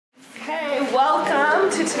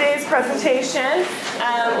presentation.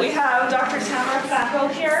 We have Dr. Tamara Fackrell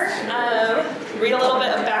here. Read a little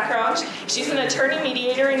bit of background. She's an attorney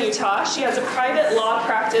mediator in Utah. She has a private law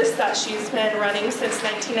practice that she's been running since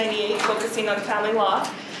 1998, focusing on family law.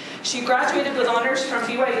 She graduated with honors from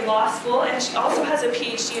BYU Law School, and she also has a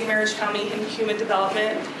Ph.D. in marriage, family, and human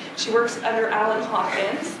development. She works under Alan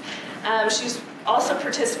Hawkins. She's also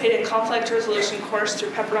participated in conflict resolution course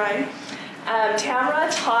through Pepperdine.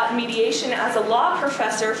 Tamara taught mediation as a law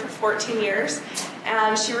professor for 14 years,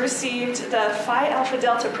 and she received the Phi Alpha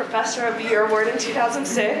Delta Professor of the Year Award in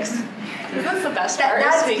 2006. That's the best part.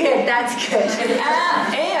 That's good. That's good.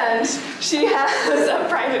 And she has a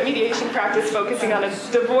private mediation practice focusing on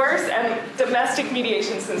divorce and domestic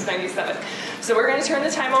mediation since '97. So we're going to turn the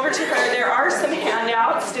time over to her. There are some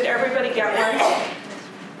handouts. Did everybody get one?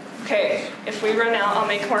 Okay. If we run out, I'll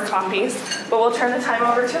make more copies. But we'll turn the time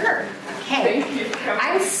over to her. Okay. Thank you.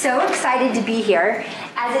 I'm so excited to be here.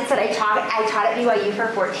 As it said, I taught at BYU for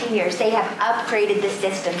 14 years. They have upgraded the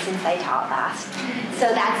system since I taught last.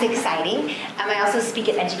 So that's exciting. I also speak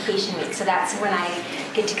at Education Week, so that's when I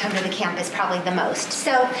get to come to the campus probably the most.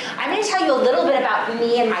 So I'm going to tell you a little bit about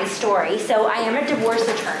me and my story. So I am a divorce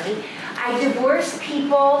attorney. I divorce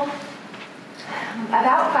people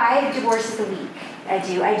about 5 divorces a week. I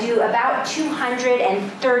do about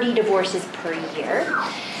 230 divorces per year.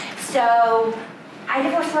 So I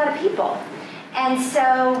divorce a lot of people. And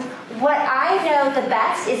so what I know the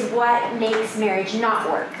best is what makes marriage not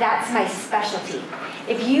work. That's my specialty.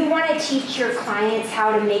 If you want to teach your clients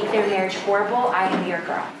how to make their marriage horrible, I am your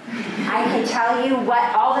girl. I can tell you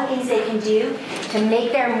all the things they can do to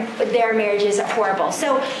make their marriages horrible.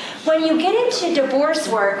 So when you get into divorce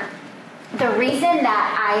work, the reason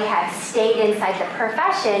that I have stayed inside the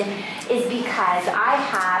profession is because I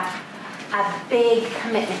have a big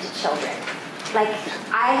commitment to children. Like,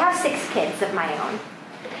 I have 6 kids of my own,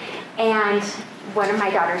 and one of my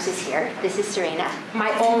daughters is here. This is Serena,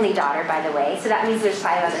 my only daughter, by the way, so that means there's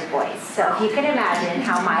 5 other boys. So if you can imagine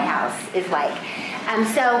how my house is like. I'm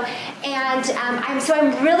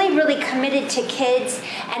really, really committed to kids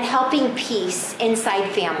and helping peace inside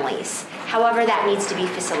families. However, that needs to be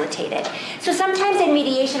facilitated. So sometimes in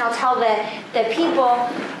mediation, I'll tell the people,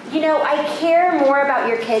 you know, I care more about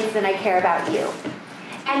your kids than I care about you.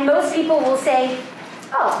 And most people will say,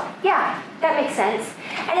 oh, yeah, that makes sense.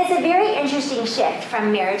 And it's a very interesting shift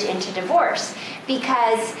from marriage into divorce,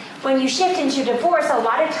 because when you shift into divorce, a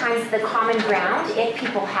lot of times the common ground, if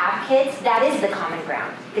people have kids, that is the common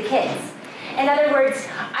ground, the kids. In other words,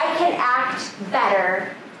 I can act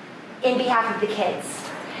better in behalf of the kids.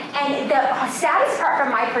 And the saddest part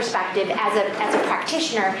from my perspective as a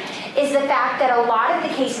practitioner is the fact that a lot of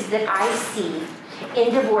the cases that I see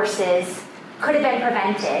in divorces could have been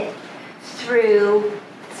prevented through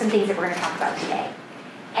some things that we're going to talk about today.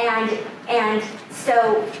 And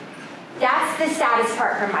so that's the saddest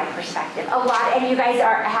part from my perspective. A lot, and you guys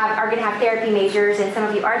are going to have therapy majors, and some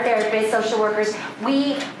of you are therapists, social workers.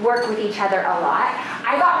 We work with each other a lot.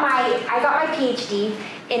 I got my Ph.D.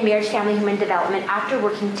 in marriage, family, human development after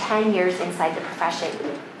working 10 years inside the profession.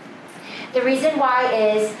 The reason why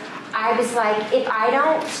is I was like, if I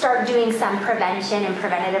don't start doing some prevention and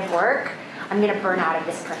preventative work, I'm going to burn out of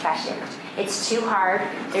this profession. It's too hard.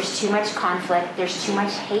 There's too much conflict. There's too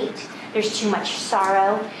much hate. There's too much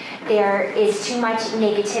sorrow. There is too much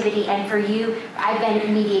negativity. And for you, I've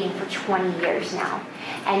been mediating for 20 years now.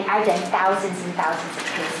 And I've done thousands and thousands of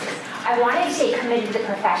cases. I wanted to stay committed to the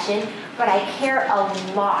profession, but I care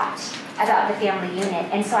a lot about the family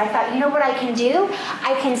unit. And so I thought, you know what I can do?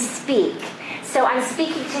 I can speak. So I'm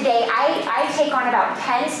speaking today. I take on about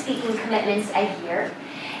 10 speaking commitments a year.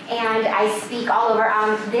 And I speak all over.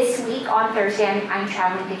 This week on Thursday, I'm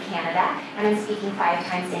traveling to Canada, and I'm speaking 5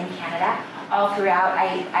 times in Canada. All throughout,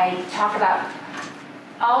 I talk about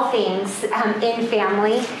all things in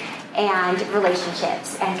family and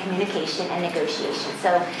relationships and communication and negotiation.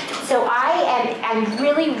 So I'm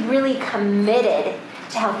really, really committed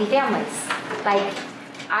to healthy families. Like,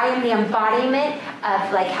 I am the embodiment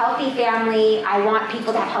of like healthy family. I want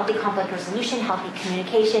people to have healthy conflict resolution, healthy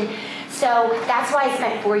communication. So that's why I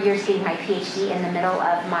spent 4 years getting my Ph.D. in the middle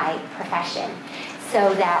of my profession,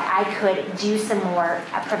 so that I could do some more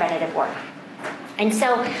preventative work. And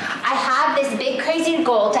so I have this big crazy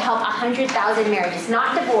goal to help 100,000 marriages,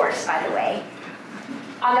 not divorce, by the way,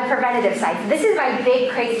 on the preventative side. So this is my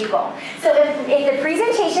big crazy goal. So if the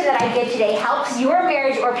presentation that I give today helps your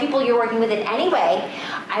marriage or people you're working with in any way,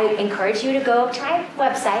 I encourage you to go to my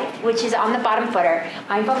website, which is on the bottom footer,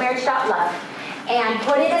 mindfulmarriage.love, and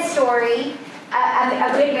put in a story,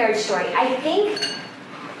 a good marriage story. I think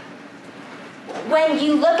when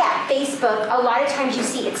you look at Facebook, a lot of times you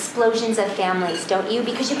see explosions of families, don't you?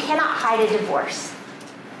 Because you cannot hide a divorce.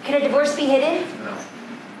 Can a divorce be hidden? No.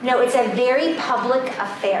 No, it's a very public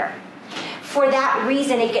affair. For that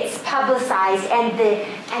reason, it gets publicized, and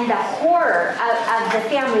the horror of the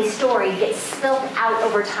family story gets spilled out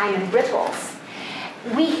over time and ripples.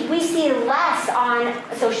 We see less on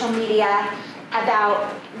social media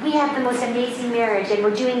about, we have the most amazing marriage and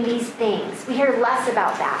we're doing these things. We hear less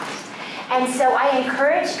about that. And so I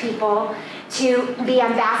encourage people to be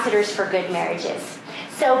ambassadors for good marriages.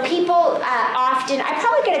 So people often, I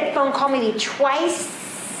probably get a phone call maybe twice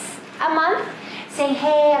a month saying,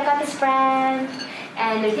 hey, I've got this friend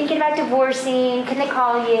and they're thinking about divorcing, can they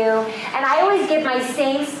call you? And I always give my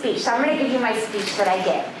same speech, so I'm going to give you my speech that I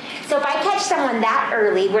give. So if I catch someone that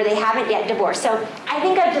early where they haven't yet divorced, so I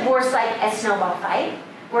think of divorce like a snowball fight.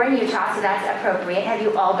 We're in Utah, so that's appropriate. Have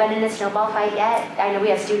you all been in a snowball fight yet? I know we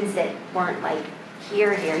have students that weren't like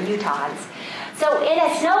here, Utahns. So in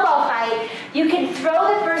a snowball fight, you can throw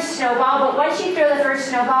the first snowball, but once you throw the first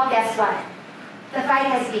snowball, guess what? The fight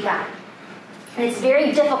has begun. And it's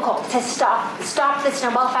very difficult to stop the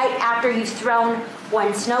snowball fight after you've thrown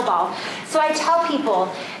one snowball. So I tell people,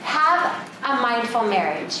 have a mindful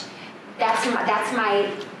marriage. That's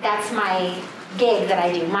my gig that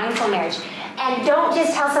I do, mindful marriage. And don't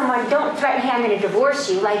just tell someone, don't threaten, hey, I'm going to divorce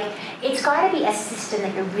you. Like, it's got to be a system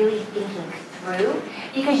that you're really thinking through,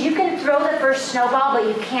 because you can throw the first snowball, but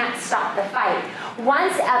you can't stop the fight.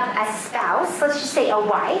 Once a spouse, let's just say a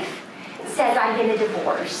wife, says, I'm going to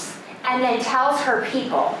divorce, and then tells her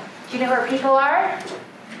people, do you know who her people are?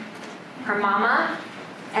 Her mama,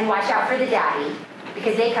 and watch out for the daddy,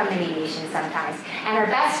 because they come to mediation sometimes, and her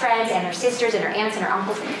best friends, and her sisters, and her aunts, and her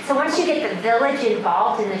uncles. So once you get the village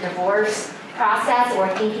involved in the divorce process or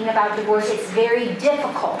thinking about divorce, it's very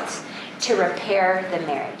difficult to repair the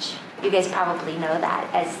marriage. You guys probably know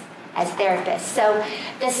that as therapists. So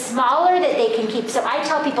the smaller that they can keep, so I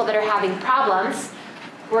tell people that are having problems,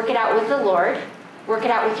 work it out with the Lord, work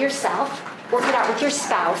it out with yourself, work it out with your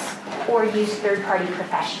spouse, or use third-party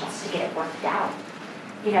professionals to get it worked out.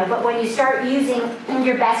 You know, but when you start using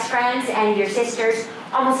your best friends and your sisters,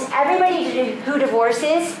 almost everybody who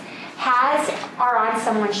divorces are on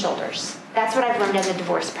someone's shoulders. That's what I've learned as a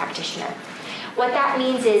divorce practitioner. What that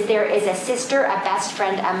means is there is a sister, a best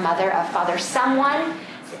friend, a mother, a father, someone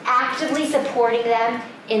actively supporting them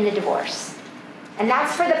in the divorce. And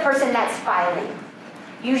that's for the person that's filing.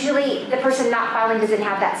 Usually the person not filing doesn't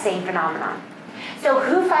have that same phenomenon. So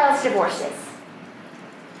who files divorces?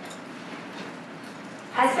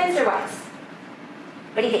 Husbands or wives?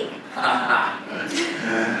 What do you think?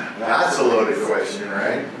 That's a loaded question,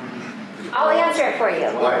 right? I'll answer it for you.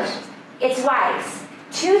 Wives. It's wives.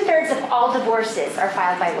 2/3 of all divorces are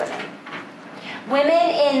filed by women. Women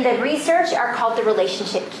in the research are called the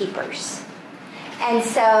relationship keepers. And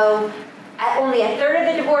so only 1/3 of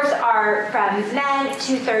the divorce are from men,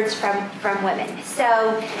 2/3 from women.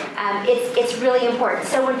 So it's really important.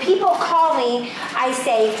 So when people call me, I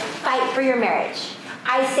say, fight for your marriage.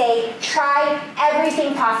 I say, try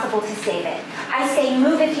everything possible to save it. I say,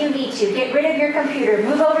 move if you need to. Get rid of your computer.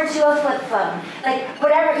 Move over to a flip phone. Like,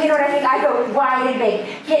 whatever, you know what I mean? I go wide and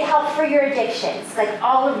big. Get help for your addictions. Like,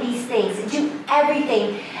 all of these things. Do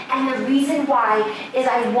everything. And the reason why is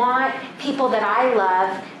I want people that I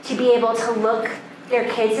love to be able to look their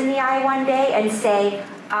kids in the eye one day and say,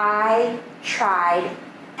 I tried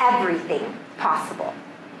everything possible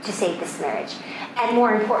to save this marriage. And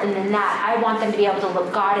more important than that, I want them to be able to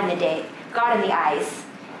look God in the eyes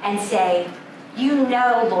and say, you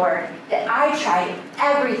know, Lord, that I tried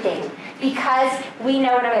everything, because we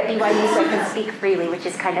know, and I'm at BYU, so I can speak freely, which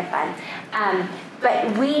is kind of fun.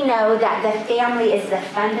 But we know that the family is the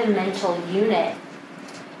fundamental unit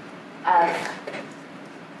of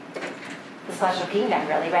the celestial kingdom,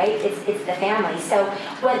 really, right? It's the family. So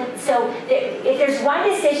if there's one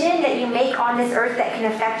decision that you make on this earth that can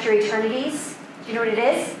affect your eternities, do you know what it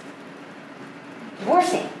is?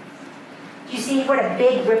 Divorcing. Do you see what a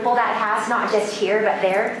big ripple that has, not just here, but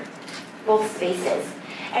there? Both spaces.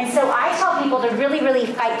 And so I tell people to really, really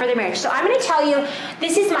fight for their marriage. So I'm going to tell you,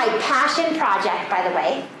 this is my passion project, by the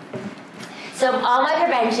way. So all my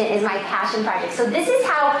prevention is my passion project. So this is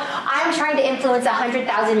how I'm trying to influence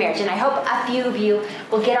 100,000 marriages. And I hope a few of you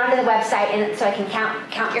will get onto the website and so I can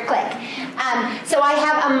count your click. So I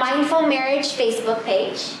have a Mindful Marriage Facebook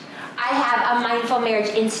page. I have a Mindful Marriage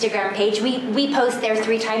Instagram page. We post there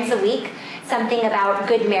 3 times a week, something about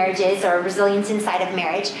good marriages or resilience inside of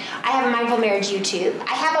marriage. I have a Mindful Marriage YouTube.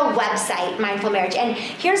 I have a website, Mindful Marriage. And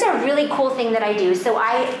here's a really cool thing that I do. So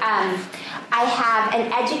I have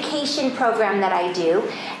an education program that I do,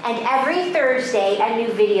 and every Thursday a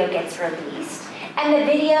new video gets released. And the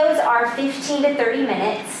videos are 15 to 30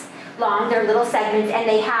 minutes long. They're little segments, and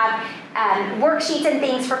they have worksheets and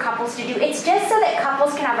things for couples to do. It's just so that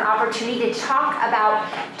couples can have an opportunity to talk about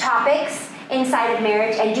topics inside of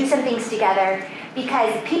marriage and do some things together,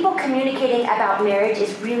 because people communicating about marriage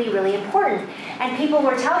is really, really important. And people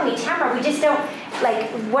were telling me, Tamara, we just don't, like,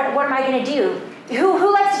 what am I going to do?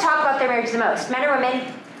 Who likes to talk about their marriage the most? Men or women?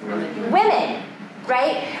 Women,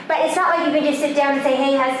 right? But it's not like you can just sit down and say,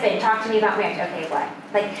 hey, husband, talk to me about marriage. Okay, what?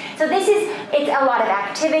 Like, so it's a lot of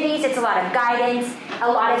activities, it's a lot of guidance,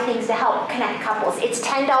 a lot of things to help connect couples. It's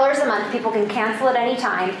 $10 a month. People can cancel at any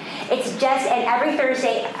time. It's just, and every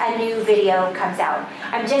Thursday a new video comes out.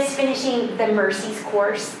 I'm just finishing the Mercies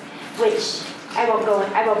course, which I won't go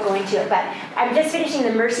into it, but I'm just finishing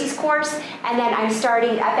the Mercies course, and then I'm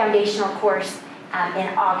starting a foundational course in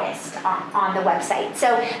August on the website.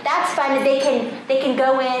 So that's fun. They can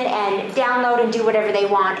go in and download and do whatever they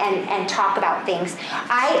want and talk about things.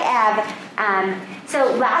 I have,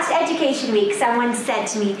 so last education week, someone said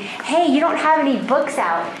to me, hey, you don't have any books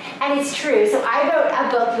out. And it's true. So I wrote a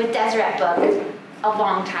book with Deseret Book a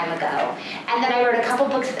long time ago. And then I wrote a couple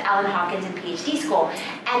books with Alan Hawkins in Ph.D. school.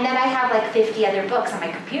 And then I have like 50 other books on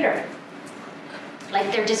my computer.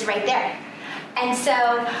 Like, they're just right there. And so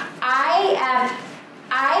I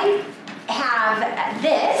have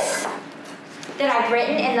this that I've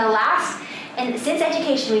written since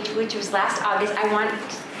Education Week, which was last August.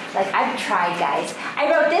 I've tried, guys. I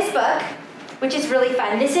wrote this book, which is really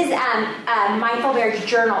fun. This is a Mindful Marriage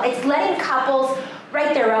Journal. It's letting couples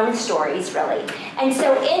write their own stories, really. And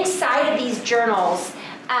so inside of these journals,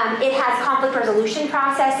 it has conflict resolution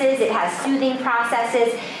processes, it has soothing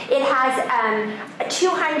processes, it has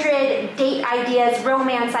 200 date ideas,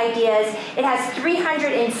 romance ideas, it has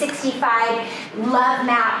 365 love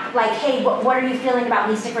map, like, hey, what are you feeling about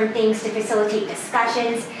these different things, to facilitate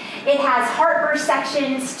discussions. It has heartburst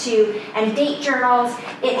sections and date journals.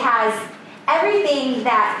 It has everything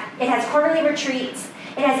it has quarterly retreats.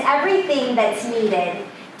 It has everything that's needed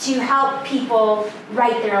to help people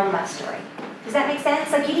write their own love story. Does that make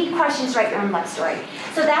sense? Like, you need questions to write your own love story.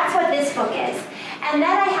 So that's what this book is. And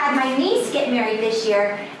then I had my niece get married this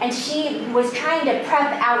year, and she was trying to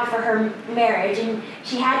prep out for her marriage, and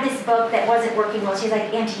she had this book that wasn't working well. She's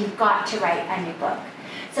like, Auntie, you've got to write a new book.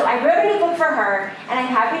 So I wrote a new book for her, and I'm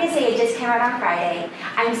happy to say it just came out on Friday.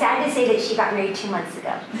 I'm sad to say that she got married 2 months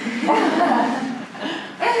ago.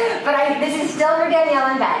 But this is still for Danielle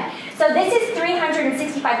and Ben. So this is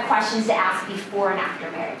 365 questions to ask before and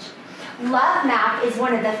after marriage. Love map is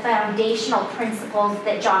one of the foundational principles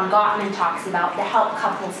that John Gottman talks about to help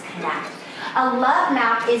couples connect. A love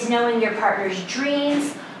map is knowing your partner's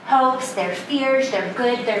dreams, hopes, their fears, their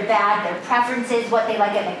good, their bad, their preferences, what they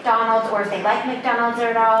like at McDonald's, or if they like McDonald's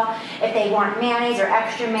at all, if they want mayonnaise or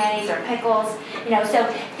extra mayonnaise or pickles. So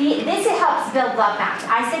this helps build love maps.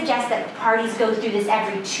 I suggest that parties go through this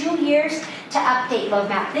every 2 years to update love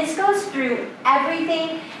map. This goes through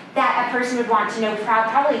everything that a person would want to know,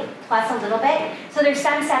 probably plus a little bit. So there's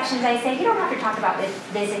some sections I say, you don't have to talk about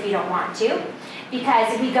this if you don't want to,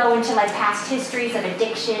 because we go into like past histories of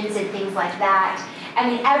addictions and things like that. I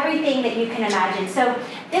mean, everything that you can imagine. So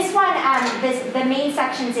this one, the main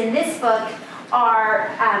sections in this book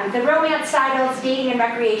are the romance styles, dating and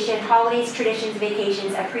recreation, holidays, traditions,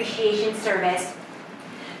 vacations, appreciation, service,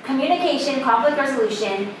 communication, conflict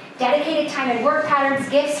resolution, dedicated time and work patterns,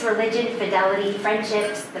 gifts, religion, fidelity,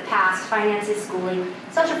 friendships, the past, finances, schooling,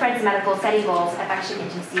 social friends, medical, setting goals, affection,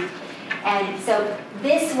 intimacy. And so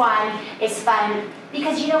this one is fun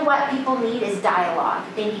because you know what people need is dialogue.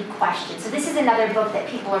 They need questions. So this is another book that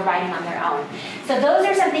people are writing on their own. So those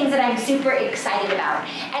are some things that I'm super excited about.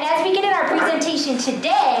 And as we get in our presentation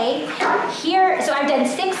today, so I've done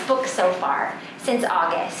 6 books so far since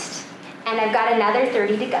August. And I've got another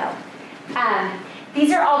 30 to go.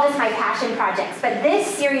 These are all just my passion projects. But this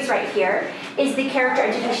series right here is the Character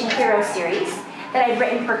Education Hero series that I've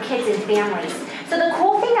written for kids and families. So the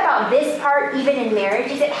cool thing about this part, even in marriage,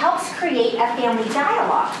 is it helps create a family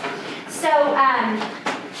dialogue. So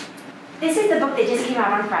this is the book that just came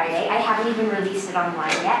out on Friday. I haven't even released it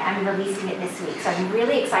online yet. I'm releasing it this week, so I'm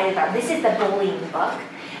really excited about it. This is the bullying book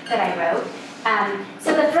that I wrote.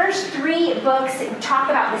 So the first 3 books talk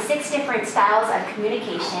about the 6 different styles of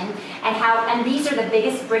communication and these are the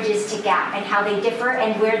biggest bridges to gap and how they differ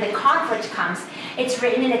and where the conflict comes. It's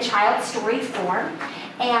written in a child story form,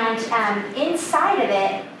 and inside of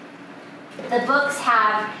it, the books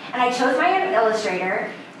have, and I chose my illustrator,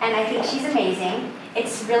 and I think she's amazing.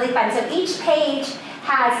 It's really fun. So each page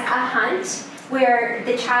has a hunt where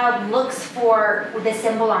the child looks for the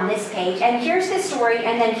symbol on this page, and here's the story,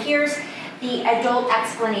 and then here's the adult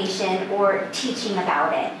explanation or teaching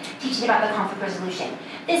about it, teaching about the conflict resolution.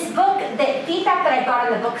 This book, the feedback that I've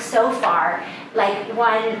got on the book so far, like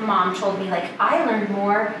one mom told me, like, I learned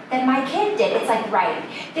more than my kid did. It's like, right.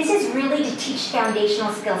 This is really to teach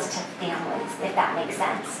foundational skills to families, if that makes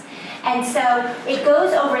sense. And so it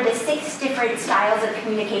goes over the 6 different styles of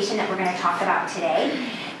communication that we're going to talk about today.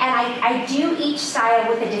 And I do each style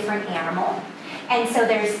with a different animal. And so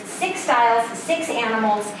there's 6 styles, 6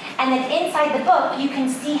 animals, and then inside the book, you can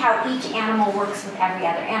see how each animal works with every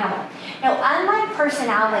other animal. Now, unlike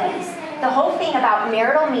personalities, the whole thing about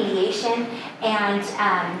marital mediation, and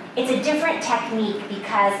it's a different technique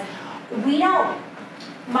because we don't,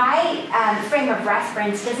 my frame of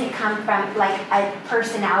reference doesn't come from like a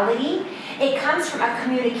personality. It comes from a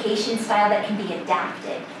communication style that can be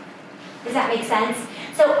adapted. Does that make sense?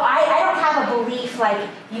 So I don't have a belief like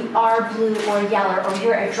you are blue or yellow or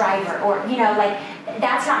you're a driver or, you know, like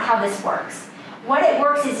that's not how this works. What it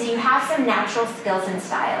works is you have some natural skills and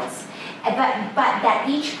styles, but that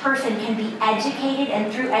each person can be educated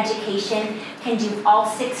and through education can do all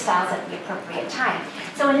 6 styles at the appropriate time.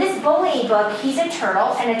 So in this bullying book, he's a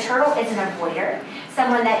turtle, and a turtle is an avoider,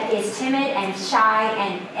 someone that is timid and shy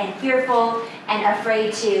and fearful and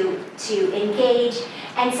afraid to engage.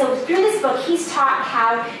 And so through this book, he's taught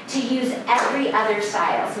how to use every other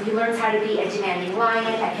style. So he learns how to be a demanding lion,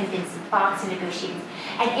 a convincing fox, and negotiating.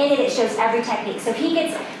 And in it and it shows every technique. So he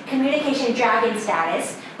gets communication dragon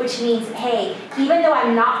status, which means, hey, even though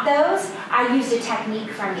I'm not those, I used a technique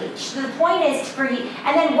from each. So the point is for you,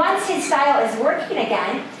 and then once his style is working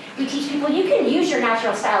again, we teach people you can use your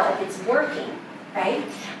natural style if it's working, right?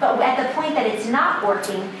 But at the point that it's not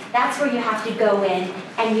working, that's where you have to go in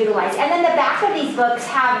and utilize. And then the back of these books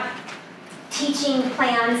have teaching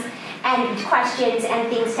plans and questions and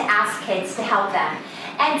things to ask kids to help them.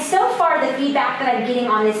 And so far, the feedback that I'm getting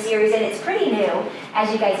on this series, and it's pretty new,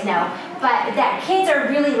 as you guys know, but that kids are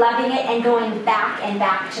really loving it and going back and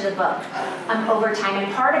back to the book over time.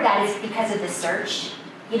 And part of that is because of the search.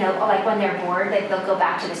 You know, like when they're bored, they'll go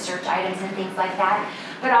back to the search items and things like that.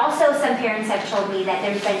 But also some parents have told me that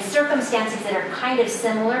there's been circumstances that are kind of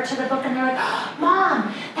similar to the book, and they're like, oh,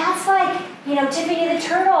 Mom, that's like, you know, Tiffany the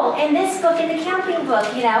Turtle in this book, in the camping book,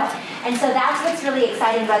 you know? And so that's what's really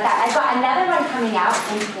exciting about that. I've got another one coming out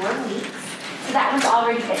in 4 weeks. So that one's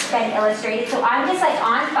already been illustrated. So I'm just like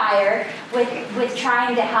on fire with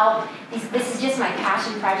trying to help. This is just my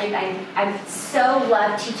passion project. I so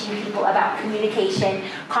love teaching people about communication,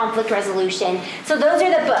 conflict resolution. So those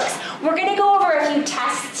are the books. We're going to go over a few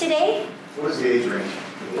tests today. What is the age range?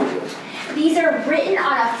 These are written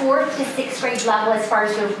on a 4th to 6th grade level as far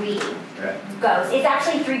as the reading goes. It's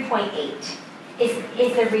actually 3.8.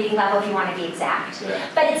 Is the reading level if you want to be exact. Yeah.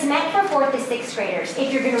 But it's meant for 4th to 6th graders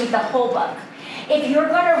if you're going to read the whole book. If you're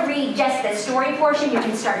going to read just the story portion, you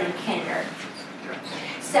can start in kinder.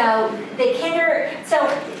 So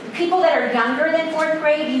people that are younger than 4th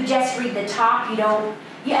grade, you just read the top. And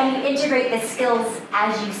you integrate the skills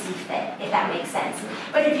as you see fit, if that makes sense.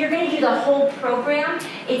 But if you're going to do the whole program,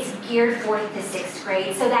 it's geared 4th to 6th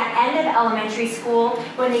grade. So that end of elementary school,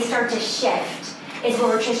 when they start to shift, is where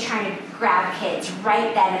we're just trying to grab kids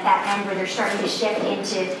right then at that end where they're starting to shift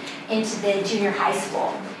into the junior high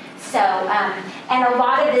school. So, and a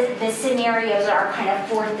lot of the scenarios are kind of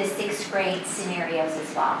 4th to 6th grade scenarios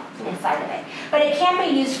as well inside of it. But it can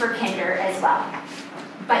be used for kinder as well.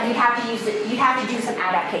 But you have to do some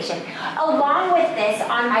adaptation. Along with this,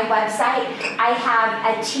 on my website, I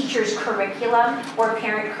have a teacher's curriculum or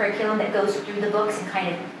parent curriculum that goes through the books and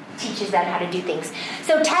kind of teaches them how to do things.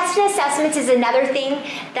 So test and assessments is another thing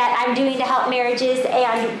that I'm doing to help marriages,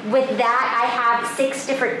 and with that I have 6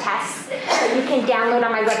 different tests that you can download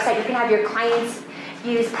on my website. You can have your clients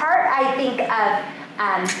use. Part, I think,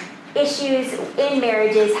 of issues in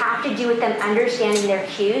marriages have to do with them understanding their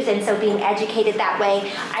cues, and so being educated that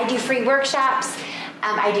way. I do free workshops.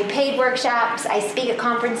 I do paid workshops. I speak at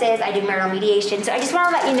conferences. I do marital mediation. So I just want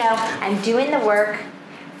to let you know I'm doing the work.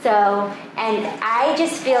 So, and I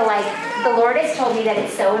just feel like the Lord has told me that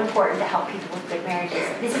it's so important to help people with good marriages.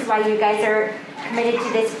 This is why you guys are committed to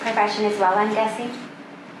this profession as well, I'm guessing,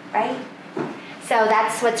 right? So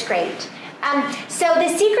that's what's great. So the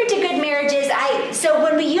secret to good marriages, so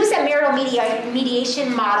when we use a marital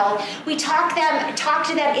mediation model, we talk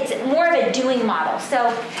to them, it's more of a doing model.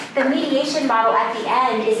 So the mediation model at the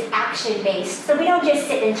end is action-based. So we don't just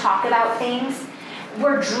sit and talk about things.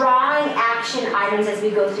 We're drawing action items as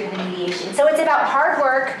we go through the mediation. So it's about hard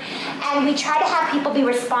work, and we try to have people be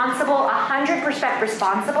responsible, 100%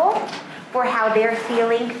 responsible for how they're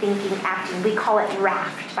feeling, thinking, acting. We call it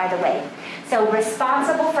RAFT, by the way. So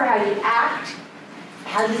responsible for how you act,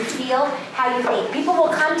 how you feel, how you think. People will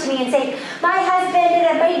come to me and say, my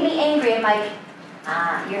husband made me angry. I'm like,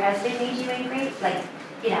 your husband made you angry? Like,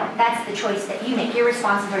 that's the choice that you make. You're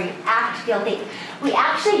responsible for you act, feel, think. We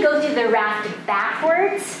actually go through the RAFT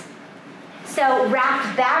backwards. So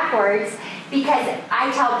RAFT backwards, because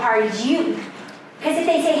I tell parties, because if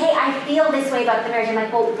they say, hey, I feel this way about the marriage, I'm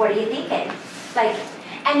like, well, what are you thinking? Like,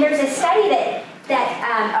 and there's a study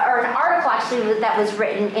or an article actually that was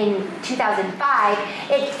written in 2005.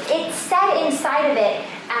 It said inside of it,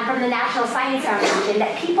 from the National Science Foundation,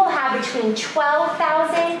 that people have between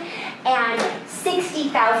 12,000 and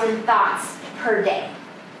 60,000 thoughts per day.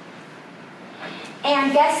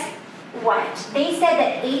 And guess what? They said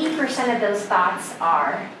that 80% of those thoughts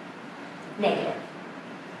are negative.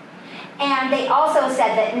 And they also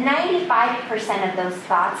said that 95% of those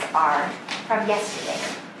thoughts are from yesterday.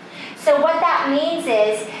 So what that means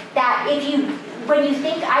is that when you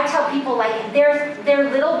think, I tell people like their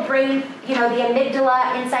little brain, the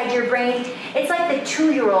amygdala inside your brain, it's like the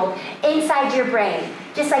 2-year-old inside your brain,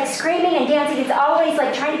 just like screaming and dancing. It's always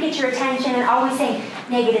like trying to get your attention and always saying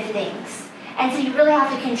negative things. And so you really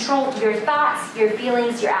have to control your thoughts, your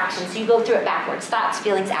feelings, your actions. So you go through it backwards: thoughts,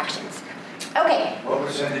 feelings, actions. Okay. What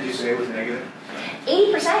percent did you say was negative?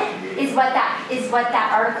 80% is what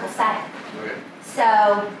that article said. Okay.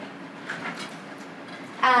 So,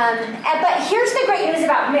 but here's the great news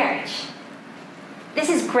about marriage. This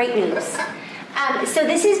is great news. So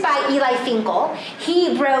this is by Eli Finkel.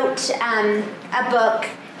 He wrote a book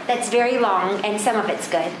that's very long, and some of it's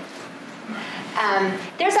good.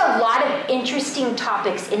 There's a lot of interesting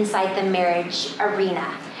topics inside the marriage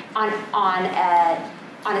arena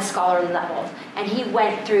on a scholarly level, and he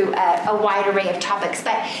went through a wide array of topics.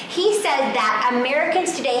 But he said that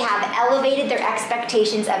Americans today have elevated their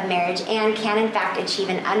expectations of marriage and can in fact achieve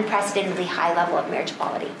an unprecedentedly high level of marriage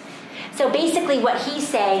quality. So basically what he's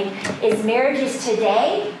saying is marriages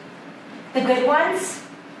today, the good ones,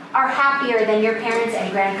 are happier than your parents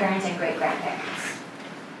and grandparents and great-grandparents.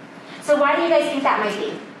 So why do you guys think that might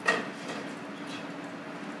be?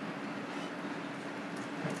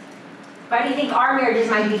 Why do you think our marriages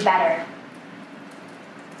might be better?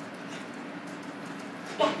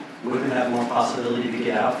 Yeah. Women have more possibility to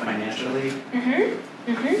get out financially.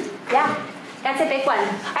 Yeah, that's a big one.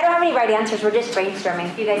 I don't have any right answers. We're just brainstorming.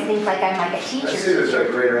 If you guys think like I'm like a teacher. I see there's a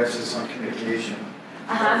greater emphasis on communication.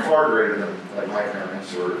 Far greater than like my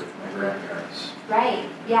parents or my grandparents. Right.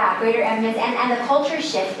 Yeah, greater emphasis, and the culture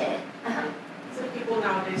shifted. So people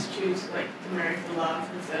nowadays choose like to marry for love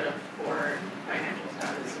instead of for financial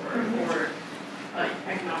status or for like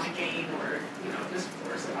economic gain or just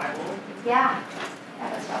for survival. Yeah,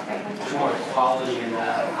 that's well great. There's more equality in the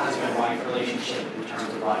husband-wife relationship in terms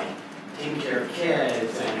of like taking care of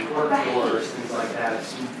kids and workforce, things like that.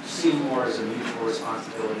 It's seen more as a mutual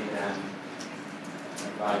responsibility than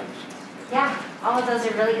values. Yeah, all of those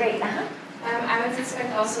are really great. I would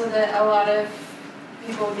suspect also that a lot of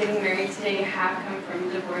people getting married today have come from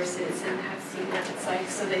divorces and have seen what it's like,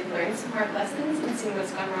 so they've learned some hard lessons and seen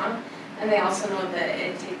what's gone wrong, and they also know that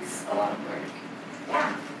it takes a lot of work.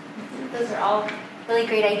 Yeah, those are all really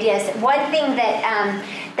great ideas. One thing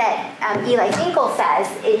that Eli Finkel says,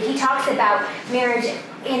 he talks about marriage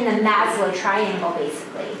in the Maslow triangle,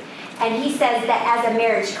 basically. And he says that as a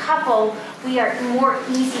marriage couple, we are more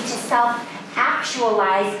easy to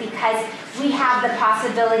self-actualize because we have the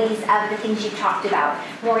possibilities of the things you talked about.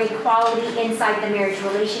 More equality inside the marriage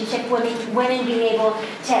relationship, women being able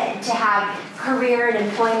to have career and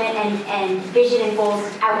employment and vision and goals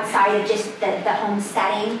outside of just the home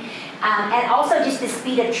setting. And also just the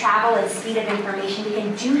speed of travel and speed of information. We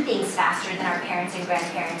can do things faster than our parents and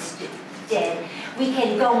grandparents did. We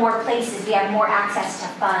can go more places. We have more access to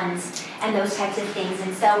funds and those types of things.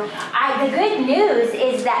 And so the good news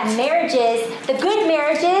is that the good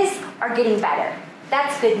marriages are getting better.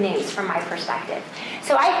 That's good news from my perspective.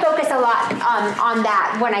 So I focus a lot on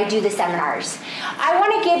that when I do the seminars. I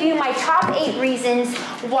want to give you my top 8 reasons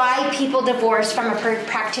why people divorce from a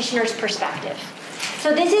practitioner's perspective.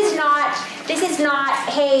 So this is not,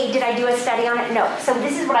 hey, did I do a study on it? No. So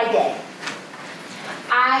this is what I did.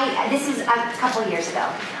 This is a couple years ago.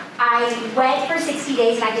 I went for 60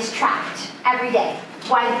 days and I just tracked every day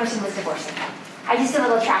why the person was divorcing. I just did a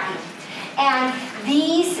little tracking. And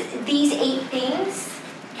these 8 things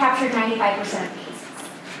captured 95% of cases.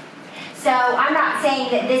 So I'm not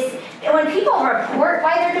saying that when people report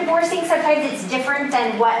why they're divorcing, sometimes it's different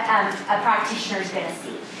than what a practitioner is going to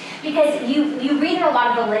see. Because you read in a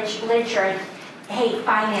lot of the literature, hey,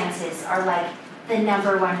 finances are like the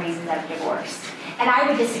 #1 reasons of divorce. And I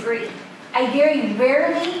would disagree. I very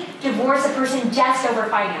rarely divorce a person just over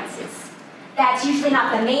finances. That's usually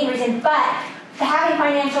not the main reason, but having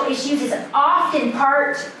financial issues is often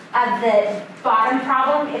part of the bottom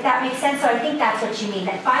problem, if that makes sense. So I think that's what you mean,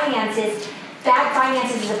 that bad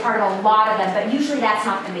finances is a part of a lot of them, but usually that's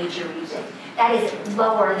not the major reason. That is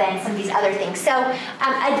lower than some of these other things. So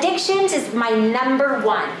addictions is my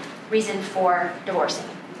 #1 reason for divorcing.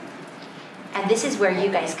 And this is where you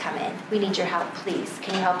guys come in. We need your help, please.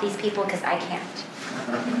 Can you help these people? Because I can't.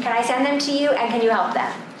 Can I send them to you, and can you help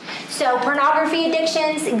them? So pornography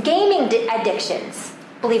addictions, gaming addictions,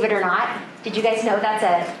 believe it or not. Did you guys know that's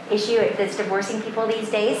an issue that's divorcing people these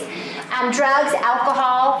days? Drugs,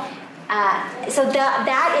 alcohol. So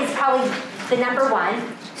that is probably the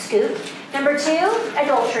 #1 scoop. #2,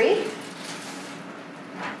 adultery.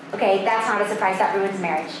 Okay, that's not a surprise. That ruins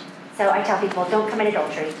marriage. So I tell people, don't commit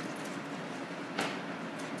adultery.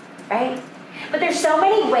 Right? But there's so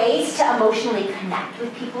many ways to emotionally connect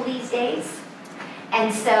with people these days.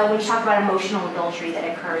 And so when you talk about emotional adultery that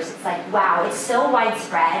occurs, it's like, wow, it's so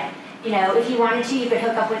widespread. You know, if you wanted to, you could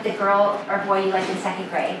hook up with the girl or boy you liked in 2nd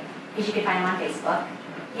grade, because you could find them on Facebook.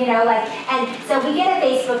 You know, and so we get a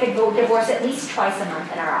Facebook divorce at least twice a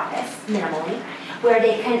month in our office, minimally, where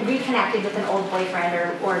they reconnected with an old boyfriend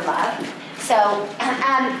or love. So,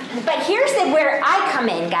 but here's where I come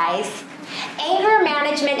in, guys. Anger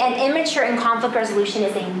management and immature and conflict resolution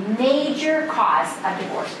is a major cause of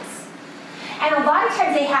divorces. And a lot of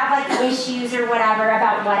times they have like issues or whatever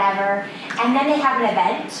about whatever, and then they have an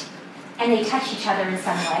event, and they touch each other in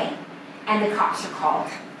some way, and the cops are called.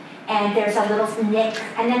 And there's a little nick,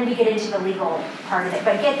 and then we get into the legal part of it.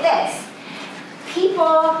 But get this.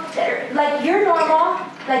 People that are, like, you're normal,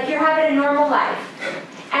 like you're having a normal life.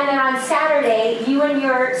 And then on Saturday, you and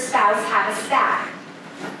your spouse have a spat.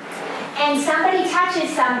 And somebody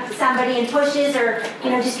touches somebody and pushes, or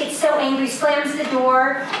just gets so angry, slams the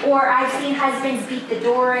door. Or I've seen husbands beat the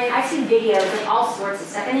door in. I've seen videos of all sorts of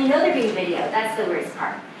stuff, and they know they're being videoed. That's the weirdest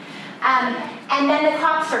part. And then the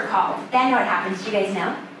cops are called. Then what happens? Do you guys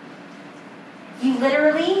know? You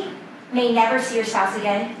literally may never see your spouse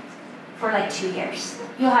again for like 2 years.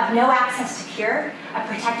 You'll have no access to cure. A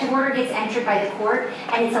protective order gets entered by the court,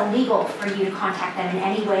 and it's illegal for you to contact them in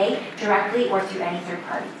any way, directly or through any third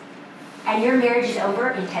party. And your marriage is over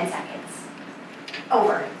in 10 seconds.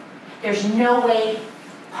 Over. There's no way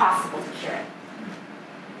possible to cure it.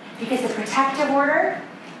 Because the protective order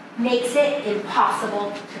makes it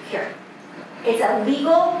impossible to cure. It's a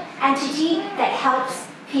legal entity that helps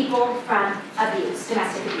people from abuse,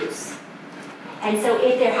 domestic abuse. And so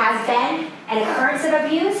if there has been an occurrence of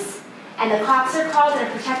abuse, and the cops are called and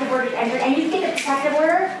a protective order is entered, and you get the protective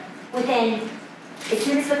order within, as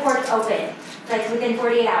soon as the court's open, like within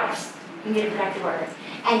 48 hours, you can get a protective order.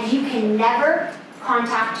 And you can never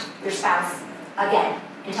contact your spouse again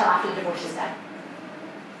until after the divorce is done.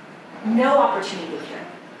 No opportunity to cure.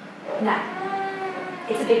 None.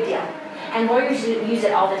 It's a big deal. And lawyers use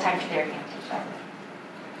it all the time to their advantage.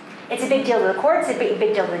 It's a big deal to the courts, it's a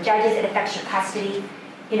big deal to the judges, it affects your custody,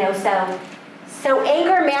 so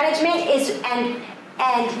anger management is, and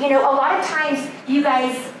a lot of times, you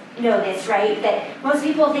guys know this, right, that most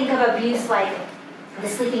people think of abuse like the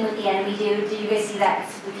Sleeping with the Enemy dude. Did you guys see that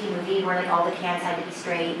spooky movie where like all the cans had to be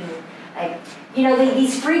straight and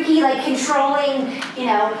these freaky, like controlling,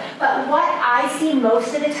 but what I see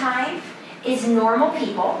most of the time is normal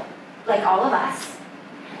people, like all of us,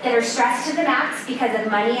 that are stressed to the max because of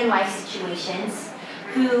money and life situations,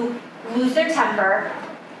 who lose their temper,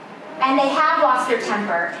 and they have lost their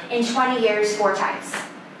temper in 20 years 4 times.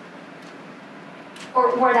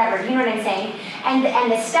 Or whatever, you know what I'm saying?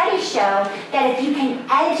 And the studies show that if you can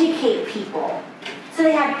educate people, so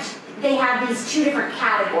they have these 2 different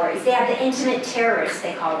categories. They have the intimate terrorists,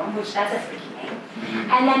 they call them, which that's a freaky name.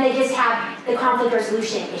 And then they just have the conflict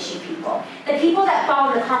resolution issue people. The people that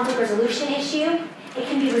fall in the conflict resolution issue, it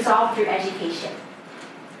can be resolved through education.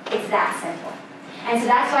 It's that simple. And so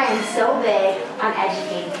that's why I'm so big on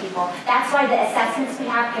educating people. That's why the assessments we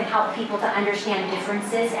have can help people to understand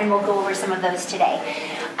differences, and we'll go over some of those today.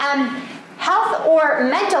 Health or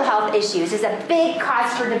mental health issues is a big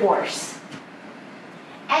cause for divorce.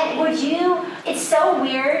 And it's so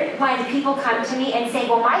weird when people come to me and say,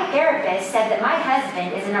 well, my therapist said that my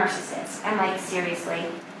husband is a narcissist. I'm like, seriously?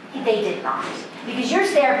 They did not. Because your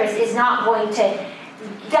therapist is not going to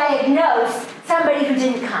diagnose somebody who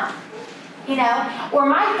didn't come. Or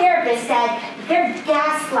my therapist said, they're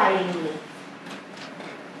gaslighting me.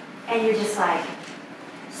 And you're just like,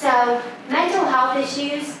 so mental health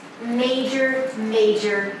issues, major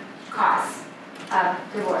cause of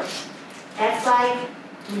divorce. That's why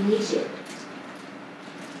we need you.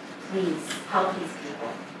 Please help these people.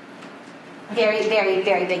 Very, very,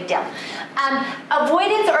 very big deal.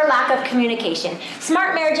 Avoidance or lack of communication.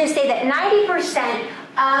 Smart marriages say that 90%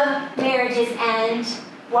 of marriages end.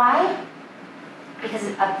 Why? Because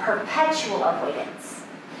of perpetual avoidance.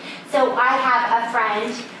 So I have a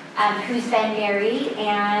friend who's been married,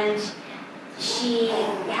 and she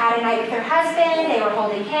had a night with her husband. They were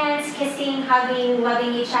holding hands, kissing, hugging,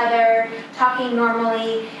 loving each other, talking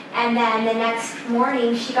normally. And then the next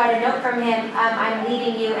morning, she got a note from him, I'm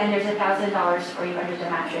leaving you, and there's $1,000 for you under the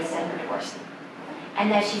mattress, and we're divorcing.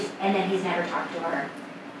 And then he's never talked to her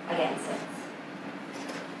again since.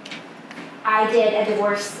 I did a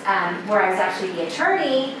divorce where I was actually the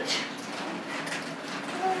attorney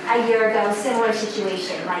a year ago, similar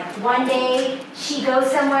situation. Like one day, she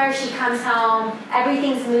goes somewhere, she comes home,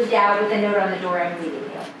 everything's moved out with a note on the door, I'm leaving you.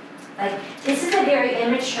 Like, this is a very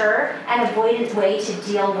immature and avoidant way to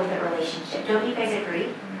deal with a relationship. Don't you guys agree?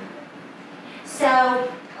 So,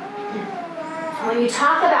 when you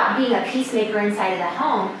talk about being a peacemaker inside of the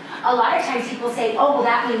home, a lot of times people say, oh, well,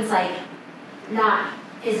 that means like not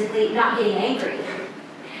getting angry.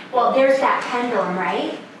 Well, there's that pendulum,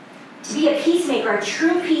 right? To be a peacemaker, a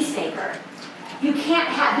true peacemaker, you can't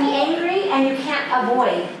be angry and you can't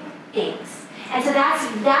avoid things. And so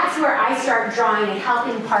that's where I start drawing and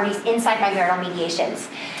helping parties inside my marital mediations.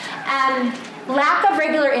 Lack of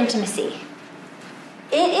regular intimacy.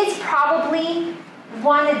 It is probably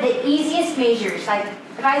one of the easiest measures. Like,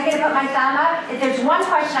 if I was going to put my thumb up, if there's one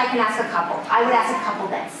question I can ask a couple, I would ask a couple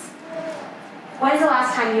this. When's the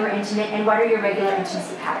last time you were intimate, and what are your regular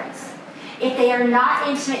intimacy patterns? If they are not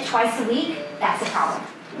intimate twice a week, that's a problem.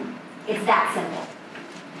 It's that simple.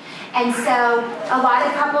 And so a lot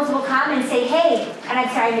of couples will come and say, hey, and I'm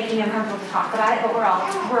sorry I'm making you uncomfortable to talk about it, but we're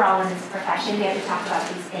all in this profession. We have to talk about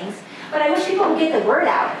these things. But I wish people would get the word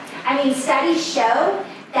out. I mean, studies show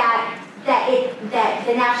that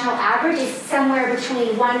the national average is somewhere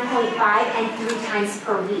between 1.5 and 3 times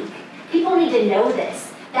per week. People need to know this.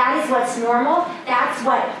 That is what's normal. That's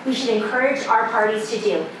what we should encourage our parties to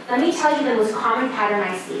do. Let me tell you the most common pattern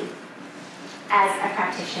I see as a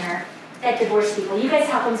practitioner that divorce people. You guys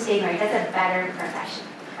help them stay married. That's a better profession.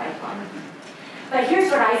 But here's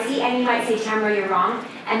what I see, and you might say, Tamara, you're wrong,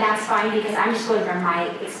 and that's fine because I'm just going from my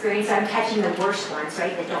experience. So I'm catching the worst ones,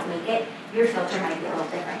 right, that don't make it. Your filter might be a little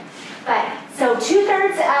different. But so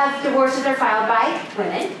 2/3 of divorces are filed by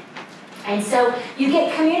women. And so you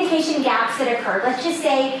get communication gaps that occur. Let's just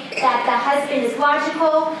say that the husband is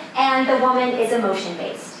logical and the woman is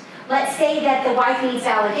emotion-based. Let's say that the wife needs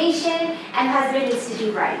validation and husband needs to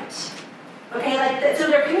do right. Okay,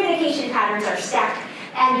 so their communication patterns are stacked,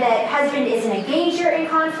 and the husband is an engager in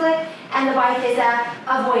conflict, and the wife is a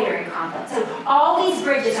avoider in conflict. So all these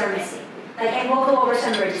bridges are missing. And we'll go over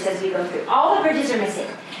some bridges as we go through. All the bridges are missing.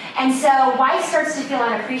 And so wife starts to feel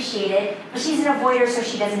unappreciated, but she's an avoider, so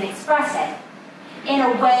she doesn't express it. In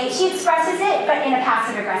a way, she expresses it, but in a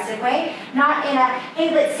passive-aggressive way, not in a,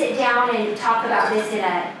 hey, let's sit down and talk about this in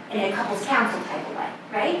a couples counsel type of way,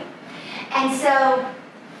 right? And so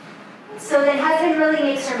then husband really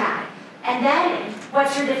makes her mad. And then,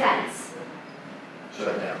 what's her defense?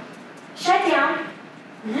 Shut down. Shut down.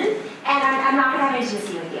 Mm-hmm. And I'm not going to have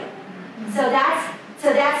intimacy with you. So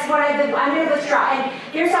that's what I'm going to withdraw. And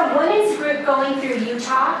there's a women's group going through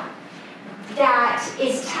Utah that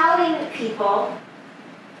is telling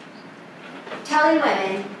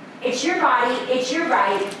women, it's your body, it's your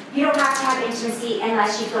right. You don't have to have intimacy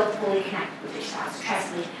unless you feel fully connected with your spouse.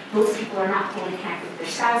 Trust me, most people are not fully connected with their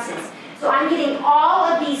spouses. So I'm getting all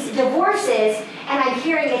of these divorces, and I'm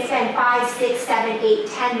hearing it's been 5, 6, 7, 8,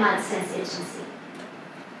 10 months since intimacy.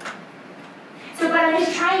 So, but I'm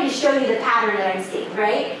just trying to show you the pattern that I'm seeing,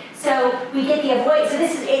 right? So we get the avoidance. So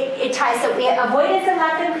this is it ties. So we have avoidance and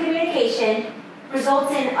lack of communication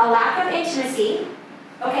results in a lack of intimacy.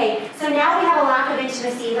 Okay, so now we have a lack of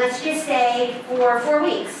intimacy. Let's just say for 4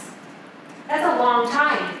 weeks. That's a long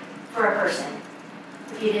time for a person.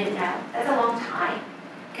 If you didn't know, that's a long time.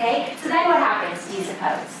 Okay, so then what happens? Do you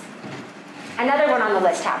suppose? Another one on the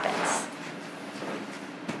list happens.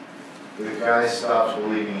 The guy stops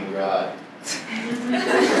believing in God.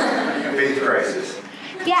 Faith crisis.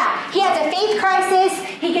 Yeah, he has a faith crisis.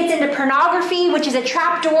 He gets into pornography, which is a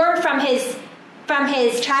trapdoor from his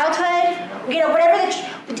childhood. You know, whatever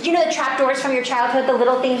the trapdoors from your childhood, the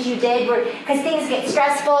little things you did, because things get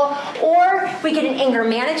stressful, or we get an anger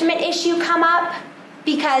management issue come up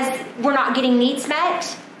because we're not getting needs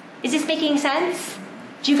met. Is this making sense?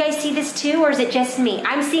 Do you guys see this too, or is it just me?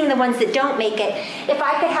 I'm seeing the ones that don't make it. If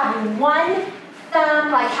I could have one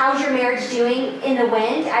them, like, how's your marriage doing in the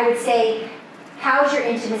wind, I would say, how's your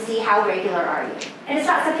intimacy? How regular are you? And it's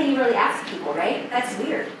not something you really ask people, right? That's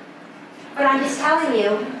weird. But I'm just telling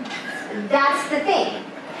you, that's the thing.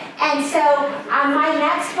 And so my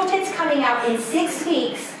next book that's coming out in 6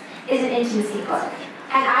 weeks is an intimacy book.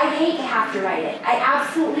 And I hate to have to write it. I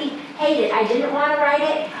absolutely hate it. I didn't want to write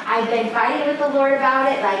it. I've been fighting with the Lord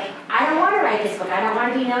about it. Like, I don't want to write this book. I don't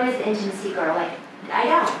want to be known as the intimacy girl. Like, I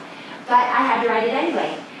don't. But I had to write it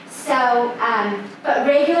anyway. So, but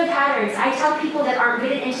regular patterns. I tell people that aren't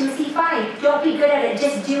good at intimacy, fine. Don't be good at it.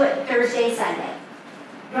 Just do it Thursday, Sunday.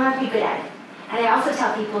 You don't have to be good at it. And I also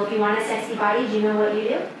tell people, if you want a sexy body, do you know what you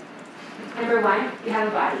do? Number 1, you have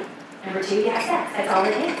a body. Number 2, you have sex. That's all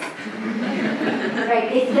it is.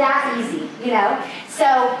 Right? It's that easy, you know?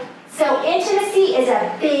 So intimacy is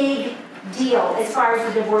a big deal as far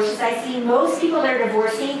as the divorces I see. Most people that are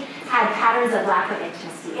divorcing had patterns of lack of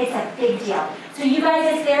intimacy. It's a big deal. So you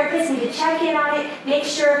guys as therapists need to check in on it. Make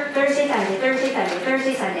sure Thursday, Sunday, Thursday, Sunday,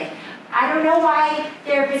 Thursday, Sunday. I don't know why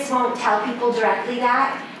therapists won't tell people directly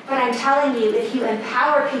that, but I'm telling you, if you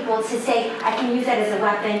empower people to say, I can use that as a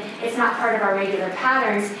weapon, it's not part of our regular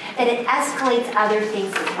patterns, then it escalates other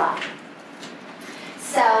things as well.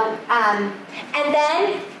 So, and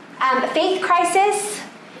then faith crisis.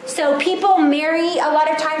 So people marry a lot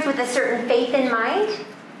of times with a certain faith in mind,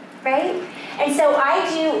 right? And so I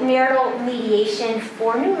do marital mediation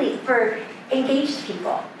for engaged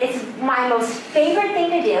people. It's my most favorite thing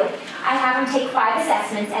to do. I have them take 5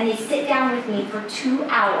 assessments and they sit down with me for 2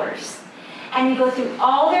 hours. And we go through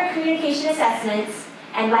all their communication assessments,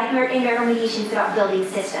 and like in marital mediation, it's about building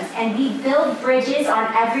systems. And we build bridges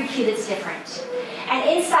on every cue that's different. And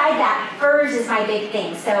inside that, FHSS is my big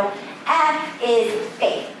thing. So F is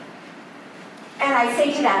faith. And I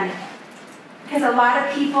say to them, because a lot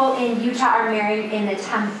of people in Utah are married in the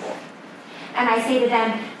temple. And I say to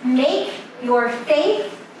them, make your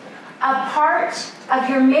faith a part of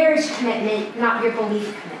your marriage commitment, not your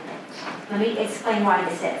belief commitment. Let me explain why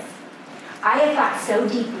this is. I have thought so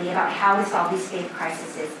deeply about how to solve these faith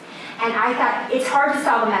crises. And I thought it's hard to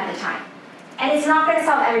solve them at the time. And it's not going to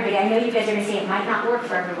solve everybody. I know you guys are going to say it might not work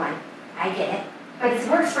for everyone. I get it. But it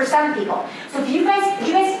works for some people. So if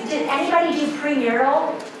did anybody do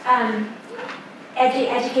premarital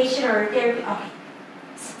education or therapy? Okay,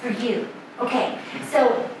 for you. Okay,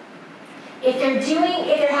 so if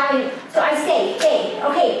they're having, so I say, hey,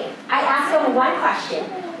 okay, I ask them one question.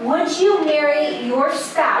 Would you marry your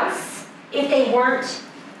spouse if they weren't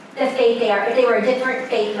the faith they are, if they were a different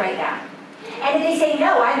faith right now? And if they say,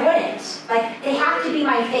 no, I wouldn't. Like, they have to be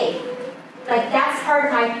my faith. Like, that's part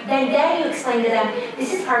of my, then you explain to them,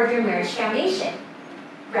 this is part of your marriage foundation,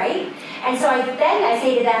 right? And so then I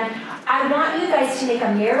say to them, I want you guys to make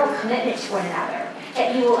a marital commitment to one another,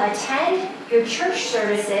 that you will attend your church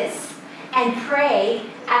services and pray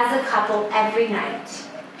as a couple every night.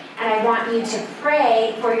 And I want you to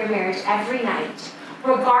pray for your marriage every night,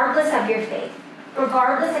 regardless of your faith,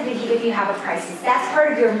 regardless of if you have a crisis. That's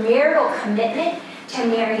part of your marital commitment to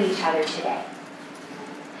marry each other today.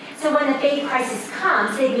 So when the faith crisis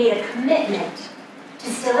comes, they've made a commitment to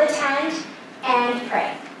still attend and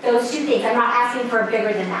pray. Those 2 things. I'm not asking for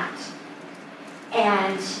bigger than that.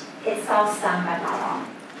 And it solves some, but not all.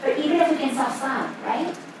 But even if we can solve some,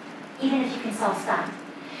 right? Even if you can solve some.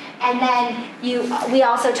 And then we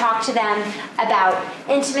also talk to them about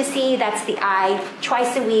intimacy. That's the I,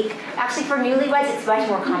 twice a week. Actually, for newlyweds, it's much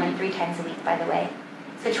more common, 3 times a week, by the way.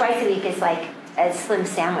 So twice a week is like a slim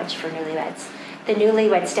sandwich for newlyweds. The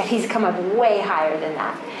newlywed studies come up way higher than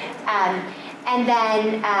that. And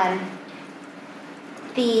then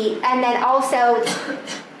also,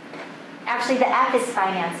 actually the F is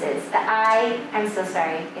finances. The I'm so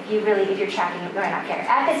sorry. If you're tracking, you might not care.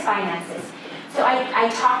 F is finances. So I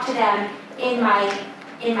talk to them in my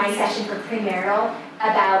session for premarital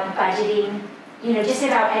about budgeting, just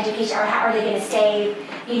about education, or how are they going to save,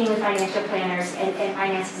 meeting with financial planners and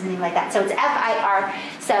finances and things like that. So it's FIR.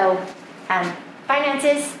 So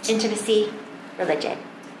finances, intimacy, religion.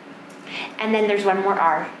 And then there's one more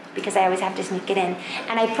R, because I always have to sneak it in.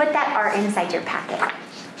 And I put that R inside your packet.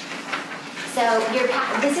 So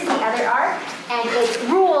this is the other R, and it's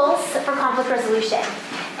rules for conflict resolution.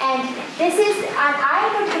 And this is, I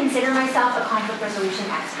would consider myself a conflict resolution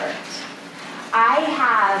expert. I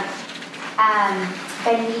have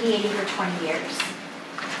been mediating for 20 years.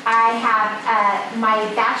 I have, my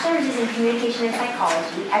bachelor's is in communication and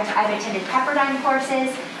psychology. I've attended Pepperdine courses.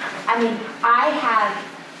 I mean, I have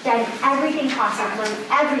done everything possible, learned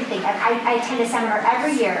everything. I attend a seminar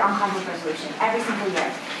every year on conflict resolution, every single year.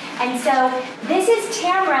 And so this is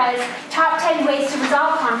Tamara's top 10 ways to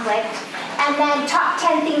resolve conflict. And then top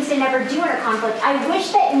 10 things to never do in a conflict. I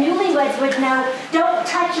wish that newlyweds would know, don't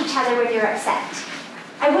touch each other when you're upset.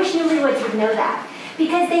 I wish newlyweds would know that.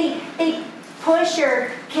 Because they push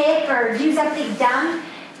or kick or do something dumb,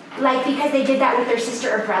 like because they did that with their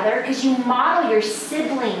sister or brother, because you model your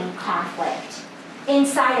sibling conflict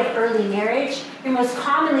inside of early marriage. You're most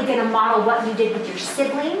commonly going to model what you did with your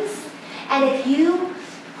siblings. And if you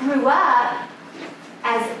grew up,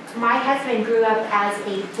 as my husband grew up as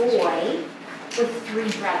a boy with 3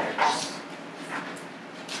 brothers.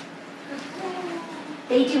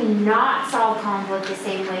 They do not solve conflict the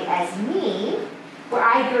same way as me, where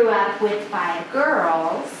I grew up with 5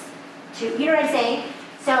 girls. You know what I'm saying?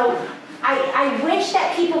 So I wish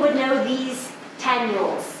that people would know these 10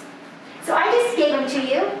 rules. So I just gave them to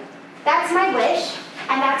you. That's my wish,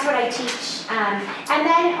 and that's what I teach. And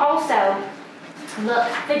then also, look,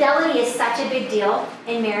 fidelity is such a big deal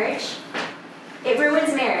in marriage. It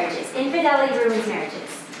ruins marriages. Infidelity ruins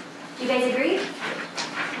marriages. Do you guys agree?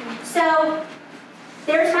 So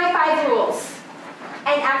there's my 5 rules.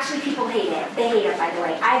 And actually people hate it. They hate it, by the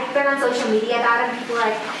way. I've been on social media about it. People are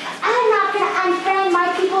like, I'm not going to unfriend my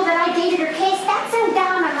people that I dated or kissed. That's so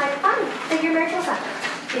dumb. I'm like, fine. So your marriage will suffer.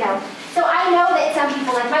 You know. So I know that some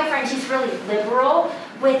people, like my friend, she's really liberal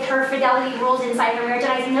with her fidelity rules inside her marriage.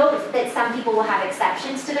 And I know that some people will have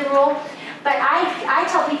exceptions to the rule. But I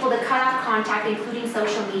tell people to cut off contact, including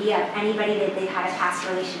social media, of anybody that they've had a past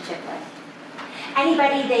relationship with.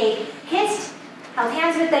 Anybody they kissed, held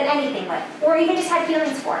hands with, them, anything with, or even just had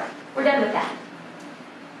feelings for. We're done with that.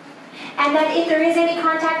 And then if there is any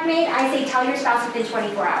contact made, I say tell your spouse within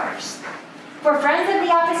 24 hours. For friends of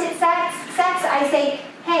the opposite sex, I say,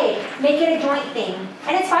 hey, make it a joint thing.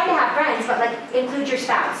 And it's fine to have friends, but like include your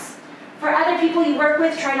spouse. For other people you work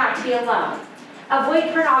with, try not to be alone.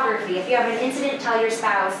 Avoid pornography. If you have an incident, tell your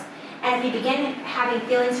spouse. And if you begin having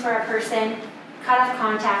feelings for a person, cut off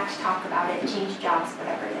contact, talk about it, change jobs,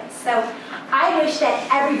 whatever it is. So I wish that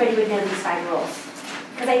everybody would know these 5 rules.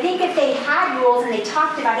 Because I think if they had rules and they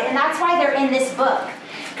talked about it, and that's why they're in this book.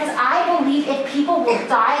 Because I believe if people will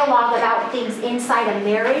dialogue about things inside a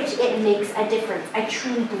marriage, it makes a difference. I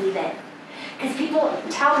truly believe it. Because people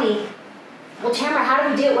tell me, well, Tamara, how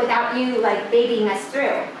do we do it without you like babying us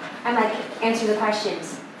through? I'm like, answer the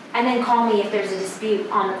questions. And then call me if there's a dispute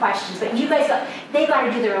on the questions. But you guys, they've got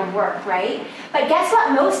to do their own work, right? But guess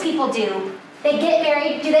what most people do? They get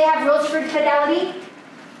married. Do they have rules for fidelity?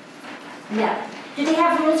 No. Do they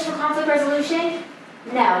have rules for conflict resolution?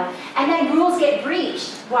 No. And then rules get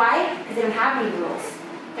breached. Why? Because they don't have any rules.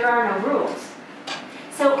 There are no rules.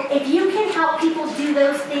 So if you can help people do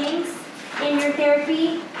those things in your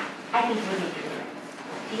therapy, I think you'll make a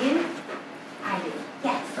difference. Do you? I do.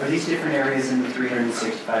 Yes. Are these different areas in the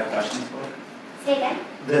 365 questions book? Say again?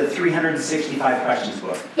 The 365 questions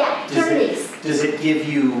book. Yeah, turn these. Does it give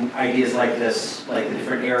you ideas like this, like the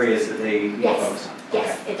different areas that they focus on?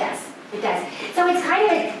 Yes, okay. It does. It does. So it's kind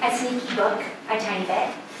of a sneaky book, a tiny bit.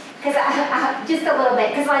 Because just a little bit.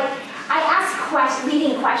 Because like, I ask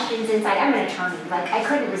leading questions inside. I'm an attorney. Like, I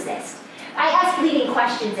couldn't resist. I ask leading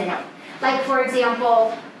questions in it. Like, for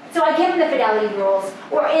example, so I give them the fidelity rules,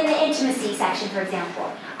 or in the intimacy section, for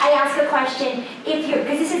example. I ask a question,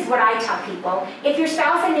 because this is what I tell people, if your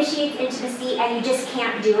spouse initiates intimacy and you just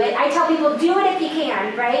can't do it, I tell people, do it if you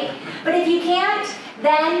can, right? But if you can't,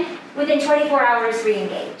 then within 24 hours,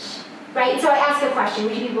 re-engage, right? So I ask a question,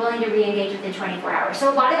 would you be willing to re-engage within 24 hours?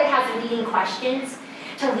 So a lot of it has leading questions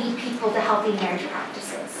to lead people to healthy marriage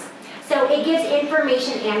practices. So it gives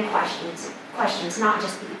information and questions, not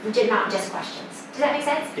just questions. Does that make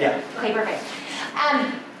sense? Yeah. Okay, perfect.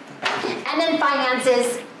 And then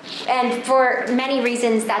finances, and for many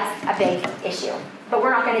reasons, that's a big issue. But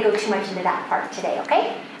we're not going to go too much into that part today,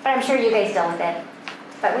 okay? But I'm sure you guys deal with it.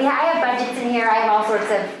 But I have budgets in here. I have all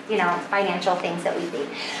sorts of, financial things that we do.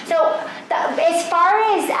 So as far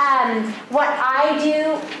as what I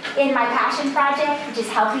do in my passion project, which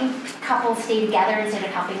is helping couples stay together instead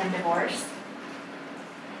of helping them divorce.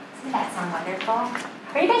 Doesn't that sound wonderful?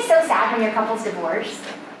 Are you guys so sad when your couple's divorced?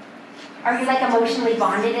 Are you like emotionally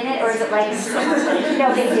bonded in it, or is it like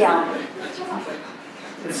no big deal?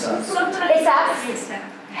 It sucks. It sucks?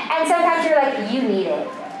 And sometimes you're like, you need it.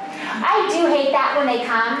 I do hate that when they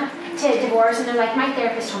come to divorce and they're like, my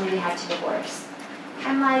therapist told me we had to divorce.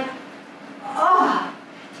 I'm like, oh,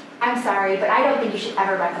 I'm sorry, but I don't think you should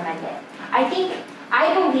ever recommend it.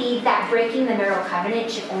 I believe that breaking the marital covenant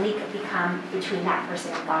should only become between that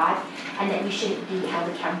person and God, and that you shouldn't be held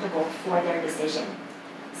accountable for their decision.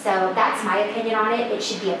 So that's my opinion on it. It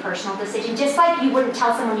should be a personal decision. Just like you wouldn't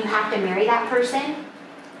tell someone you have to marry that person,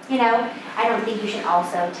 I don't think you should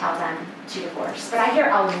also tell them to divorce. But I hear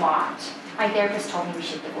a lot my therapist told me we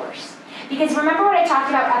should divorce. Because remember what I talked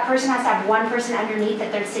about, a person has to have one person underneath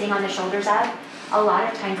that they're sitting on the shoulders of? A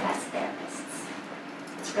lot of times that's therapists.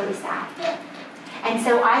 It's really sad. And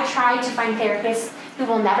so I try to find therapists who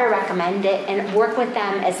will never recommend it and work with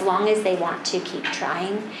them as long as they want to keep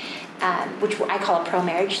trying, which I call a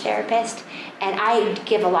pro-marriage therapist. And I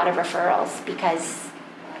give a lot of referrals because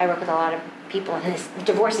I work with a lot of people in this,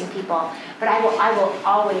 divorcing people, but I will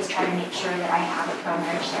always try to make sure that I have a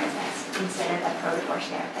pro-marriage therapist instead of a pro-divorce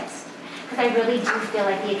therapist. Because I really do feel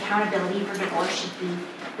like the accountability for divorce should be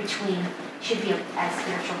a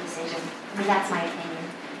spiritual decision. I mean, that's my opinion.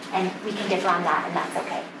 And we can differ on that, and that's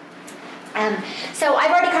okay. So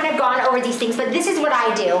I've already kind of gone over these things, but this is what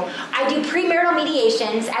I do. I do premarital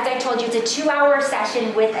mediations. As I told you, it's a 2-hour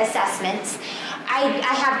session with assessments. I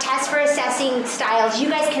have tests for assessing styles. You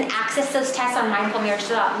guys can access those tests on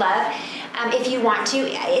mindfulmarriage.love if you want to.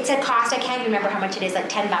 It's a cost. I can't remember how much it is, like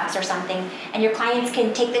 $10 or something. And your clients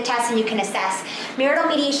can take the test and you can assess. Marital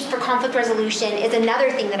mediation for conflict resolution is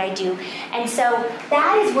another thing that I do. And so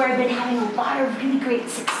that is where I've been having a lot of really great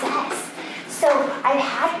success. So I've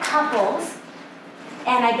had couples,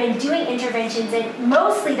 and I've been doing interventions, and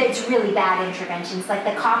mostly it's really bad interventions, like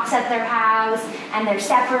the cops at their house, and they're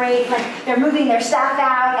separate, like they're moving their stuff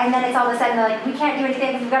out, and then it's all of a sudden they're like, we can't do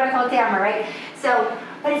anything, we've got to call Tamara, right? So,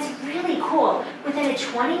 but it's really cool. Within a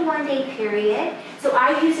 21-day period, so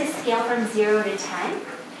I use a scale from 0 to 10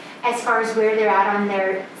 as far as where they're at on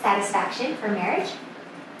their satisfaction for marriage.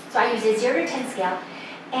 So I use a 0 to 10 scale,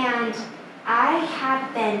 and I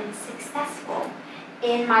have been successful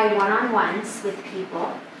in my one-on-ones with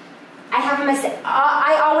people.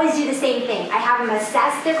 I always do the same thing. I have them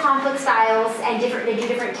assess their conflict styles and they do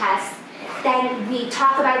different tests. Then we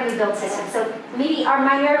talk about it and we build systems. So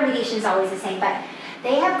my marital mediation is always the same, but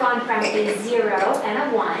they have gone from a 0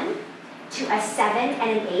 and a 1 to a 7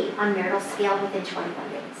 and an 8 on marital scale within 21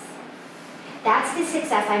 days. That's the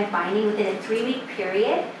success I'm finding. Within a 3-week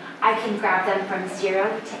period, I can grab them from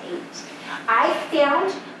 0 to 8. I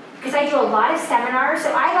found, because I do a lot of seminars,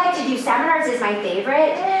 so I like to do seminars is my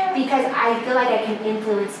favorite because I feel like I can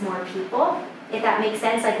influence more people, if that makes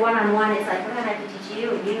sense. Like one-on-one, it's like, I'm going to have to teach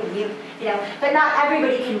you and you and you know. But not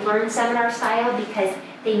everybody can learn seminar style because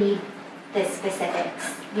they need the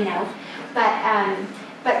specifics, you know.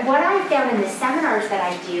 But what I found in the seminars that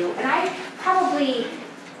I do, and I probably,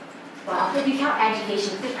 well, if you count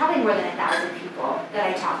education, there's probably more than 1,000 people that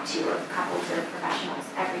I talk to, or couples or professionals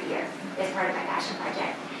every year as part of my passion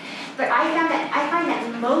project. But I find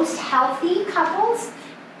that most healthy couples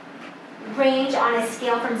range on a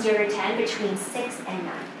scale from 0 to 10 between 6 and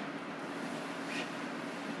 9.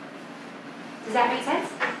 Does that make sense?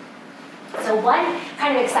 So one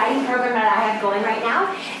kind of exciting program that I have going right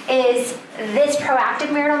now is this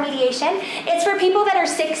proactive marital mediation. It's for people that are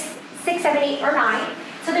 6, 7, 8, or 9.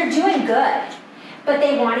 So they're doing good, but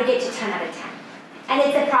they want to get to 10 out of 10. And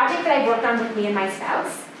it's a project that I worked on with me and my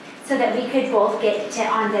spouse so that we could both get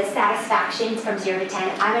on the satisfaction from 0 to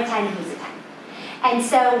 10. I'm a 10 and he's a 10. And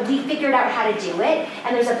so we figured out how to do it.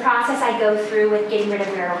 And there's a process I go through with getting rid of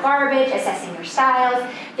marital garbage, assessing your styles,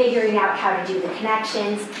 figuring out how to do the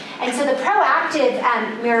connections. And so the proactive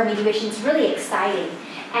marital mediation is really exciting.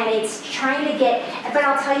 And it's trying to get, but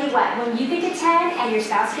I'll tell you what, when you get to 10 and your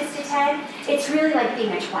spouse gets to 10, it's really like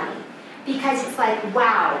being a 20. Because it's like,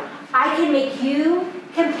 wow, I can make you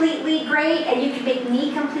completely great and you can make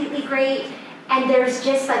me completely great. And there's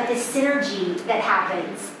just like this synergy that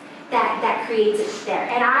happens that creates it there.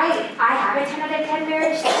 And I have a 10 out of 10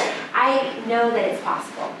 marriage, so I know that it's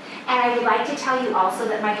possible. And I would like to tell you also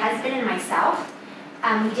that my husband and myself,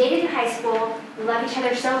 we dated in high school, we love each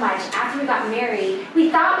other so much. After we got married,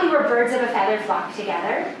 we thought we were birds of a feather flock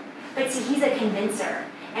together, but see, he's a convincer.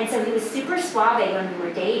 And so he was super suave when we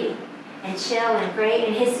were dating, and chill and great,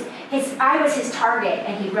 and I was his target,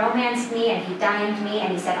 and he romanced me, and he dimed me,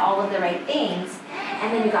 and he said all of the right things,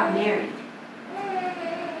 and then we got married.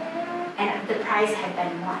 And the prize had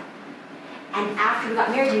been won. And after we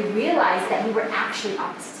got married, we realized that we were actually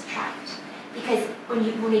opposites attract. Because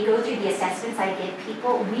when we go through the assessments I give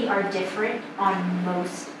people, we are different on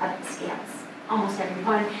most of the scales. Almost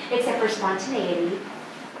everyone, except for spontaneity.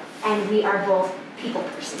 And we are both people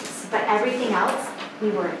persons. But everything else,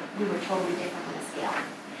 we were totally different on the scale.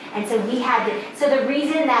 And so so the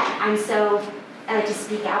reason that I like to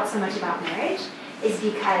speak out so much about marriage is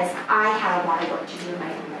because I had a lot of work to do in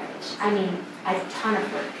my own marriage. I mean, I have a ton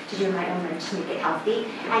of work to do in my own marriage to make it healthy.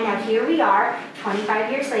 And now here we are,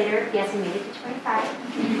 25 years later. Yes, we made it to 25.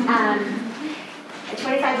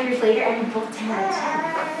 25 years later, and we're both 10 out of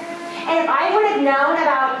 10. And if I would have known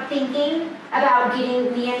about thinking about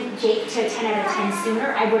getting me and Jake to a 10 out of 10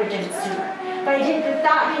 sooner, I would have done it sooner. But the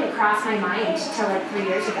thought didn't cross my mind until like 3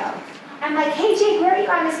 years ago. I'm like, hey Jake, where are you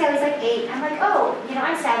on this scale? He's like 8. I'm like, oh,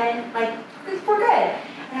 I'm 7. Like, we're good.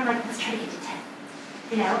 And I'm like, let's try to get to 10.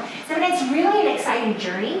 So it's really an exciting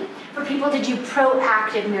journey for people to do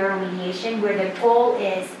proactive marital mediation, where the goal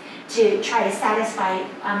is to try to satisfy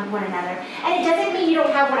one another. And it doesn't mean you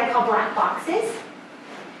don't have what I call black boxes.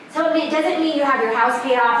 So it doesn't mean you have your house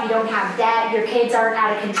paid off, you don't have debt, your kids aren't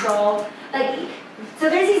out of control. So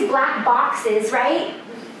there's these black boxes, right,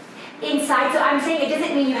 inside. So I'm saying it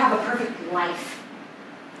doesn't mean you have a perfect life.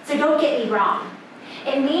 So don't get me wrong.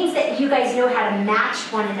 It means that you guys know how to match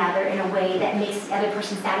one another in a way that makes the other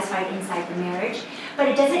person satisfied inside the marriage. But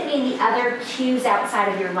it doesn't mean the other cues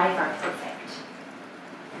outside of your life are perfect.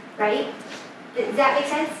 Right? Does that make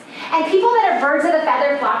sense? And people that are birds of a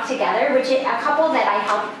feather flock together, which a couple that I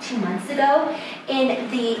helped 2 months ago in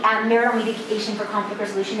the marital mediation for conflict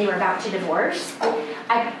resolution, they were about to divorce.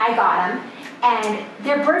 I got them. And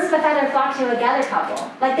they're birds of a feather flock together couple.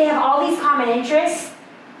 Like they have all these common interests.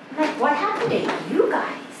 I'm like, what happened to you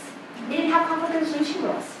guys? They didn't have conflict resolution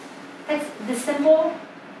rules. That's the simple.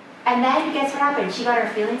 And then guess what happened? She got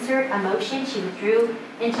her feelings hurt, emotion, she withdrew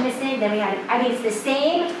intimacy, then we had, it's the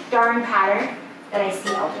same darn pattern that I see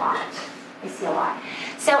a lot.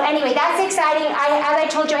 So anyway, that's exciting. As I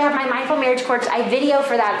told you, I have my Mindful Marriage course. I video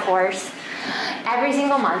for that course every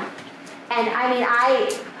single month. And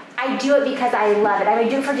I do it because I love it. I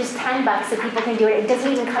do it for just $10 so people can do it. It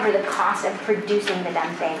doesn't even cover the cost of producing the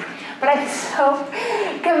damn thing. But I'm so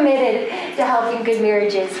committed to helping good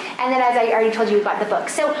marriages. And then as I already told you, we've got the book.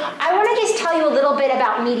 So I want to just tell you a little bit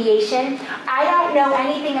about mediation. I don't know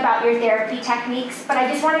anything about your therapy techniques, but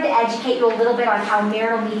I just wanted to educate you a little bit on how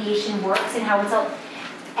marital mediation works and how it's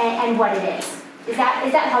and what it is. Is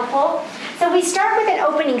that helpful? So we start with an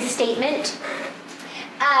opening statement.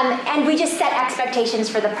 And we just set expectations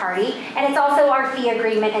for the party. And it's also our fee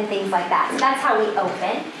agreement and things like that. So that's how we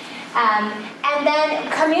open. And then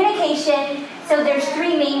communication. So there's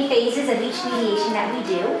 3 main phases of each mediation that we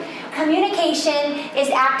do. Communication is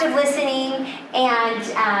active listening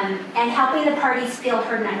and helping the parties feel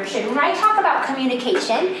heard and understood. When I talk about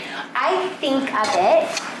communication, I think of it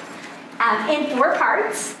in 4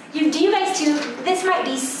 parts. Do you guys too? This might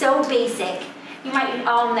be so basic. You might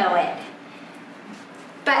all know it.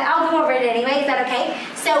 But I'll go over it anyway, is that okay?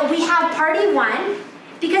 So we have party 1,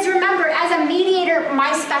 because remember, as a mediator,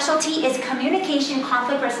 my specialty is communication,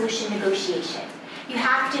 conflict resolution, negotiation. You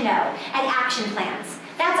have to know, and action plans.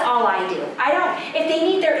 That's all I do. If they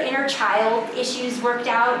need their inner child issues worked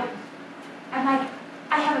out, I'm like,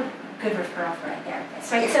 I have a good referral for a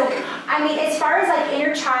therapist, right? So, as far as like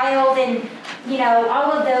inner child and,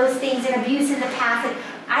 all of those things and abuse in the past,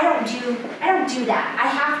 I don't do that. I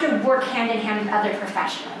have to work hand in hand with other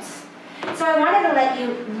professionals. So I wanted to let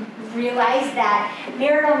you realize that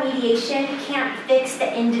marital mediation can't fix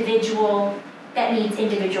the individual that needs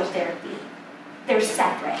individual therapy. They're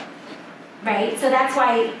separate, right? So that's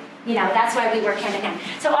why we work hand in hand.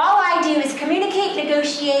 So all I do is communicate,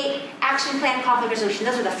 negotiate, action plan, conflict resolution.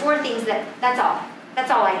 Those are the 4 things that's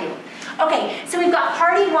all I do. Okay, so we've got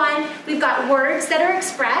party 1, we've got words that are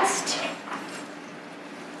expressed.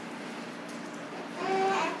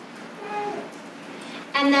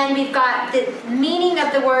 And then we've got the meaning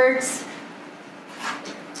of the words.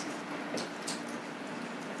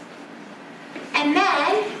 And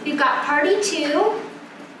then we've got party 2.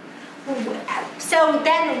 So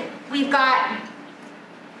then we've got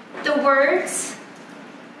the words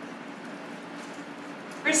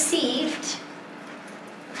received.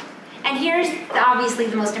 And here's obviously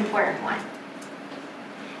the most important one.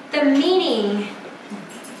 The meaning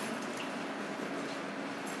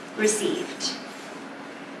received.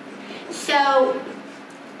 So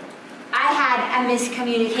I had a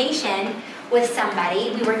miscommunication with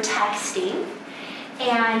somebody. We were texting,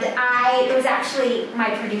 and it was actually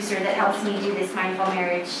my producer that helps me do this mindful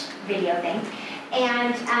marriage video thing.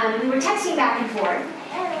 And we were texting back and forth,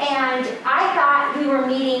 and I thought we were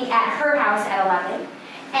meeting at her house at 11.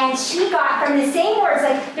 And she got from the same words,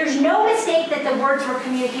 like there's no mistake that the words were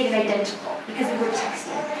communicated identical because we were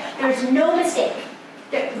texting. There's no mistake.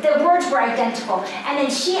 The words were identical. And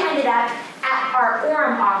then she ended up at our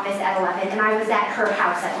Orem office at 11, and I was at her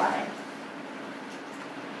house at 11.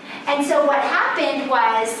 And so what happened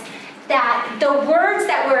was that the words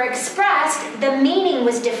that were expressed, the meaning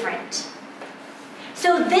was different.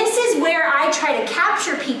 So this is where I try to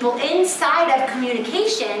capture people inside of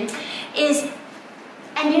communication is,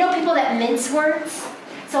 and people that mince words?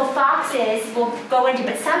 So foxes will go into,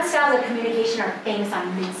 but some styles of communication are famous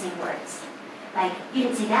on mincing words. Like, you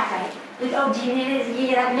didn't say that right. Like, oh, do you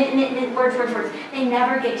get that, words. They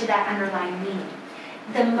never get to that underlying meaning.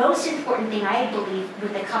 The most important thing I believe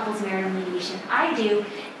with the couples marital mediation I do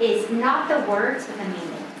is not the words, but the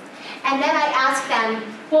meaning. And then I ask them,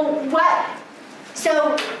 well, what?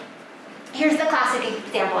 So here's the classic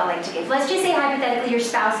example I like to give. Let's just say hypothetically your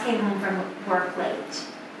spouse came home from work late.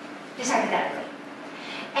 Just hypothetically.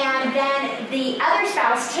 And then the other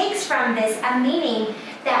spouse takes from this a meaning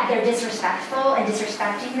that they're disrespectful and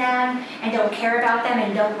disrespecting them and don't care about them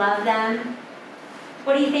and don't love them.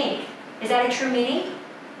 What do you think? Is that a true meaning?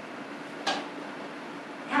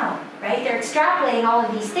 No, right? They're extrapolating all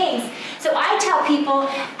of these things. So I tell people,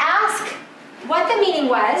 ask what the meaning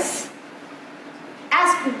was,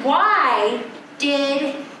 ask why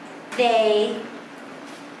did they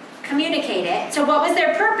communicate it? So what was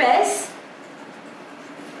their purpose?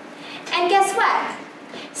 And guess what?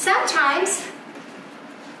 Sometimes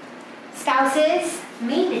spouses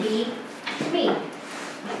mean to be mean.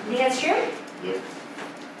 You think that's true? Yep.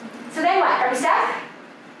 So then what? Are we stuck?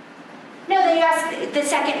 No, then you ask the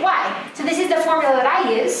second why. So this is the formula that I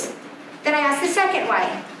use. Then I ask the second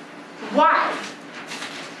why. Why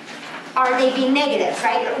are they being negative,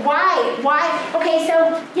 right? Why? Okay,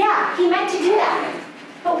 so yeah, he meant to do that.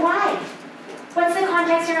 But why? What's the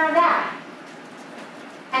context around that?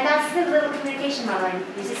 And that's the little communication model I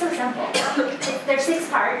use. It's so simple. There's 6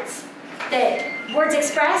 parts. The words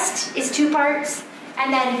expressed is 2 parts.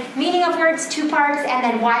 And then meaning of words, 2 parts, and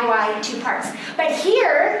then why, 2 parts. But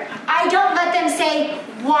here, I don't let them say,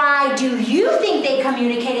 why do you think they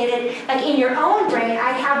communicated it? Like in your own brain,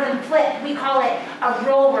 I have them flip. We call it a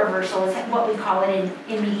role reversal, is what we call it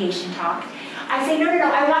in mediation talk. I say, no,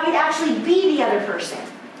 I want you to actually be the other person.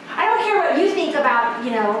 I don't care what you think about,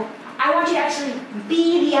 I want you to actually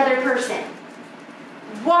be the other person.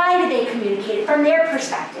 Why did they communicate it from their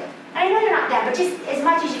perspective? And I know you're not that, but just as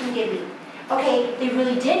much as you can give me. Okay, they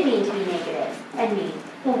really did mean to be negative and mean.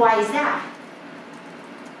 Well, why is that?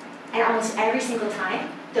 And almost every single time,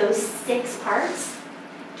 those 6 parts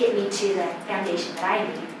get me to the foundation that I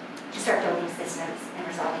need to start building systems and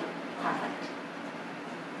resolving conflict.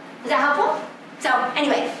 Is that helpful? So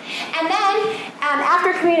anyway, and then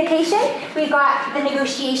after communication, we got the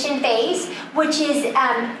negotiation phase, which is,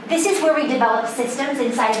 this is where we develop systems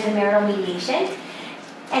inside of the marital mediation.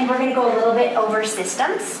 And we're going to go a little bit over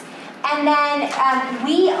systems. And then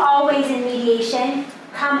we always in mediation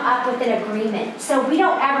come up with an agreement. So they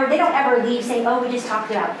don't ever leave saying, oh, we just talked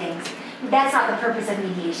about things. That's not the purpose of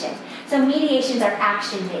mediation. So mediations are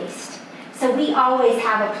action-based. So we always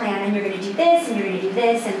have a plan, and you're going to do this, and you're going to do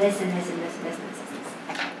this, and this, and this, and this, and this, and this, and this.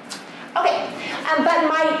 Okay, but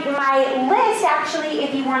my list, actually,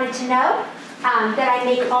 if you wanted to know, that I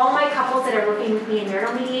make all my couples that are working with me in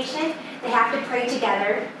marital mediation, they have to pray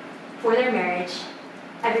together for their marriage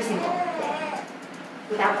every single day,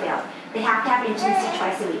 without fail. They have to have intimacy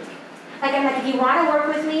twice a week. I'm like, if you want to work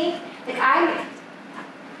with me, I'm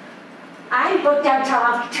booked out till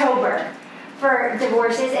October for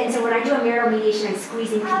divorces, and so when I do a marital mediation, I'm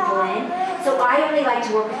squeezing people in. So I only like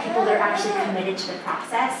to work with people that are actually committed to the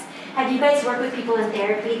process. Have you guys worked with people in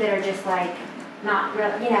therapy that are just not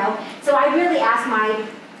real, So I really ask my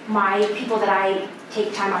people that I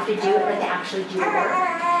take time off to do it, that they actually do the work.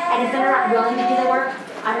 And if they're not willing to do the work,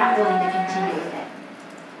 I'm not willing to continue with it.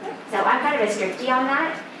 So I'm kind of a strictie on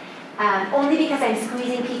that. Only because I'm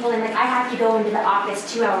squeezing people in. I have to go into the office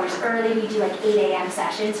 2 hours early. We do 8 a.m.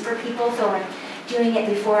 sessions for people, so I'm doing it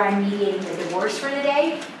before I'm mediating the divorce for the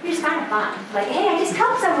day, which is kind of fun. Hey, I just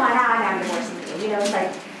helped someone out, I'm divorcing you. It's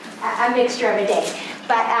a mixture of a day.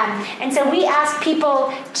 But, and so we ask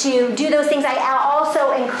people to do those things. I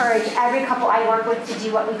also encourage every couple I work with to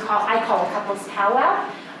do what I call a couples powwow.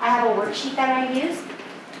 I have a worksheet that I use.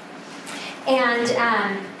 And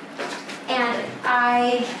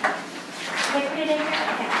I put it in here? I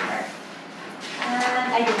can't remember.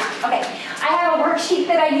 I did not. Okay. I have a worksheet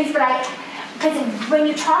that I use, because when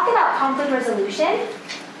you talk about conflict resolution,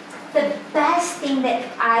 the best thing that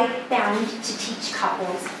I found to teach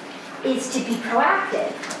couples is to be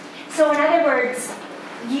proactive. So in other words,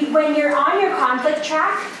 when you're on your conflict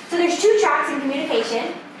track, so there's 2 tracks in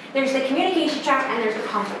communication. There's the communication track and there's the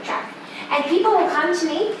conflict track. And people will come to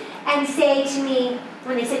me and say to me,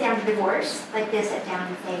 when they sit down to divorce, they'll sit down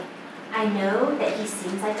and say, I know that he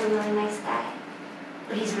seems like a really nice guy,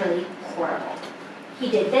 but he's really horrible. He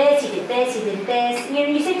did this, he did this, he did this.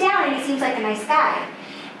 You sit down and he seems like a nice guy.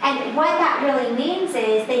 And what that really means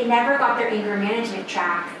is they never got their anger management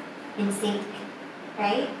track in sync,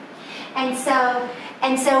 right? And so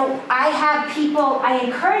I have people, I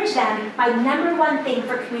encourage them, my number one thing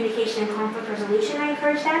for communication and conflict resolution, I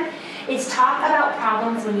encourage them, is talk about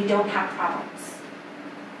problems when you don't have problems.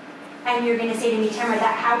 And you're going to say to me, Tamara,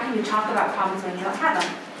 how can you talk about problems when you don't have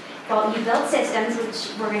them? Well, you build systems,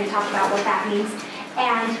 which we're going to talk about what that means,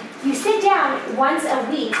 and you sit down once a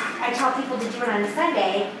week, I tell people to do it on a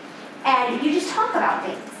Sunday, and you just talk about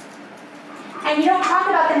things. And you don't talk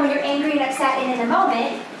about them when you're angry and upset and in the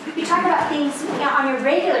moment. You talk about things on your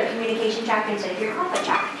regular communication track instead of your conflict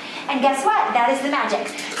track. And guess what? That is the magic.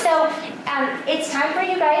 So it's time for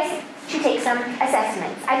you guys to take some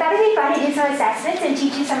assessments. I thought it'd be fun to do some assessments and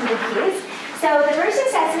teach you some of the cues. So the first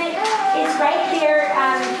assessment is right there,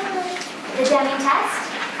 the Deming test.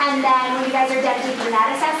 And then when you guys are done taking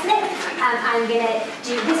that assessment, I'm going to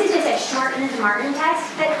do, this is just a shortened Martin test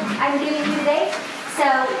that I'm giving you today. So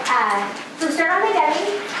start on the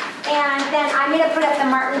Deming, and then I'm going to put up the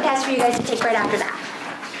Martin test for you guys to take right after that.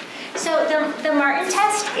 So the Martin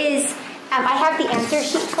test is, I have the answer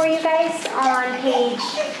sheet for you guys on page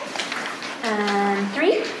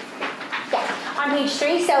 3. Yeah, on page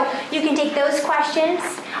 3. So you can take those questions.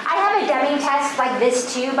 I have a Deming test like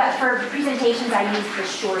this too, but for presentations I use the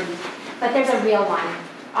shorty. But there's a real one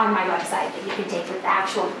on my website that you can take with the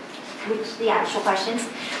actual questions.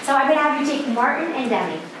 So I'm going to have you take Martin and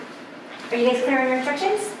Deming. Are you guys clear on your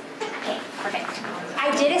instructions? Okay, perfect.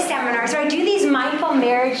 I did a seminar, so I do these mindful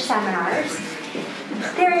marriage seminars.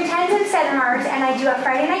 They're intensive seminars, and I do a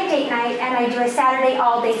Friday night date night, and I do a Saturday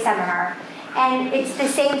all-day seminar. And it's the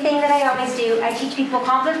same thing that I always do. I teach people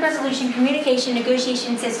conflict resolution, communication,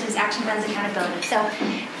 negotiation systems, action plans, accountability. So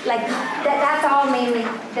like that's all mainly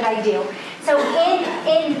that I do. So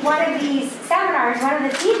in one of these seminars, one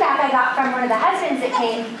of the feedback I got from one of the husbands that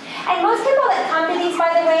came, and most people that come to these,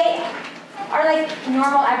 by the way, are like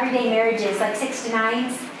normal everyday marriages, like 6 to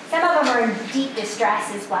 9s. Some of them are in deep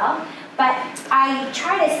distress as well. But I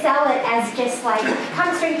try to sell it as just like,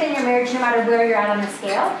 come strengthen your marriage no matter where you're at on the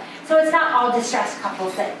scale. So it's not all distressed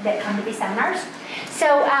couples that come to these seminars.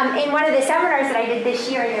 So in one of the seminars that I did this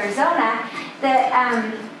year in Arizona,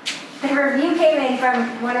 the review came in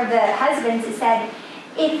from one of the husbands. It said,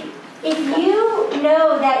 if you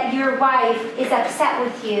know that your wife is upset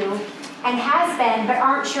with you and has been, but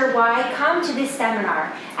aren't sure why, come to this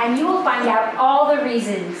seminar, and you will find out all the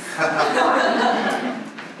reasons.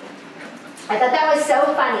 I thought that was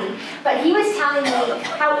so funny. But he was telling me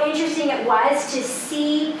how interesting it was to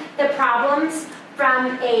see the problems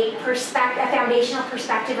from a foundational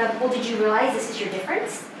perspective of, well, did you realize this is your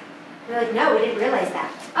difference? And they're like, no, we didn't realize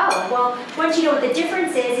that. Oh, well, once you know what the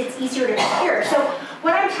difference is, it's easier to cure. So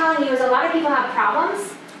what I'm telling you is a lot of people have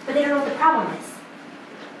problems, but they don't know what the problem is.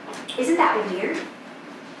 Isn't that weird?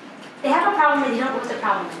 They have a problem, but they don't know what the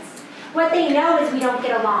problem is. What they know is we don't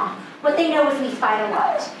get along. What they know is we fight a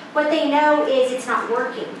lot. What they know is it's not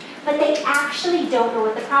working. But they actually don't know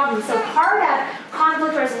what the problem is. So part of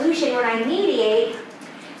conflict resolution, when I mediate,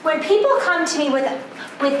 when people come to me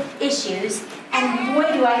with issues, and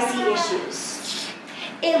boy do I see issues,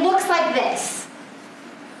 it looks like this.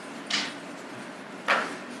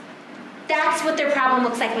 That's what their problem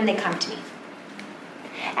looks like when they come to me.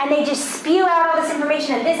 And they just spew out all this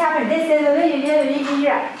information, and this happened,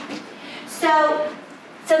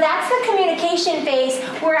 So that's the communication phase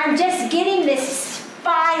where I'm just getting this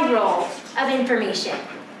spiral of information.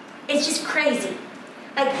 It's just crazy.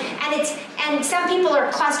 And some people are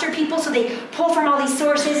cluster people, so they pull from all these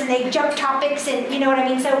sources and they jump topics, and you know what I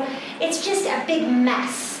mean? So it's just a big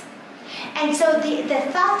mess. And so the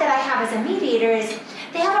thought that I have as a mediator is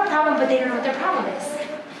they have a problem, but they don't know what their problem is.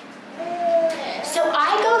 So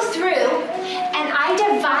I go through and I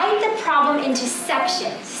divide the problem into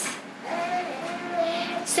sections.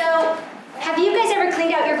 So have you guys ever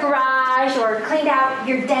cleaned out your garage or cleaned out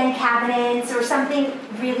your den cabinets or something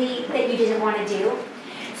really that you didn't want to do?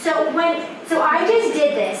 So I just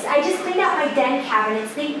did this. I just cleaned out my den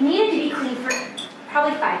cabinets. They needed to be cleaned for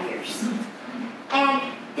probably 5 years. And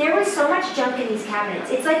there was so much junk in these cabinets.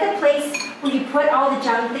 It's like the place where you put all the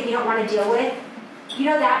junk that you don't want to deal with. You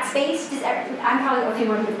know that space? I'm probably the only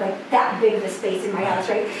one with like that big of a space in my house,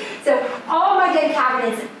 right? So all my den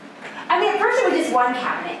cabinets, I mean, at first it was just one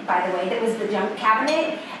cabinet, by the way, that was the junk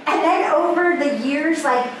cabinet. And then over the years,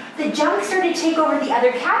 like, the junk started to take over the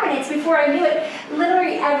other cabinets. Before I knew it,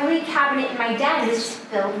 literally every cabinet in my den was just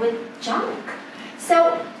filled with junk.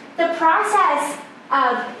 So the process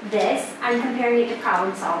of this, I'm comparing it to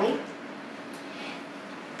problem solving.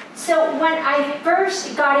 So when I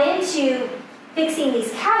first got into fixing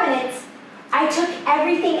these cabinets, I took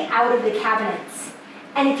everything out of the cabinets.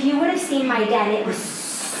 And if you would have seen my den, it was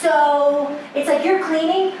so, it's like you're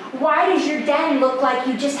cleaning, why does your den look like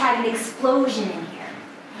you just had an explosion in here?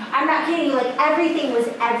 I'm not kidding you, like everything was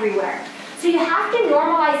everywhere. So you have to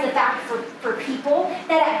normalize the fact for people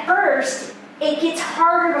that at first, it gets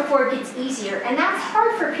harder before it gets easier. And that's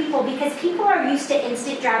hard for people because people are used to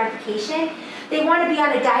instant gratification. They want to be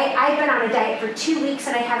on a diet. I've been on a diet for 2 weeks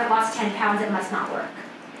and I haven't lost 10 pounds. It must not work.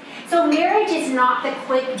 So marriage is not the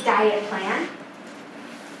quick diet plan.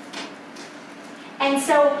 And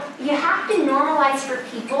so you have to normalize for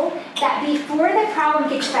people that before the problem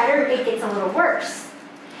gets better, it gets a little worse.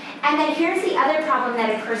 And then here's the other problem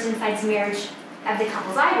that occurs inside marriage of the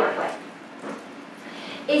couples I work with.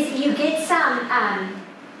 Is you get some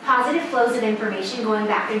positive flows of information going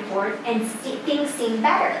back and forth and things seem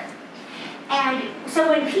better. And so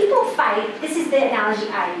when people fight, this is the analogy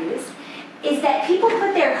I use, is that people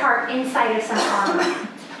put their heart inside of some armor.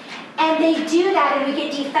 And they do that and we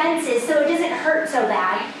get defenses so it doesn't hurt so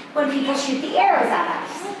bad when people shoot the arrows at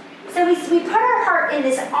us. So we put our heart in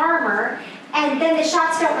this armor and then the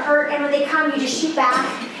shots don't hurt and when they come you just shoot back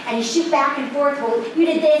and you shoot back and forth. Well, you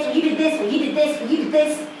did this, well, you did this, well, you did this, well, you did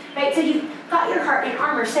this. Right? So you've got your heart in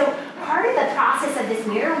armor. So part of the process of this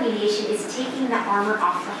marital mediation is taking the armor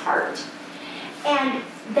off the heart. And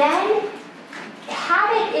then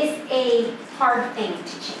habit is a hard thing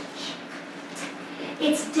to change.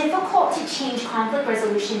 It's difficult to change conflict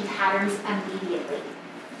resolution patterns immediately.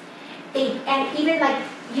 And even like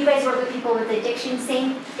you guys work with people with addiction,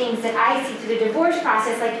 same things that I see through the divorce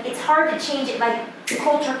process, like it's hard to change it like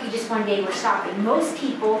cold turkey just one day we're stopping. Most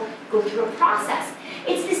people go through a process.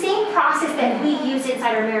 It's the same process that we use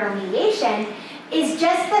inside our marital mediation, is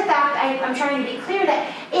just the fact, I'm trying to be clear,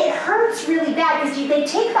 that it hurts really bad because they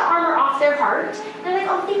take the armor off their heart, and they're like,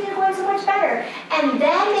 oh, things are going so much better. And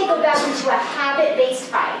then they go back into a habit-based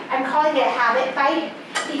fight. I'm calling it a habit fight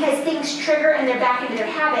because things trigger and they're back into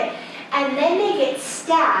their habit. And then they get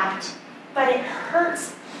stabbed, but it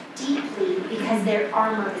hurts deeply because their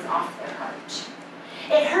armor is off their heart.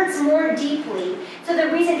 It hurts more deeply. So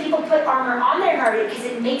the reason people put armor on their heart is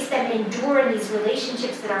because it makes them endure in these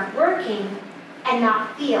relationships that aren't working and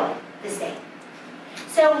not feel the same.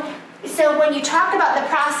 So when you talk about the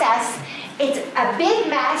process, it's a big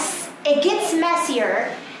mess, it gets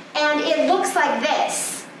messier, and it looks like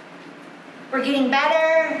this. We're getting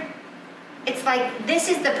better. It's like this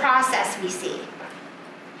is the process we see.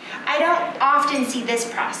 I don't often see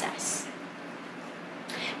this process.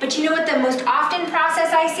 But you know what the most often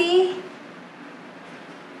process I see?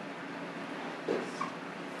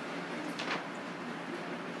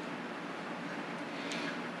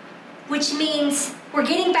 Which means we're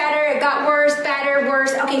getting better, it got worse, better,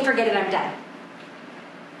 worse, okay, forget it, I'm done.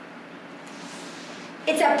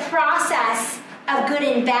 It's a process of good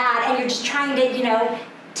and bad, and you're just trying to,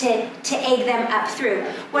 to egg them up through.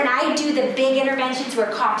 When I do the big interventions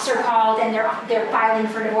where cops are called and they're filing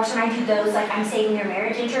for divorce, when I do those, like I'm saving their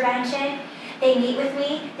marriage intervention, they meet with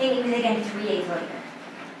me again 3 days later.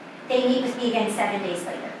 They meet with me again 7 days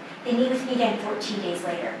later. They meet with me again 14 days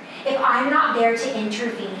later. If I'm not there to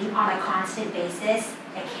intervene on a constant basis,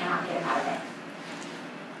 I cannot get them out of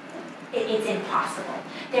it. It's impossible.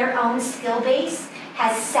 Their own skill base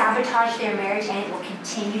has sabotaged their marriage, and it will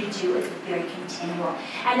continue to do it. It's very continual.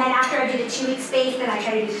 And then after I do the 2-week space, then I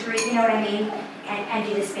try to do 3, you know what I mean? And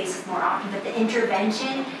do the spaces more often. But the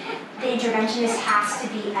interventionist has to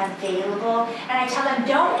be available. And I tell them,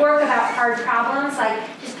 don't work about hard problems. Like,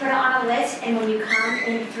 just put it on a list, and when you come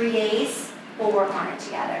in 3 days, we'll work on it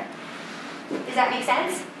together. Does that make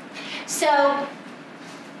sense? So,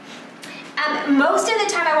 most of the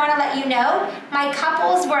time I want to let you know, my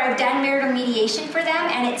couples where I've done marital mediation for them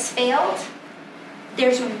and it's failed,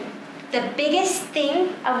 there's the biggest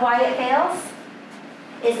thing of why it fails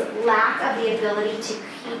is lack of the ability to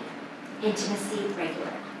keep intimacy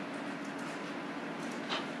regular.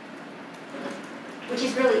 Which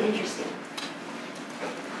is really interesting.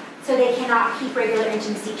 So they cannot keep regular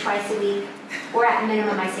intimacy twice a week, or at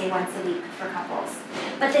minimum I say once a week for couples.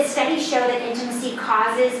 But the studies show that intimacy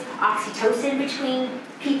causes oxytocin between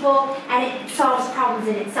people, and it solves problems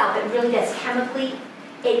in itself. It really does. Chemically,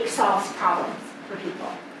 it solves problems for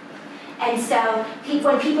people. And so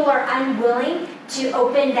when people are unwilling to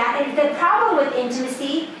open that, and the problem with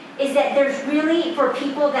intimacy is that there's really, for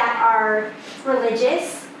people that are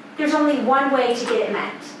religious, there's only one way to get it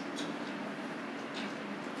met.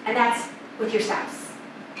 And that's with your spouse.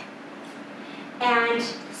 And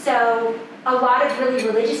so a lot of really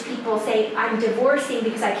religious people say, I'm divorcing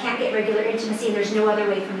because I can't get regular intimacy and there's no other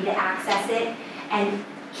way for me to access it and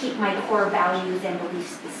keep my core values and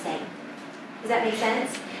beliefs the same. Does that make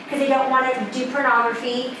sense? because they don't want to do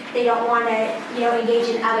pornography, they don't want to, you know, engage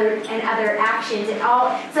in other actions and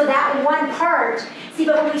all. So that one part, see,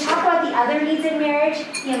 but when we talk about the other needs in marriage,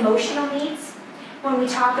 the emotional needs, when we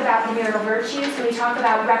talk about the marital virtues, when we talk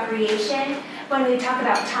about recreation, when we talk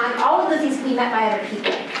about time, all of those things can be met by other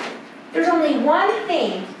people. There's only one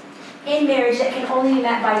thing in marriage that can only be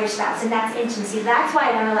met by your spouse, and that's intimacy. That's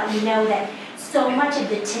why I want to let you know that so much of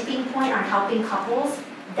the tipping point on helping couples,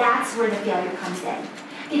 that's where the failure comes in.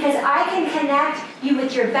 Because I can connect you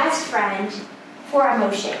with your best friend for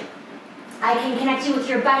emotion. I can connect you with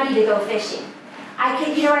your buddy to go fishing. I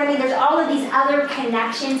can, you know what I mean? There's all of these other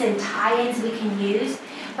connections and tie-ins we can use,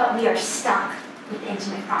 but we are stuck with the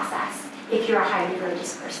intimate process if you're a highly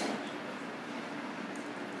religious person.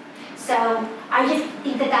 So I just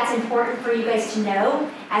think that that's important for you guys to know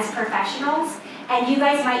as professionals, and you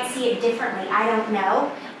guys might see it differently, I don't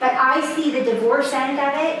know, but I see the divorce end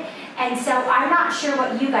of it, and so I'm not sure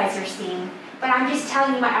what you guys are seeing, but I'm just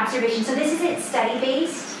telling you my observation. So this isn't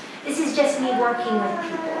study-based, this is just me working with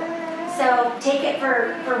people. So take it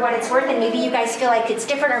for what it's worth, and maybe you guys feel like it's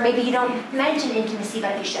different, or maybe you don't mention intimacy,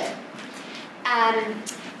 but you should.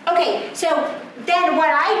 Okay, so then what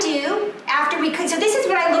I do after so this is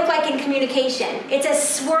what I look like in communication. It's a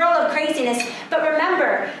swirl of craziness, but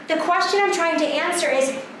remember, the question I'm trying to answer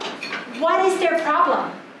is, what is their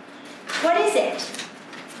problem? What is it?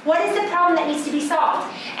 What is the problem that needs to be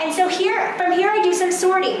solved? And so from here I do some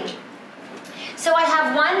sorting. So I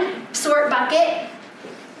have one sort bucket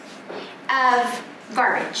of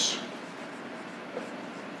garbage.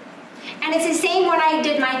 And it's the same when I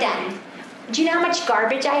did my den. Do you know how much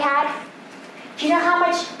garbage I had? Do you know how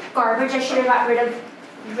much garbage I should have got rid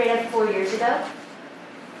of 4 years ago?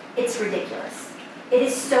 It's ridiculous. It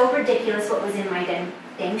is so ridiculous what was in my den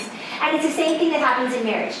things. And it's the same thing that happens in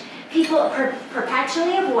marriage. People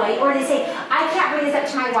perpetually avoid, or they say, I can't bring this up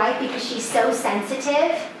to my wife because she's so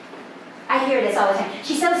sensitive. I hear this all the time.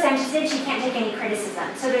 She's so sensitive, she can't take any criticism.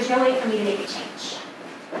 So there's no way for me to make a change.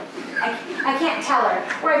 I can't tell her,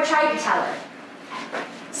 or I've tried to tell her.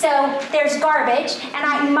 So there's garbage,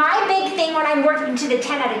 and my big thing when I'm working to the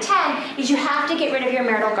 10 out of 10 is you have to get rid of your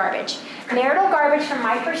marital garbage. Marital garbage, from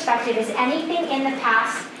my perspective, is anything in the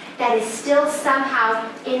past that is still somehow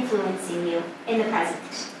influencing you in the present.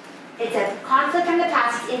 It's a conflict from the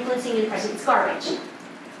past that's influencing you in the present. It's garbage.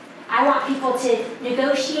 I want people to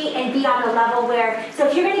negotiate and be on the level where, so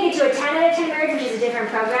if you're going to get to a 10 out of 10 marriage, which is a different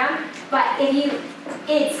program, but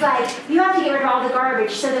it's like you have to get rid of all the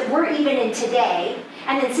garbage so that we're even in today,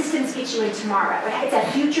 and then systems get you in tomorrow. It's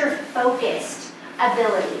a future-focused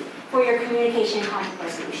ability for your communication and conflict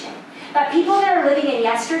resolution. But people that are living in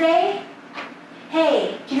yesterday,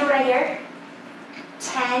 hey, do you know what I hear?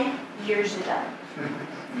 10 years ago,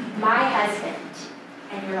 my husband,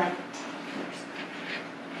 and you're like,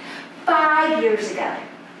 5 years ago,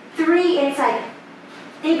 3, and it's like,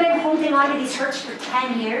 they've been holding on to these hurts for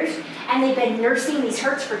 10 years, and they've been nursing these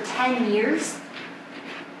hurts for 10 years.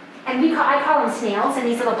 And I call them snails in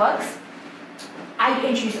these little books. I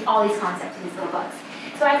introduce all these concepts in these little books.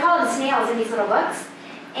 So I call them snails in these little books,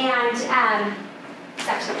 and it's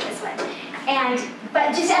actually this one.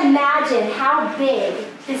 But just imagine how big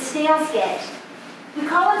the snails get. We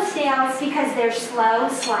call them snails because they're slow,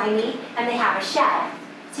 slimy, and they have a shell.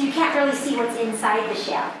 So you can't really see what's inside the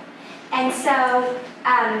shell. And so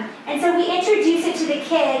we introduce it to the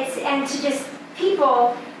kids and to just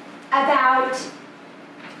people about,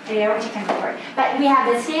 I won't take time for it, but we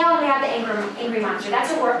have the snail and we have the angry monster.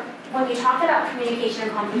 That's what when we talk about communication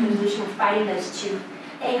and conflict resolution, we're fighting those two.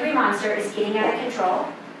 The angry monster is getting out of control,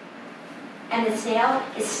 and the snail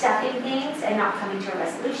is stuffing things and not coming to a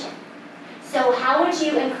resolution. So how would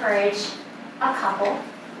you encourage a couple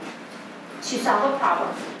to solve a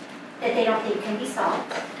problem that they don't think can be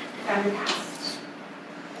solved from the past?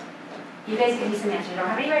 You guys give me some answers. I don't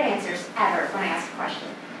have any right answers ever when I ask a question,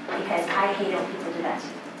 because I hate it when people do that to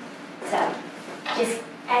me. So, just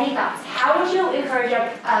any thoughts? How would you encourage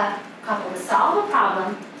a couple to solve a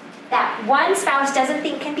problem that one spouse doesn't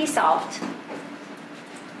think can be solved,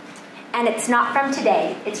 and it's not from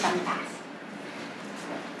today, it's from the past?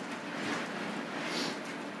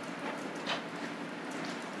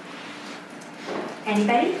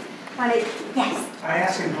 Anybody? Yes? I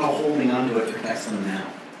ask him how holding on to it protects them now.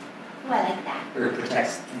 Oh, I like that. Or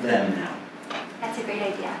protects them now. That's a great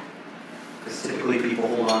idea. Because typically people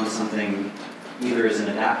hold on to something either as an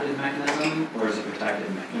adaptive mechanism or as a protective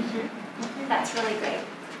mechanism. Mm-hmm. That's really great.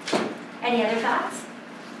 Any other thoughts?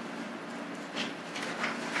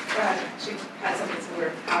 She had something similar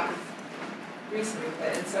happen recently,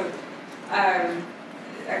 and so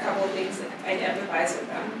a couple of things I'd empathize with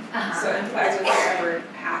them. Uh-huh. So empathize with whatever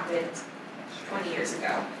happened 20 years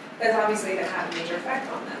ago. That's obviously going to have a major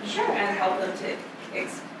effect on them. Sure. And help them to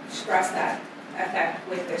express that effect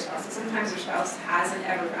with their spouse. And sometimes their spouse hasn't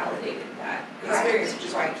ever validated that experience, which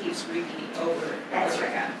is why it keeps repeating over and over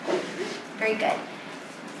again. Very good.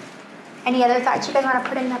 Any other thoughts you guys want to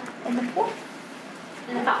put in the pool?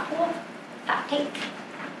 In the thought pool? Thought tank?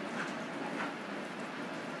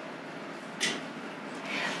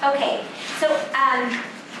 Okay, so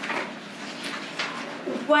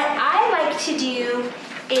what I like to do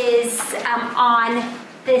is on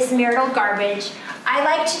this marital garbage, I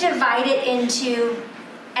like to divide it into,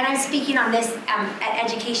 and I'm speaking on this at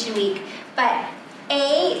Education Week, but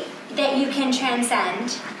A, that you can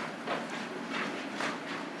transcend.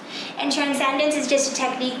 And transcendence is just a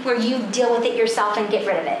technique where you deal with it yourself and get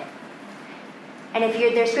rid of it. And if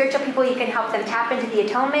they're spiritual people, you can help them tap into the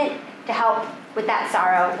atonement to help with that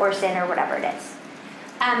sorrow or sin or whatever it is.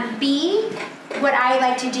 B, what I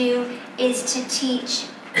like to do is to teach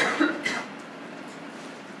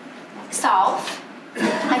solve.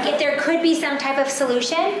 Like if there could be some type of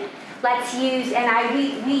solution, let's use,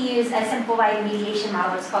 and we use a simplified mediation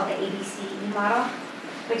model. It's called the ABCDE model,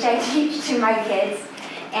 which I teach to my kids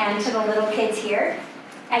and to the little kids here,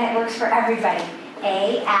 and it works for everybody.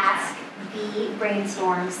 A, ask. B,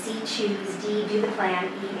 brainstorm. C, choose. D, do the plan.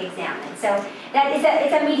 E, examine. So that is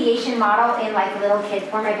it's a mediation model in like little kid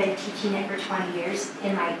form. I've been teaching it for 20 years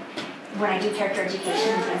when I do character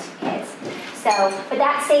education with kids. So, but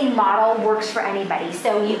that same model works for anybody.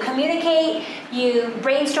 So you communicate, you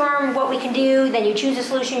brainstorm what we can do, then you choose a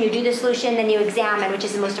solution, you do the solution, then you examine, which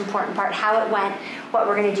is the most important part, how it went, what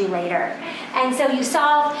we're going to do later. And so you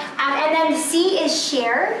solve, and then C is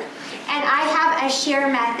share. And I have a share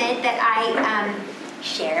method that I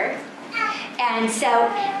share. And so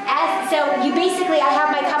you basically, I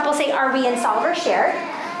have my couple say, are we in solve or share?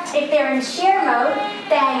 If they're in share mode,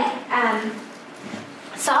 then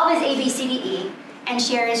solve is A, B, C, D, E, and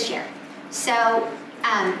share is share. So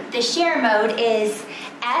the share mode is,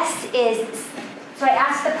 S is, so I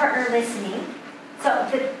ask the partner listening. So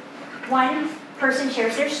the one person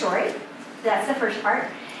shares their story. So that's the first part.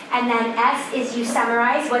 And then S is you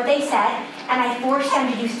summarize what they said, and I force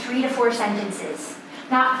them to do 3 to 4 sentences.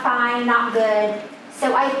 Not fine, not good.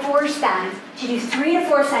 So I force them to do 3 to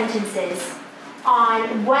 4 sentences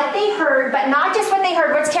on what they heard, but not just what they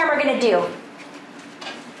heard. What's Tamara going to do?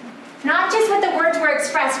 Not just what the words were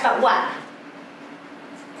expressed, but what?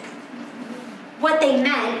 What they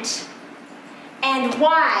meant, and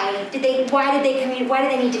why did they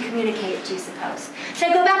need to communicate it, do you suppose? So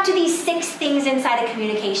I go back to these 6 things inside of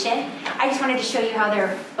communication. I just wanted to show you how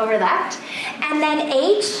they're overlapped. And then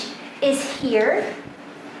H is here,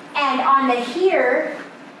 and on the here,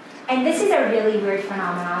 and this is a really weird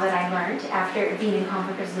phenomenon that I learned after being in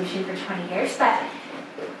conflict resolution for 20 years, but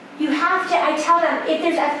you have to, I tell them, if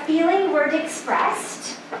there's a feeling word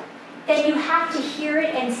expressed, then you have to hear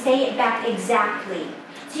it and say it back exactly.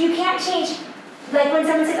 So you can't change, like when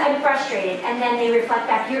someone says, I'm frustrated, and then they reflect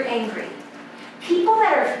back, you're angry. People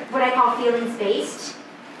that are what I call feelings-based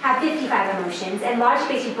have 55 emotions, and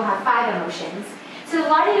logic-based people have 5 emotions. So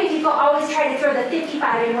logic-based people always try to throw the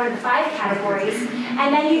 55 in one of the 5 categories,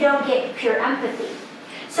 and then you don't get pure empathy.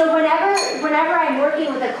 So whenever I'm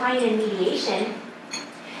working with a client in mediation,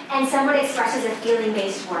 and someone expresses a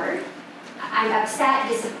feeling-based word, I'm upset,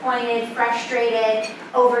 disappointed, frustrated,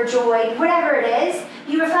 overjoyed, whatever it is,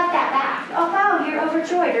 you reflect that back. Oh, wow, you're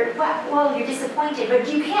overjoyed, or well, you're disappointed.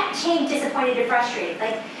 But you can't change disappointed to frustrated.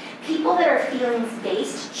 Like, people that are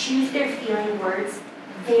feelings-based choose their feeling words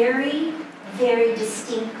very, very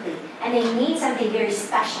distinctly. And they mean something very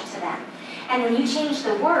special to them. And when you change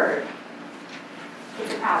the word,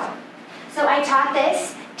 it's a problem. So I taught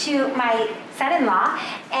this to my son-in-law,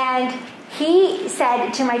 and he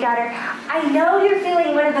said to my daughter, I know you're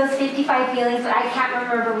feeling one of those 55 feelings, but I can't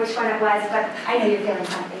remember which one it was, but I know you're feeling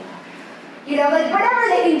something. You know, like whatever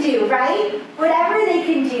they can do, right? Whatever they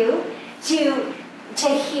can do to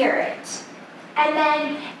hear it. And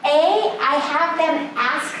then I have them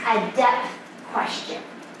ask a depth question.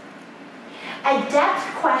 A depth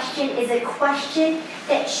question is a question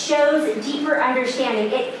that shows deeper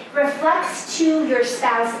understanding. It reflects to your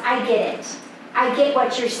spouse, I get it. I get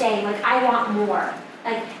what you're saying, like I want more.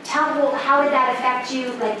 Like, well, how did that affect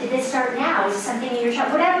you? Like, did this start now? Is this something in your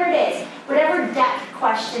child? Whatever it is, whatever depth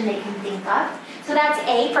question they can think of. So that's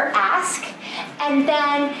A for ask. And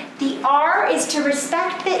then the R is to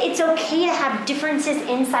respect that it's okay to have differences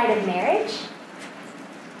inside of marriage.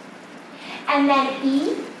 And then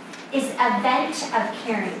E is a vent of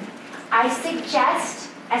caring. I suggest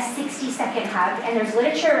a 60-second hug, and there's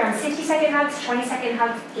literature around 60-second hugs, 20-second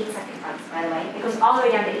hugs, 8-second hugs, by the way. It goes all the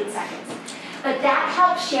way down to 8 seconds. But that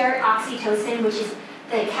helps share oxytocin, which is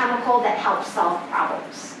the chemical that helps solve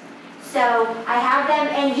problems. So I have them,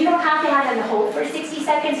 and you don't have to have them hold for 60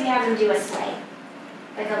 seconds, we have them do a sway,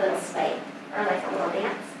 like a little sway, or like a little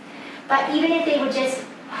dance. But even if they would just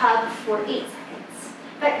hug for 8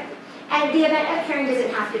 seconds. And the event of caring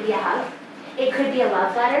doesn't have to be a hug. It could be a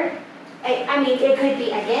love letter. I mean, it could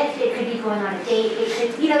be a gift, it could be going on a date,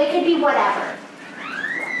 it could be whatever.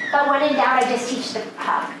 But when in doubt, I just teach the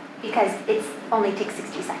hug, because it only takes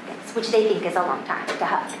 60 seconds, which they think is a long time to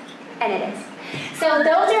hug, and it is. So those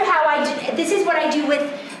are how I do, this is what I do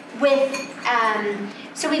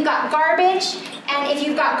so we've got garbage, and if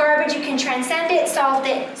you've got garbage, you can transcend it, solve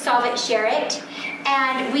it, share it,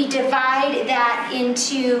 and we divide that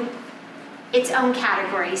into its own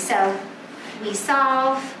categories. So we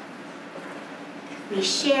solve, we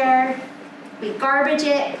share, we garbage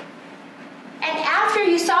it, and after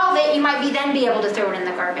you solve it, you might then be able to throw it in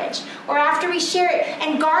the garbage. Or after we share it,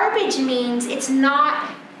 and garbage means it's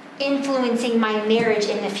not influencing my marriage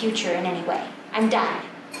in the future in any way. I'm done.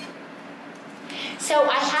 So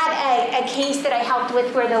I had a case that I helped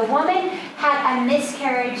with where the woman had a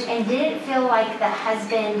miscarriage and didn't feel like the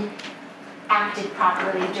husband acted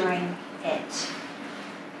properly during it.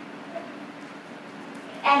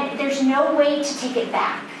 And there's no way to take it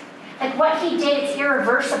back. Like what he did, it's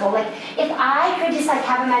irreversible. Like if I could just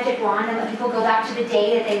have a magic wand and let people go back to the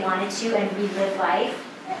day that they wanted to and relive life,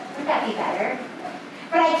 wouldn't that be better?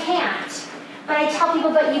 But I can't. But I tell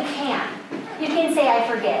people, but you can. You can say, I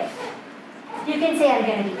forgive. You can say, I'm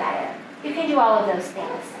going to be better. You can do all of those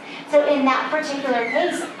things. So in that particular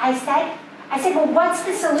case, I said, well, what's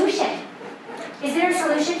the solution? Is there a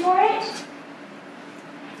solution for it?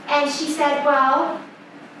 And she said, well,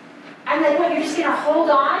 I'm like, what, you're just going to hold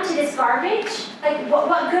on to this garbage? Like,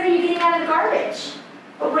 what good are you getting out of the garbage?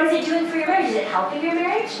 What is it doing for your marriage? Is it helping your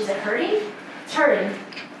marriage? Is it hurting? It's hurting.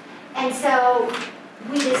 And so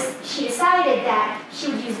she decided that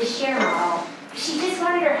she would use the share model. She just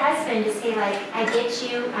wanted her husband to say, like, I get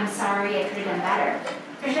you, I'm sorry, I could have done better.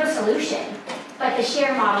 There's no solution. But the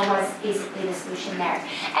share model was basically the solution there.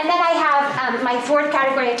 And then I have my fourth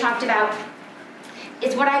category I talked about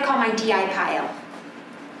is what I call my DI pile.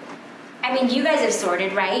 I mean, you guys have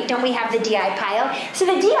sorted, right? Don't we have the DI pile? So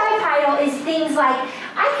the DI pile is things like,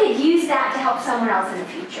 I could use that to help someone else in the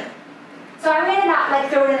future. So I'm going to not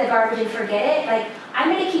throw it in the garbage and forget it. I'm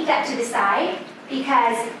going to keep that to the side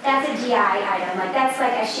because that's a DI item. That's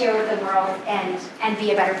a share with the world and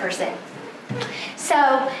be a better person.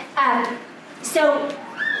 So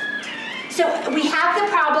we have the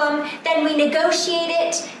problem, then we negotiate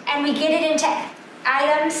it, and we get it into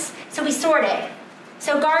items, so we sort it.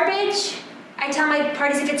 So garbage, I tell my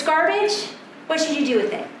parties, if it's garbage, what should you do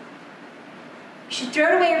with it? You should throw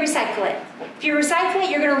it away or recycle it. If you recycle it,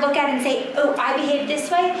 you're going to look at it and say, oh, I behaved this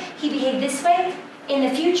way, he behaved this way. In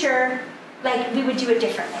the future, we would do it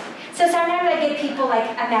differently. So sometimes I give people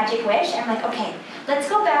a magic wish. I'm like, okay, let's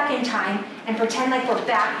go back in time and pretend like we're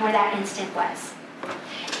back where that instant was.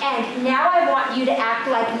 And now I want you to act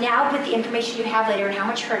now with the information you have later and how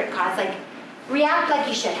much hurt it caused, react like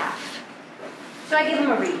you should have. So I give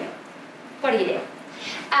them a redo. What do you do?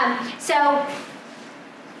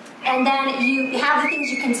 And then you have the things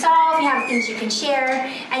you can solve, you have the things you can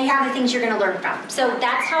share, and you have the things you're going to learn from. So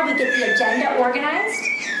that's how we get the agenda organized.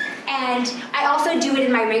 And I also do it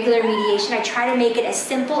in my regular mediation. I try to make it as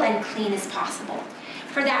simple and clean as possible.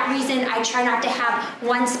 For that reason, I try not to have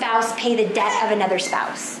one spouse pay the debt of another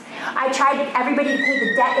spouse. I try everybody to pay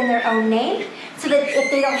the debt in their own name, so that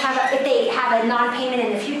if they have a non-payment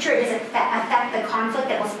in the future, it doesn't affect the conflict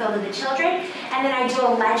that will spill to the children. And then I do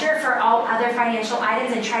a ledger for all other financial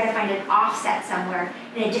items and try to find an offset somewhere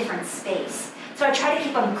in a different space. So I try to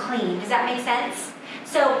keep them clean. Does that make sense?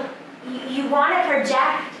 So you want to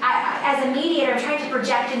project, as a mediator, I'm trying to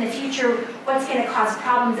project in the future what's going to cause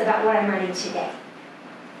problems about what I'm running today.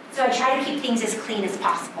 So I try to keep things as clean as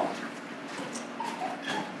possible.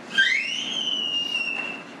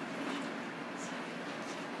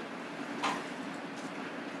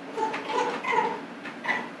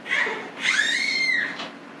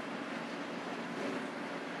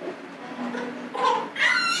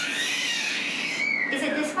 Is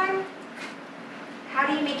it this one? How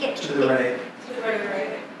do you make it? To the right. To the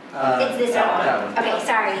right. It's this one. Okay,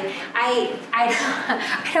 sorry.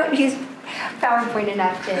 I don't use PowerPoint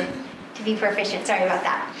enough to be proficient. Sorry about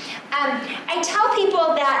that. I tell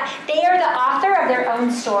people that they are the author of their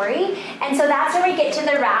own story, and so that's where we get to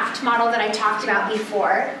the raft model that I talked about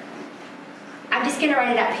before. I'm just going to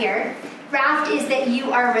write it up here. Raft is that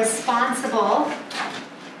you are responsible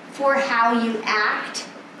for how you act,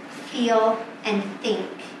 feel, and think.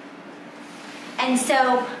 And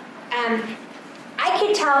so I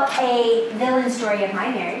could tell a villain story of my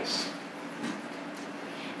marriage.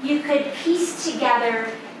 You could piece together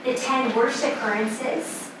the 10 worst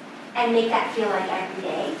occurrences and make that feel like every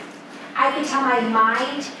day. I could tell my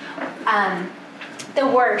mind the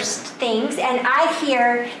worst things, and I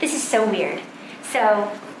hear, this is so weird.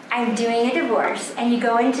 So I'm doing a divorce, and you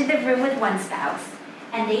go into the room with one spouse,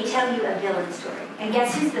 and they tell you a villain story. And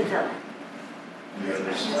guess who's the villain? The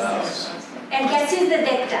other spouse. And guess who's the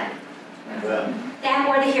victim? Them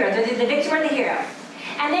or the hero. The victim or the hero.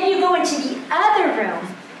 And then you go into the other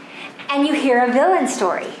room, and you hear a villain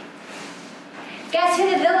story. Guess who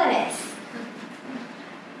the villain is?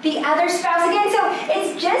 The other spouse again. So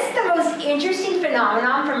it's just the most interesting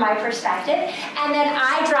phenomenon from my perspective. And then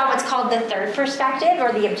I draw what's called the third perspective,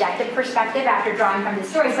 or the objective perspective, after drawing from the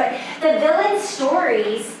stories. But the villain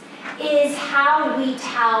stories is how we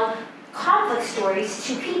tell conflict stories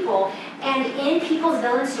to people. And in people's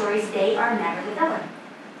villain stories, they are never the villain.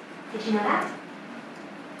 Did you know that?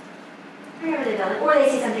 They're never the villain. Or they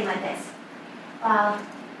say something like this. Well,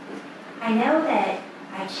 I know that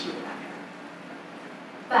I cheated on her.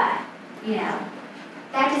 But, you know,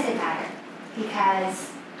 that doesn't matter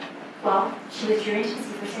because, well, she withdrew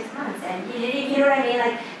intimacy for 6 months, and you know what I mean?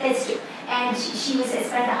 Like, it's true. And she was a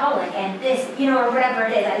spendaholic, and this, you know, or whatever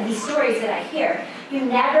it is. Like, these stories that I hear, you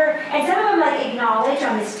never, and some of them like acknowledge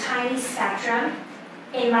on this tiny spectrum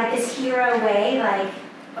in like this hero way, like,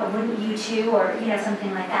 oh, wouldn't you too, or you know,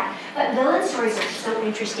 something like that. But villain stories are so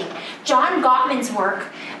interesting. John Gottman's work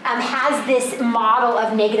has this model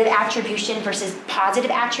of negative attribution versus positive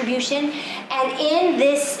attribution, and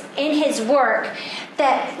in his work,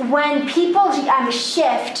 that when people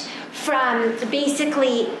shift from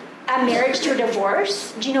basically a marriage to a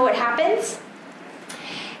divorce, do you know what happens?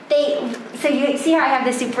 So you see how I have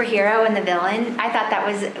the superhero and the villain? I thought that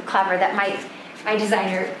was clever. That my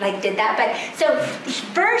designer did that. But so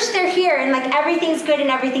first they're here and everything's good and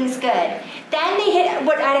everything's good. Then they hit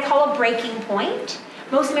what I'd call a breaking point.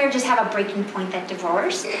 Most marriages have a breaking point at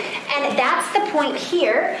divorce, and that's the point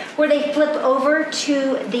here where they flip over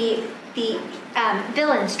to the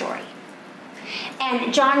villain story.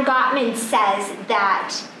 And John Gottman says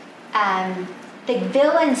that the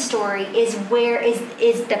villain story is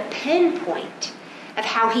the pinpoint of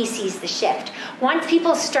how he sees the shift. Once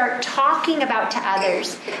people start talking to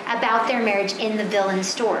others about their marriage in the villain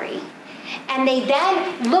story, and they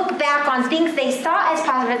then look back on things they saw as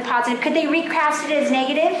positive, could they recast it as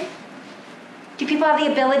negative? Do people have the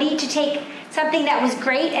ability to take something that was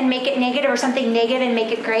great and make it negative, or something negative and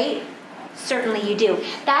make it great? Certainly you do.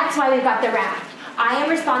 That's why we've got the raft. I am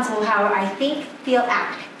responsible how I think, feel,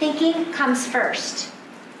 act. Thinking comes first,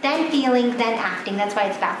 then feeling, then acting. That's why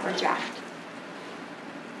it's backwards raft.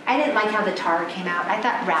 I didn't like how the tar came out. I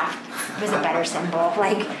thought raft was a better symbol.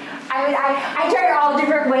 I tried all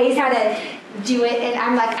different ways how to do it, and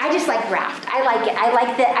I'm I just like raft. I like it.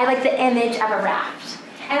 I like the image of a raft.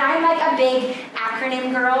 And I'm a big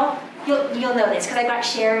acronym girl. You'll know this because I got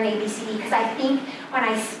share and ABCD, because I think when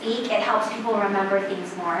I speak it helps people remember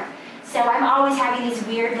things more. So I'm always having these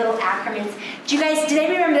weird little acronyms. Did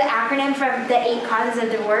anybody remember the acronym from the 8 causes of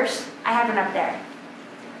divorce? I have one up there.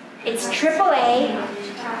 It's AAA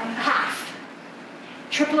half.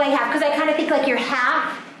 AAA half, because I kind of think you're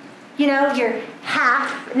half, you're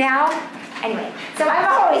half now. Anyway, so I'm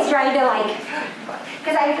always trying to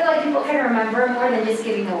because I feel people can remember more than just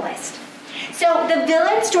giving a list. So the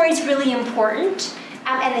villain story is really important,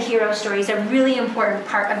 and the hero story is a really important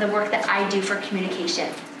part of the work that I do for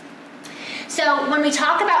communication. So when we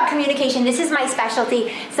talk about communication, this is my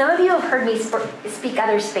specialty. Some of you have heard me speak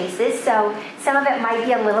other spaces, so some of it might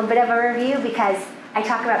be a little bit of a review because I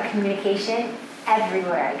talk about communication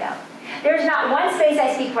everywhere I go. There's not one space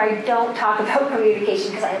I speak where I don't talk about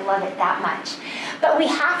communication because I love it that much. But we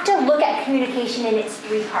have to look at communication in its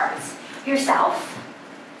 3 parts. Yourself,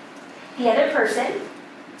 the other person,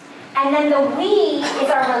 and then the we is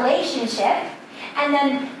our relationship. And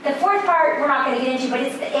then the 4th part we're not going to get into, but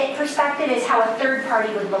it's the it perspective is how a third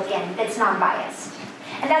party would look in that's non-biased.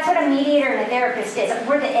 And that's what a mediator and a therapist is.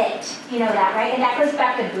 We're the it. You know that, right? And that goes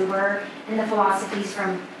back to Buber and the philosophies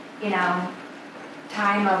from,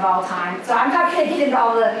 time of all time. So I'm not going to get into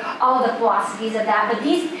all the philosophies of that. But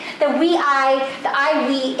the we, I, the I,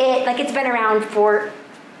 we, it, it's been around for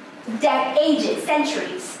ages,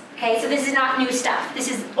 centuries. Okay, so this is not new stuff. This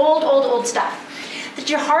is old stuff. The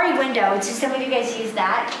Johari window, so some of you guys use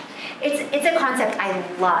that. It's a concept I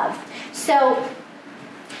love. So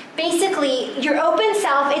basically, your open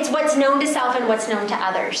self, it's what's known to self and what's known to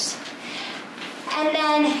others. And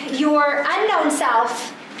then your unknown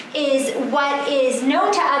self is what is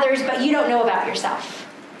known to others, but you don't know about yourself.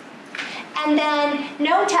 And then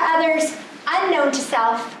known to others, unknown to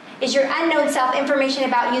self, is your unknown self, information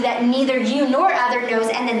about you that neither you nor other knows.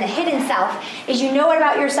 And then the hidden self is you know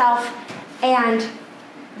about yourself,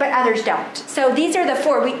 but others don't. So these are the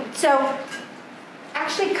four. So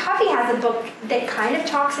actually, Covey has a book that kind of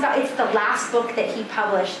talks about, it's the last book that he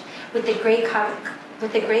published with the gray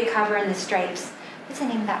cover and the stripes. What's the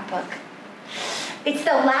name of that book? It's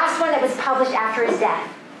the last one that was published after his death.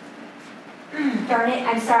 Darn it,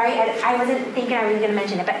 I'm sorry, I wasn't thinking I was going to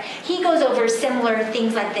mention it, but he goes over similar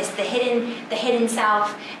things like this, the hidden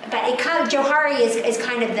self, but it kind of, Johari is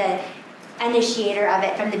kind of the initiator of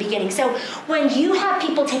it from the beginning. So when you have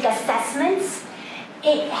people take assessments,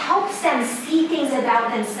 it helps them see things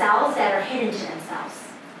about themselves that are hidden to themselves.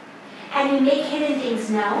 And you make hidden things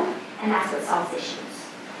known, and that's what solves issues.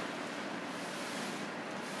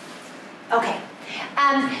 Okay.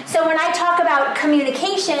 So when I talk about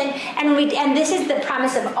communication, and this is the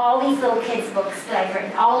premise of all these little kids' books that I've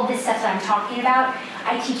written, all of this stuff that I'm talking about,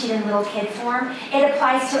 I teach it in little kid form. It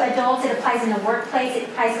applies to adults, it applies in the workplace, it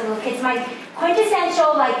applies to little kids. My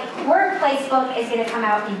quintessential workplace book is going to come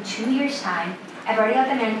out in 2 years' time. I've already got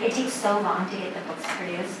them in. It takes so long to get the books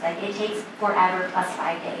produced. It takes forever plus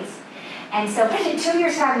 5 days. And so in 2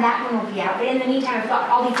 years' time, that one will be out. But in the meantime, I've got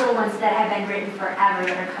all these little ones that have been written forever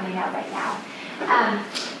that are coming out right now.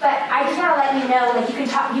 But I just want to let you know,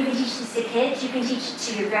 you can teach this to kids, you can teach it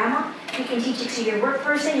to your grandma, you can teach it to your work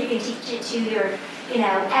person, you can teach it to your,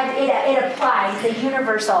 it applies, it's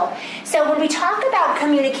universal. So when we talk about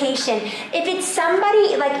communication, if it's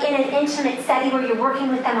somebody in an intimate setting where you're working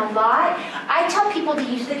with them a lot, I tell people to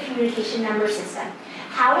use the communication number system.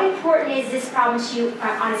 How important is this problem to you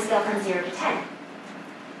on a scale from 0 to 10?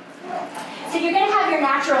 So you're going to have your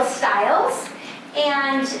natural styles,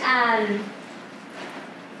 and I'm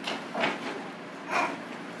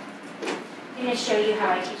going to show you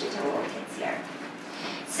how I teach it to little kids here.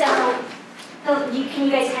 So, can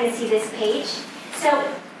you guys kind of see this page? So,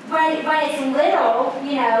 when it's little,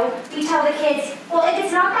 we tell the kids, well, if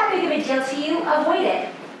it's not that big of a deal to you, avoid it.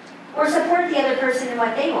 Or support the other person in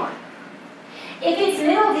what they want. If it's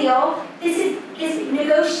middle deal, this is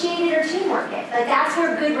negotiated or teamwork it. That's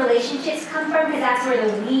where good relationships come from, because that's where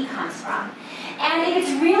the we comes from. And if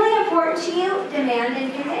it's really important to you, demand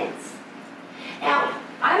and convince. Now,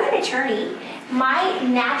 I'm an attorney. My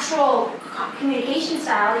natural communication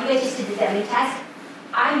style, you guys just did the dummy test,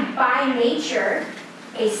 I'm by nature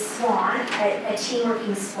a swan, a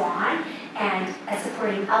team-working swan, and a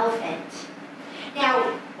supporting elephant.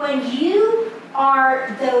 Now, when you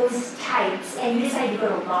are those types and you decide to go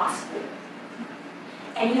to law school,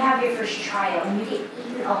 and you have your first trial, and you get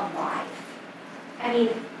eaten alive,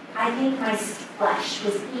 I think my flesh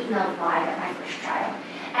was eaten alive at my first trial.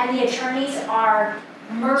 And the attorneys are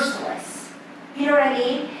merciless. You know what I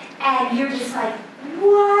mean? And you're just like,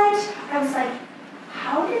 what? I was like,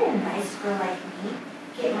 how did a nice girl like me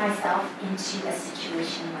get myself into a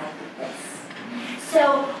situation like this?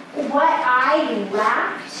 So what I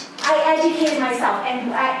lacked, I educated myself.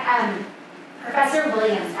 And Professor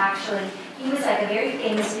Williams, actually, he was a very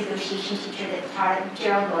famous negotiation teacher that taught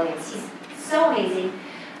Gerald Williams. He's so amazing.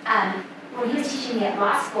 When he was teaching me at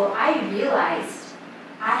law school, I realized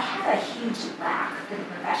I have a huge lack for the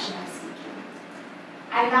profession I'm seeking.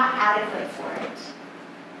 I'm not adequate for it.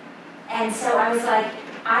 And so I was like,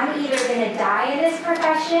 I'm either going to die in this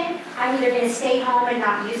profession, I'm either going to stay home and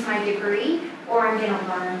not use my degree, or I'm going to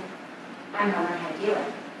learn how to do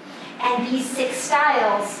it. And these 6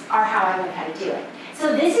 styles are how I learned how to do it.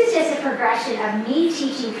 So this is just a progression of me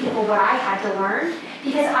teaching people what I had to learn,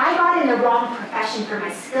 because I got in the wrong profession for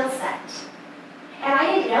my skill set. And I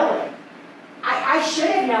didn't know it. I should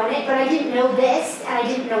have known it, but I didn't know this, and I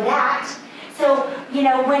didn't know that. So,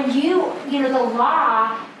 when the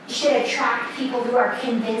law should attract people who are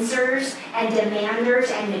convincers and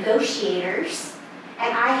demanders and negotiators,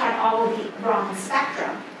 and I had all of the wrong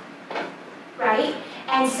spectrum, right?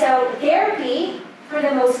 And so therapy, for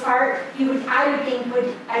the most part, I would think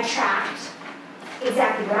would attract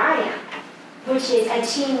exactly what I am, which is a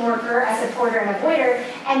team worker, a supporter, and avoider.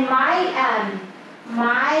 And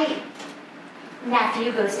my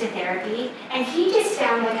nephew goes to therapy, and he just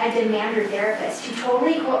found a demander therapist who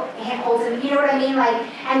totally holds him, you know what I mean,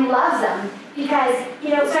 and loves him, because,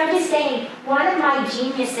 so I'm just saying, one of my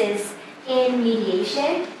geniuses in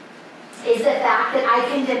mediation is the fact that I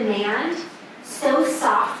can demand so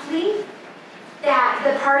softly that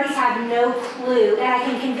the parties have no clue, and I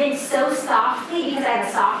can convince so softly because I have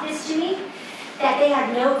a softness to me, that they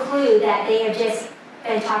have no clue that they have just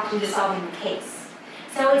been talked into solving the case.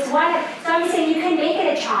 So it's one of, so I'm saying you can make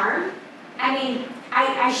it a charm. I mean,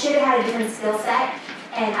 I should have had a different skill set,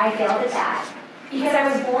 and I failed at that. Because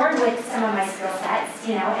I was born with some of my skill sets,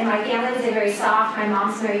 you know, and my family was very soft. My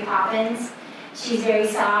mom's Mary Poppins. She's very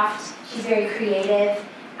soft. She's very creative.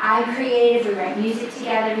 I'm creative. We write music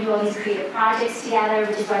together. We do all these creative projects together,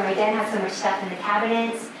 which is why my dad has so much stuff in the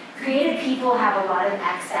cabinets. Creative people have a lot of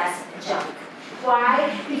excess junk. Why?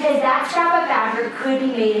 Because that scrap of fabric could be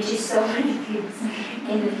made into so many things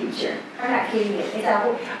in the future. I'm not kidding you. It's a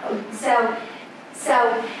whole,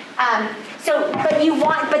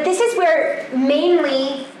 but this is where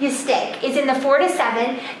mainly you stick, is in the 4 to 7,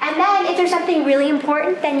 and then if there's something really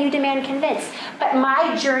important, then you demand convince. But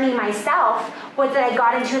my journey myself was that I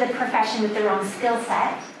got into the profession with the wrong skill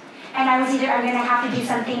set, and I was either, I'm going to have to do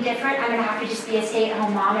something different, I'm going to have to just be a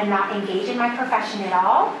stay-at-home mom and not engage in my profession at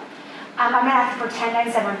all. I'm going to have to pretend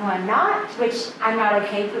I'm someone who I'm not, which I'm not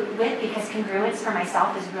okay with because congruence for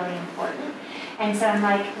myself is really important. And so I'm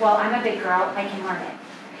like, well, I'm a big girl, I can learn it.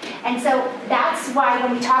 And so that's why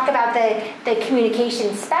when we talk about the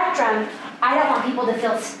communication spectrum, I don't want people to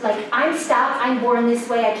feel like I'm stuck, I'm born this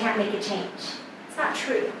way, I can't make a change. It's not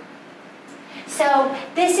true. So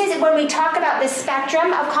this is when we talk about the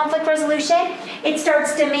spectrum of conflict resolution, it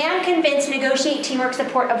starts demand, convince, negotiate, teamwork,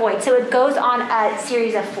 support, avoid. So it goes on a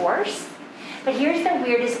series of 4s. But here's the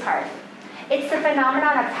weirdest part. It's the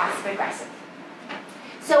phenomenon of passive aggressive.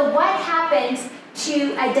 So what happens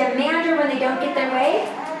to a demander when they don't get their way?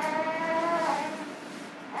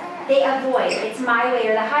 They avoid. It's my way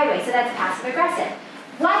or the highway. So that's passive aggressive.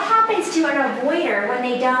 What happens to an avoider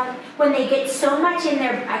when they get so much in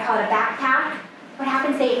their, I call it a backpack? What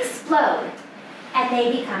happens? They explode and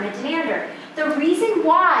they become a demander. The reason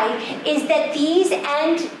why is that these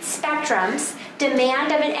end spectrums,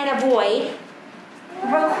 demand and avoid,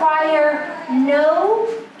 require no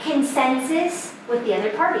consensus with the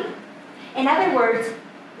other party. In other words,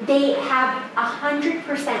 they have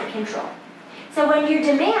 100% control. So when you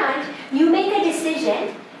demand, you make a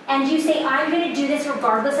decision and you say, I'm going to do this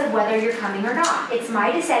regardless of whether you're coming or not. It's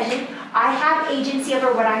my decision. I have agency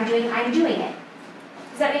over what I'm doing it.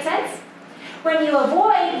 Does that make sense? When you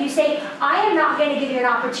avoid, you say, I am not going to give you an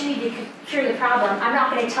opportunity to cure the problem. I'm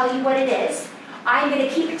not going to tell you what it is. I'm going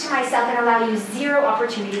to keep it to myself and allow you 0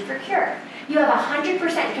 opportunity for cure. You have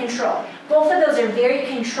 100% control. Both of those are very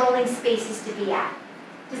controlling spaces to be at.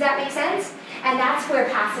 Does that make sense? And that's where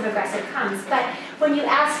passive aggressive comes. But when you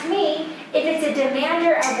ask me, if it's a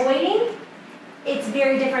demander avoiding, it's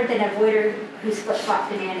very different than an avoider who's flip-flop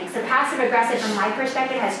demanding. So passive aggressive, from my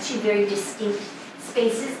perspective, has 2 very distinct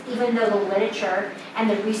spaces, even though the literature and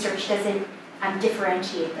the research doesn't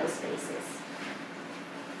differentiate those spaces.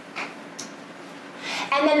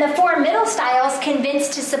 And then the 4 middle styles, convince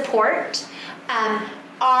to support,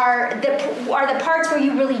 are the parts where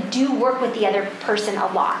you really do work with the other person a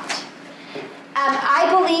lot. I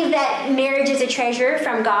believe that marriage is a treasure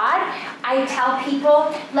from God. I tell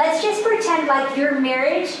people, let's just pretend like your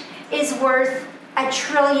marriage is worth $1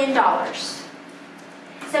 trillion.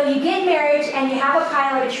 So you get married and you have a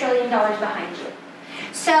pile of $1 trillion behind you.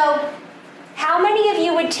 So how many of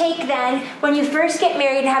you would take then, when you first get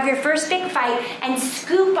married and have your first big fight, and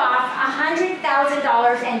scoop off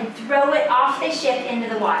 $100,000 and throw it off the ship into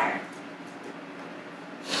the water?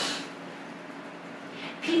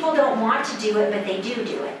 People don't want to do it, but they do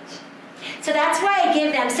it. So that's why I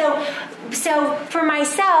give them. So for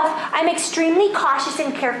myself, I'm extremely cautious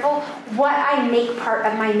and careful what I make part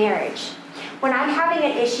of my marriage. When I'm having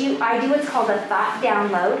an issue, I do what's called a thought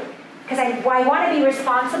download, because I want to be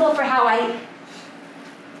responsible for how I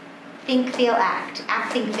think, feel, act,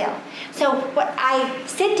 think, feel. So what I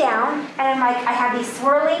sit down, and I'm like, I have these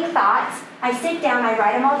swirling thoughts. I sit down, I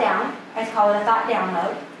write them all down. I call it a thought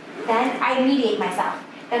download. Then I mediate myself.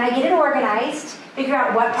 Then I get it organized, figure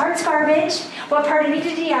out what part's garbage, what part I need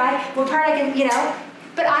to DI, what part I can,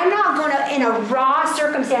 But I'm not going to, in a raw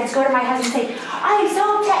circumstance, go to my husband and say, I am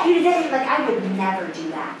so upset you did this. Like, I would never do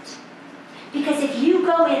that. Because if you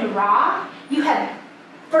go in raw, you have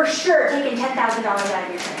for sure taken $10,000 out of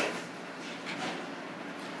your trade.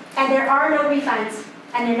 And there are no refunds,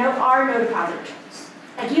 and there are no deposit returns.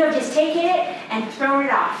 Like, you have just taken it and thrown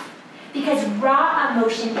it off. Because raw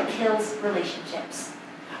emotion kills relationships.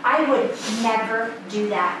 I would never do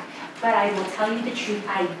that. But I will tell you the truth,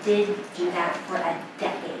 I did do that for a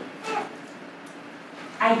decade.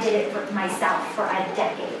 I did it for myself for a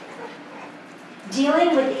decade.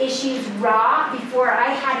 dealing with issues raw before I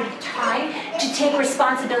had time to take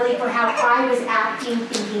responsibility for how I was acting,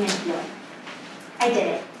 thinking, and feeling. I did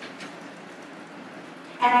it.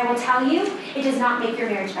 And I will tell you, it does not make your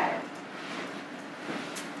marriage better.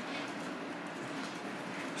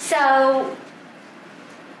 So,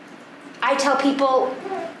 I tell people,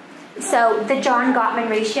 so the John Gottman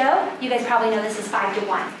ratio, you guys probably know this is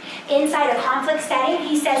 5-to-1. Inside a conflict setting,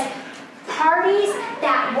 he says, parties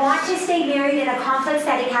that want to stay married in a conflict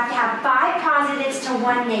setting have to have 5 positives to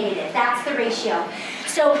 1 negative. That's the ratio.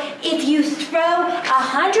 So if you throw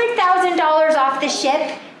 $100,000 off the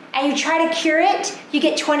ship and you try to cure it, you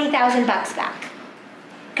get $20,000 back.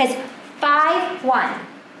 Because 5-1.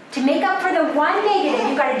 To make up for the 1 negative,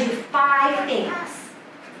 you've got to do 5 things.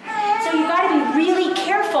 So you've got to be really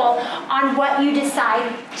careful on what you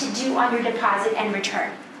decide to do on your deposit and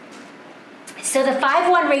return. So the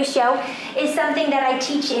 5-1 ratio is something that I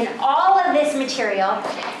teach in all of this material,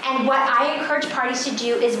 and what I encourage parties to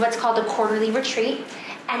do is what's called a quarterly retreat,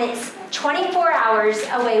 and it's 24 hours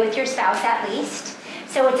away with your spouse at least.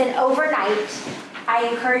 So it's an overnight. I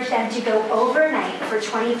encourage them to go overnight for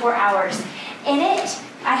 24 hours. In it,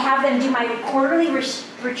 I have them do my quarterly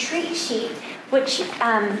retreat sheet, which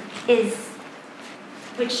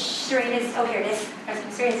Serena's, oh, here it is.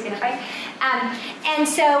 Serena's going to find. And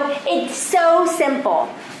so it's so simple.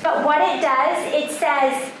 But what it does, it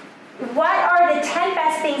says, what are the 10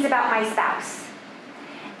 best things about my spouse?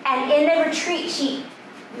 And in the retreat sheet,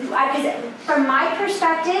 because from my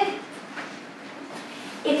perspective,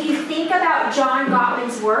 if you think about John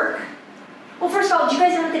Gottman's work, well, first of all, do you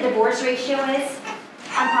guys know what the divorce ratio is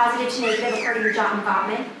on positive to negative according to John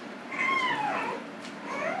Gottman?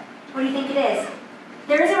 What do you think it is?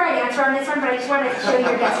 There is a right answer on this one, but I just want to show you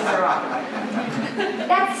your guesses are wrong.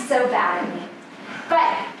 That's so bad of me.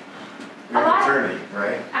 But You're an attorney,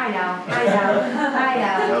 right? I know. And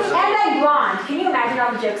I'm blonde. Can you imagine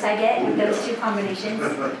all the jokes I get with those 2 combinations?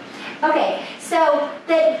 Okay, so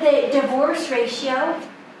the divorce ratio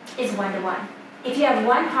is 1-to-1. If you have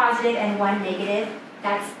 1 positive and 1 negative,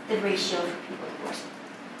 that's the ratio for people divorced.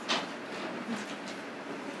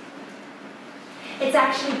 It's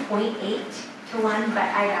actually 0.8-to-1, but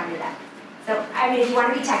I rounded up. So, I mean, if you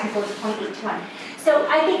want to be technical, it's 0.8-to-1. So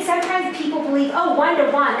I think sometimes people believe, oh,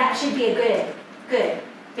 1-to-1, that should be a good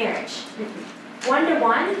marriage.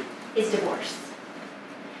 1-to-1 is divorce.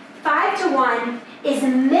 5-to-1 is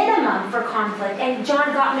minimum for conflict. And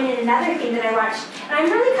John Gottman, in another thing that I watched, and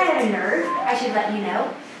I'm really kind of a nerd, I should let you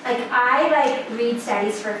know. I read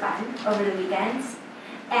studies for fun over the weekends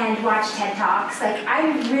and watch TED Talks.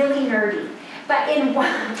 I'm really nerdy. But in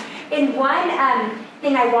one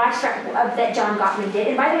thing I watched that John Gottman did,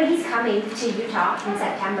 and by the way, he's coming to Utah in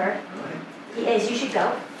September. He is. You should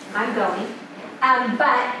go. I'm going.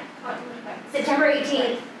 But September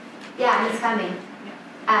 18th, yeah, he's coming.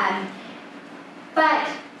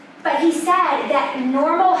 But he said that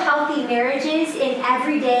normal, healthy marriages in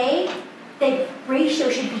every day, the ratio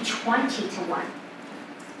should be 20-to-1.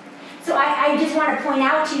 So I just want to point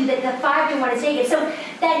out to you that the 5-to-1 is negative. So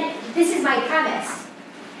then this is my premise.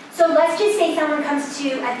 So let's just say someone comes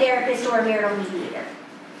to a therapist or a marital mediator.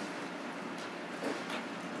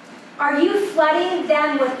 Are you flooding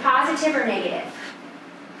them with positive or negative?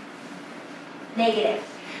 Negative.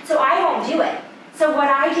 So I won't do it. So what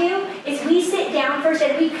I do is we sit down first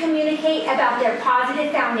and we communicate about their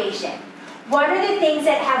positive foundation. What are the things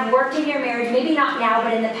that have worked in your marriage, maybe not now,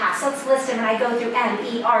 but in the past? Let's list them, and I go through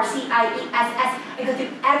MERCIESS. I go through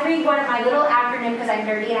every one of my little acronyms because I'm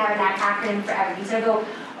nerdy and I have an acronym for everything. So I go,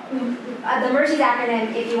 the MERCIESS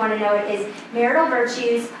acronym, if you want to know it, is marital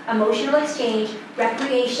virtues, emotional exchange,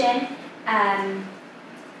 recreation,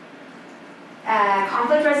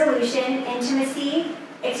 conflict resolution, intimacy,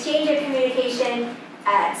 exchange of communication,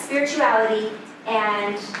 spirituality,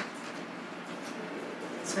 and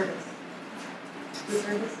service.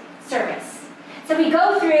 So we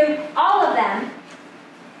go through all of them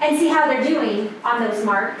and see how they're doing on those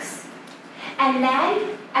marks. And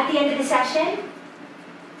then, at the end of the session,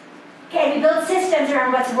 okay, we build systems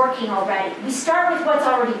around what's working already. We start with what's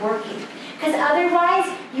already working. Because otherwise,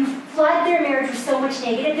 you flood their marriage with so much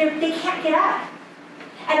negative, they can't get up.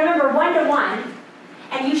 And remember, 1-to-1,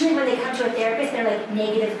 and usually when they come to a therapist, they're like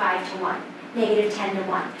 -5-to-1,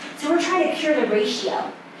 -10-to-1. So we're trying to cure the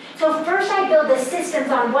ratio. So first I build the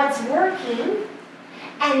systems on what's working,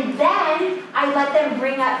 and then I let them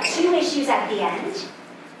bring up 2 issues at the end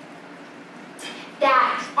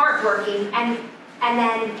that aren't working, and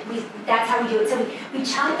then that's how we do it. So we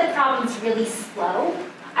chunk the problems really slow.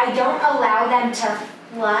 I don't allow them to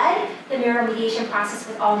flood the marital mediation process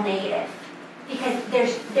with all negative. because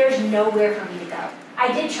there's nowhere for me to go.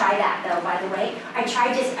 I did try that though, by the way. I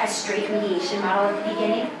tried just a straight mediation model at the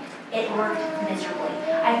beginning. It worked miserably.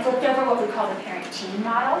 I flipped over what we call the parent-teen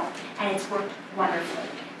model, and it's worked wonderfully.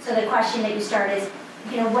 So the question that you start is,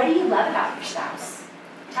 what do you love about your spouse?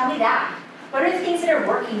 Tell me that. What are the things that are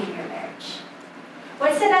working in your marriage?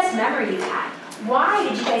 What's the best memory you've had? Why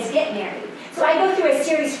did you guys get married? So I go through a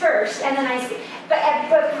series first, and then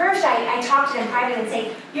but first I talk to them privately and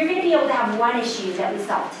say, you're going to be able to have one issue that we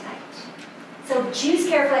solve tonight. So choose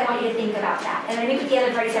carefully, I want you to think about that. And then meet with the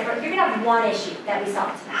other party separate. You're going to have one issue that we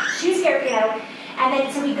solve tonight. Choose carefully, and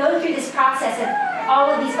then so we go through this process of all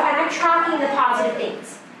of these, and I'm tracking the positive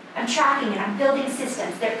things. I'm tracking it, I'm building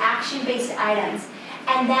systems. They're action-based items.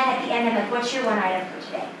 And then at the end, I'm like, what's your one item for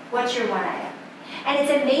today? What's your one item? And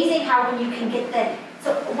it's amazing how when you can get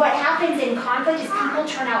so what happens in conflict is people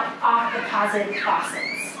turn off the positive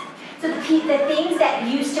faucets. So the things that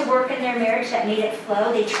used to work in their marriage that made it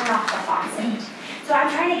flow, they turn off the faucet. So I'm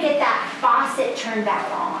trying to get that faucet turned back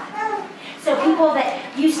on. So people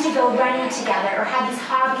that used to go running together or have these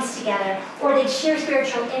hobbies together, or they'd share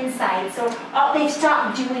spiritual insights, or they've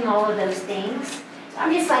stopped doing all of those things. So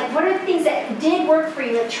I'm just like, what are the things that did work for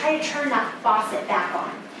you? Like, try to turn that faucet back on.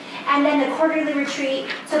 And then the quarterly retreat,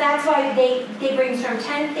 so that's why they brainstorm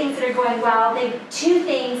 10 things that are going well, 2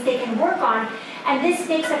 things they can work on, and this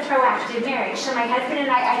makes a proactive marriage. So my husband and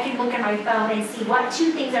I can look at my phone and see what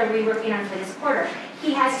 2 things are we working on for this quarter.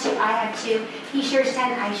 He has 2, I have 2, he shares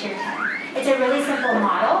 10, I share 10. It's a really simple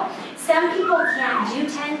model. Some people can't do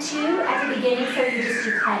 10-2 at the beginning, so you just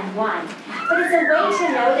do 10-1. But it's a way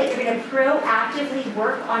to know that you're going to proactively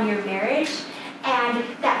work on your marriage, and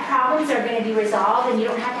that problems are going to be resolved, and you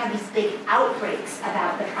don't have to have these big outbreaks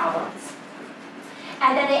about the problems.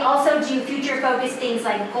 And then they also do future-focused things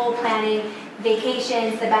like goal planning,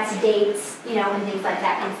 vacations, the best dates, and things like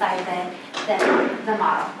that inside the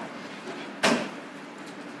model.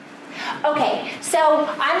 Okay, so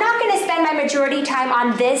I'm not going to spend my majority time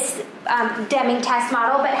on this Deming test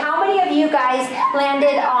model, but how many of you guys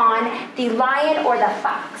landed on the lion or the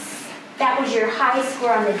fox? That was your high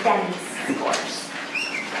score on the Deming scores.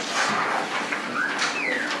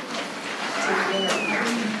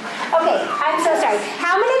 Okay, I'm so sorry.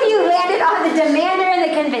 How many of you landed on the demander and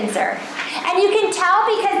the convincer? And you can tell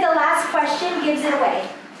because the last question gives it away.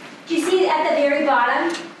 Do you see at the very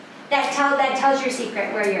bottom? That tells your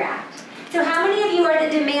secret where you're at. So how many of you are the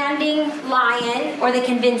demanding lion or the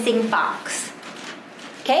convincing fox?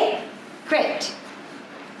 Okay, great.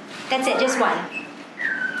 That's it, just one.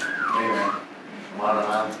 Amen. A lot of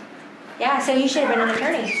them. Yeah, so you should have been an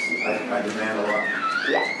attorney. I demand a lot.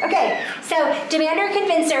 Yeah. Okay, so demander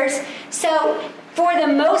convincers. So for the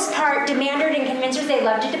most part, demanders and convincers, they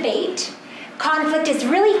love to debate. Conflict is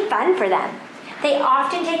really fun for them. They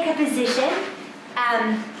often take a position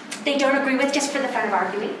they don't agree with just for the fun of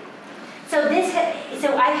arguing. So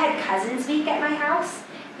I've had cousins week at my house.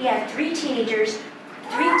 We have 3 teenage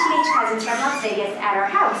cousins from Las Vegas at our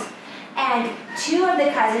house. And 2 of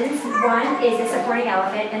the cousins, one is a supporting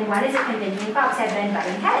elephant and one is a convincing fox, have been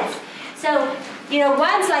butting heads. So,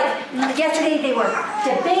 one's like, yesterday they were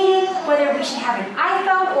debating whether we should have an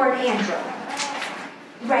iPhone or an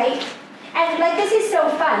Android, right? And this is so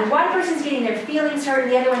fun. One person's getting their feelings hurt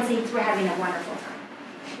and the other one thinks we're having a wonderful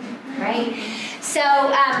time, right? So,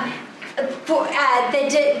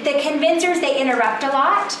 the convincers, they interrupt a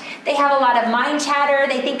lot. They have a lot of mind chatter.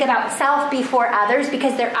 They think about self before others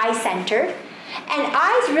because they're I-centered. And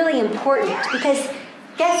I is really important because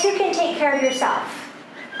guess who can take care of yourself?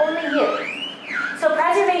 Only you. So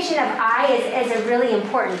preservation of I is a really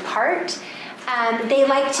important part. They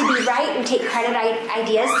like to be right and take credit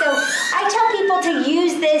ideas. So I tell people to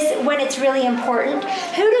use this when it's really important.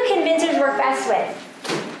 Who do convincers work best with?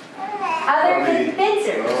 Other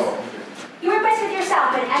convincers. Oh. You work best with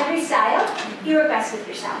yourself. In every style, you work best with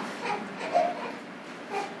yourself.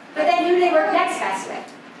 But then who do they work next best with?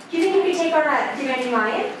 Do you think you could take on a demanding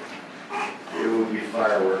lion? It would be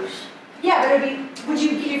fireworks. Yeah, but would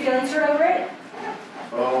you get your feelings hurt over it?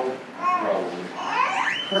 Oh, probably.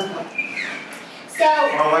 So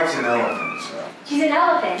My wife's an elephant, so. she's an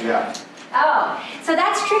elephant. Yeah. Oh, so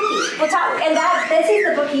that's tricky. We'll talk, and this is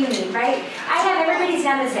the book you need, right? I have Everybody's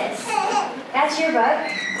Nemesis. That's your book.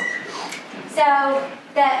 So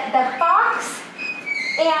the fox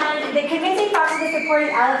and the convincing fox and the supporting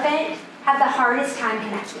elephant have the hardest time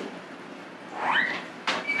connecting.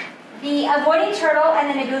 The avoiding turtle and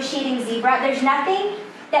the negotiating zebra, there's nothing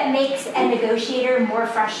that makes a negotiator more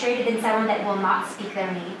frustrated than someone that will not speak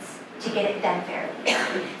their needs to get it done fairly.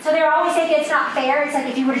 So they're always saying it's not fair. It's like,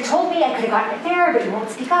 if you would have told me, I could have gotten it fair, but you won't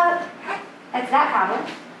speak up. That's that problem.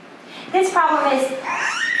 This problem is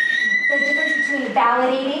the difference between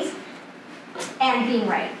validating and being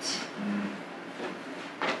right.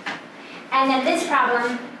 And then this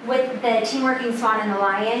problem with the team-working swan and the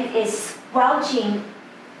lion is squelching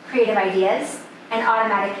creative ideas and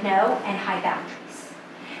automatic no and high boundaries.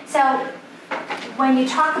 So when you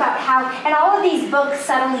talk about how, and all of these books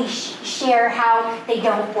subtly share how they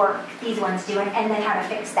don't work, these ones do, and then how to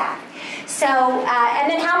fix that. So,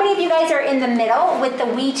 and then how many of you guys are in the middle with the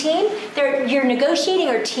we team? You're negotiating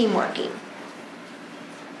or team working?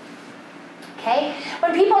 Okay?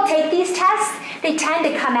 When people take these tests, they tend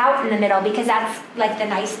to come out in the middle because that's like the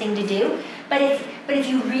nice thing to do. But if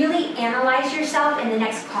you really analyze yourself in the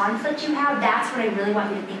next conflict you have, that's what I really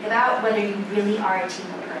want you to think about, whether you really are a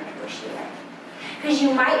team worker or a negotiator. Because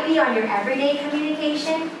you might be on your everyday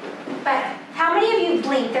communication, but how many of you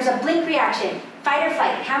blink? There's a blink reaction, fight or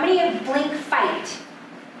flight. How many of you blink fight?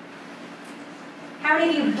 How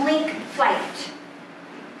many of you blink flight?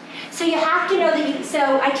 So you have to know that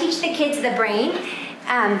so I teach the kids the brain.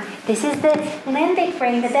 This is the limbic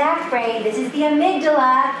brain, the back brain. This is the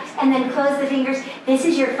amygdala, and then close the fingers. This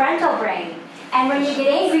is your frontal brain. And when you get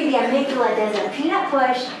angry, the amygdala does a peanut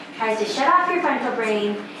push, tries to shut off your frontal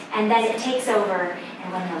brain, and then it takes over.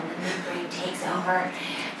 And when the limbic brain takes over,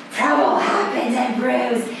 trouble happens and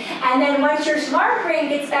brews. And then once your smart brain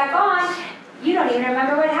gets back on, you don't even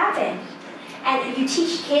remember what happened. And you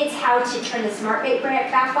teach kids how to turn the smart brain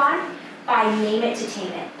back on by name it to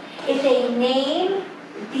tame it. If they name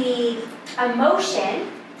the emotion,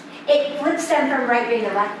 it flips them from right brain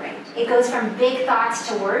to left brain. It goes from big thoughts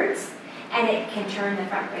to words, and it can turn the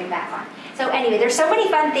front brain back on. So anyway, there's so many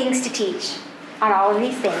fun things to teach on all of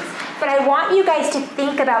these things. But I want you guys to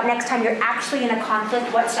think about next time you're actually in a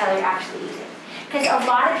conflict, what style you're actually using. Because a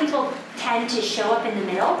lot of people tend to show up in the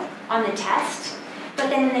middle on the test, but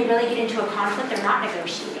then when they really get into a conflict, they're not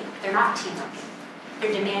negotiating. They're not team working.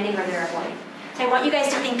 They're demanding or they're avoiding. So I want you guys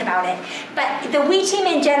to think about it. But the we team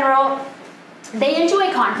in general, they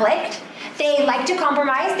enjoy conflict. They like to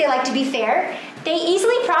compromise. They like to be fair. They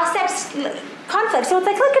easily process conflict. So it's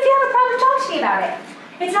like, look, if you have a problem, talk to me about it.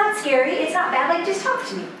 It's not scary. It's not bad. Like, just talk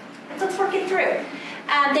to me. Let's work it through.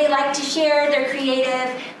 They like to share. They're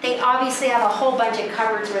creative. They obviously have a whole bunch of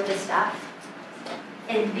cupboards worth of stuff.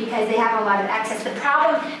 And because they have a lot of access. The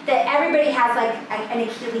problem that everybody has like an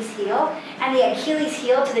Achilles heel, and the Achilles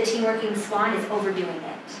heel to the team working swan is overdoing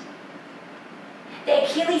it. The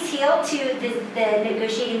Achilles heel to the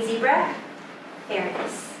negotiating zebra,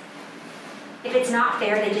 fairness. If it's not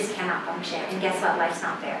fair, they just cannot function. And guess what? Life's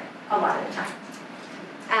not fair a lot of the time.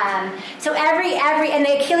 So and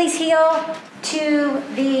the Achilles heel to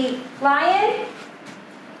the lion,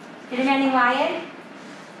 the demanding lion,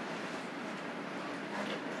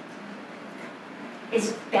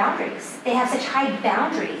 is boundaries. They have such high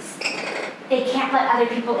boundaries. They can't let other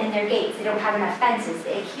people in their gates. They don't have enough fences.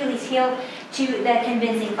 The Achilles heel to the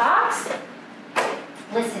convincing fox,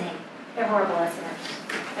 listening. They're horrible listeners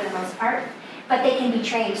for the most part, but they can be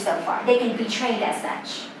trained so far. They can be trained as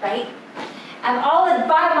such, right? All of the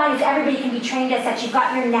bottom line is everybody can be trained as such. You've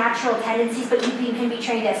got your natural tendencies, but you can be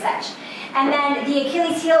trained as such. And then the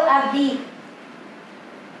Achilles heel of the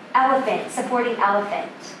elephant, supporting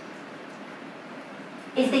elephant,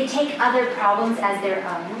 is they take other problems as their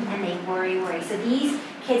own and they worry. So these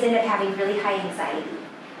kids end up having really high anxiety.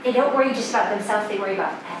 They don't worry just about themselves, they worry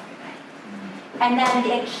about everybody. And then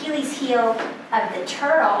the Achilles heel of the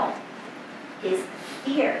turtle is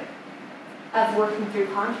fear of working through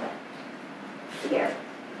conflict. Fear.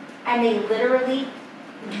 And they literally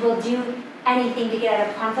will do anything to get out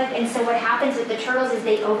of conflict. And so what happens with the turtles is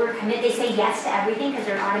they overcommit. They say yes to everything because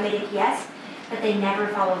they're an automatic yes, but they never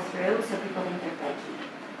follow through, so people think they're flaky.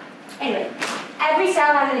 Anyway, every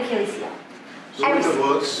style has an Achilles heel. So with the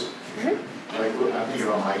books, like I'm thinking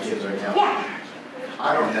about my kids right now. Yeah.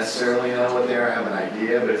 I don't necessarily know what they are, I have an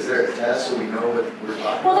idea, but is there a test so we know what we're talking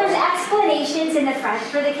about? Well, there's explanations in the front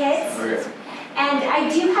for the kids. Okay. And I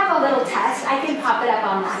do have a little test. I can pop it up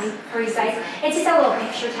online for you guys. It's just a little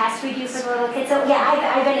picture test we do for the little kids. So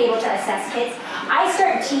yeah, I've been able to assess kids. I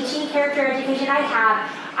start teaching character education. I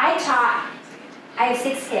have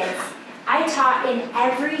 6 kids. I taught in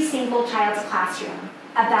every single child's classroom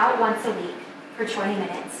about once a week for 20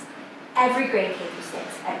 minutes. Every grade K through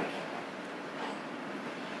 6, every kid.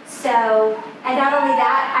 So, and not only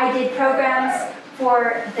that, I did programs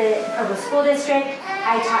for the Provo School District.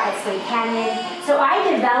 I taught at Slate Canyon. So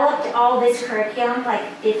I developed all this curriculum like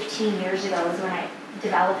 15 years ago is when I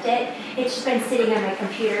developed it. It's just been sitting on my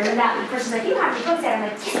computer. And that person's like, you don't have to post that. I'm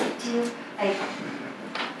like, yes, I do.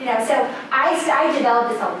 So I developed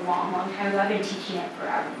this a long, long time ago. I've been teaching it for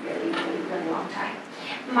a really, really, really long time.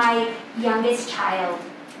 My youngest child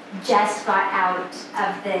just got out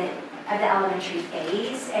of the elementary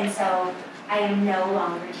phase, and so I am no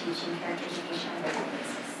longer teaching character education on a regular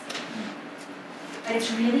basis. But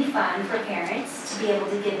it's really fun for parents to be able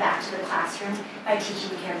to give back to the classroom by teaching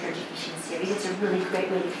the character education series. It's a really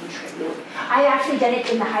great way to contribute. I've actually done it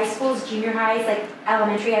in the high schools, junior highs, like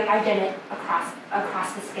elementary. I've done it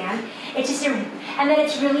across the span. It's just and then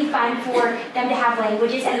it's really fun for them to have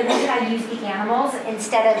languages. And the reason I use the animals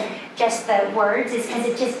instead of just the words is because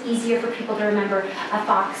it's just easier for people to remember. A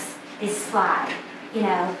fox is sly, you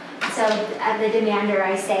know. So the demander,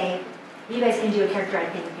 I say, you guys can do a character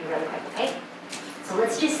ed thing with me really quick, okay? So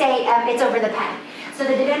let's just say it's over the pen. So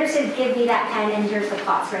the demander says, give me that pen, and here's the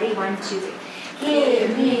clause. Ready? 1, 2, 3.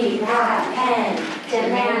 Give me that pen,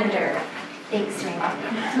 demander. Thanks,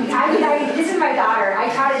 Raina. This is my daughter. I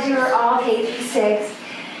taught it to her all K through 6.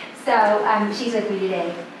 So she's with me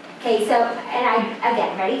today. Okay, so,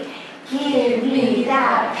 again, ready? Give me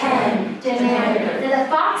that pen, demander. So the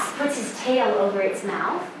fox puts his tail over its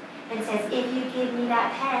mouth and says, if you give me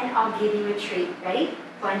that pen, I'll give you a treat. Ready?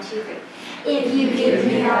 1, 2, 3. If you give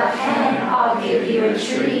me that pen, I'll give you a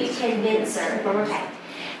treat. Convince her. One more time.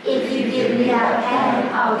 If you give me that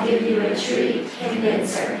pen, I'll give you a treat.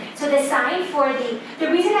 Convince her. So the sign for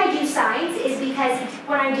the reason I do signs is because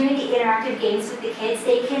when I'm doing the interactive games with the kids,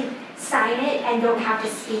 they can sign it and don't have to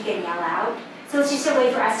speak and yell out. So it's just a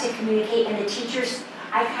way for us to communicate, and the teachers,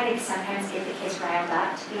 I kind of sometimes get the kids riled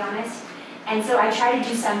up, to be honest. And so I try to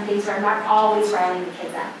do some things where I'm not always riling the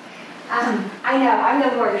kids up. I know, I'm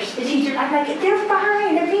the worst. The teacher, I'm like, they're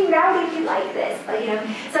fine, they're being rowdy if you like this. But, you know.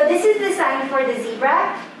 So this is the sign for the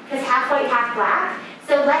zebra, because half white, half black.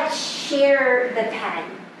 So let's share the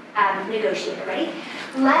pen, negotiator. Ready?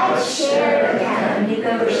 Let's share the pen,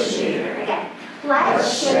 negotiator. Again.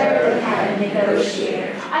 Let's share the pen,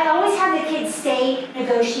 negotiator. I always have the kids say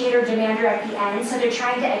negotiator, demander at the end, so they're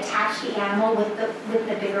trying to attach the animal with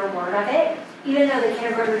the bigger word of it. Even though the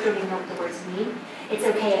kindergartners don't even know what the words mean, it's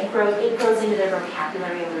okay. It grows into their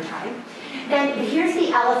vocabulary over time. Then here's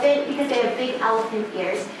the elephant, because they have big elephant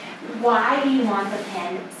ears. Why do you want the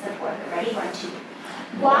pen supporter? Ready? 1, 2.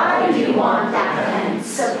 Why do you want that pen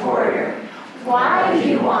supporter? Why do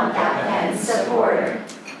you want that pen supporter?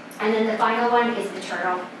 And then the final one is the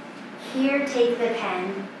turtle. Here, take the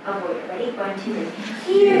pen, avoider. Ready? 1, 2,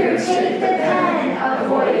 3. Here, take the pen,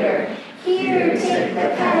 avoider. Here, take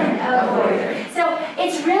the pen, avoider. So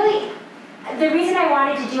it's really, the reason I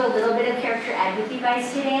wanted to do a little bit of character ed with you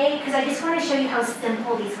guys today, because I just want to show you how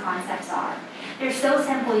simple these concepts are. They're so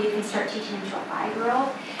simple you can start teaching them to a 5-year-old.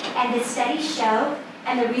 And the studies show,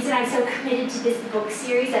 and the reason I'm so committed to this book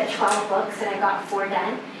series of 12 books, and I got 4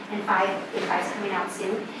 done, and 5's coming out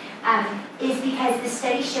soon, is because the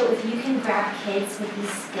studies show if you can grab kids with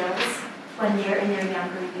these skills when they're in their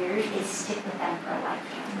younger years, they stick with them for a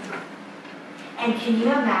lifetime. And can you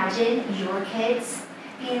imagine your kids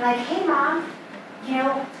being like, hey mom, you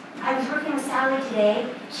know, I was working with Sally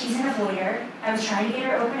today, she's an avoider, I was trying to get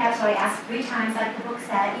her open up, so I asked 3 times like the book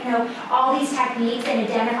said, you know, all these techniques and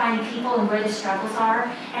identifying people and where the struggles are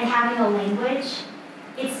and having a language.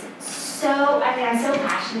 It's so, I'm so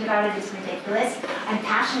passionate about it, it's ridiculous. I'm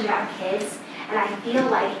passionate about kids, and I feel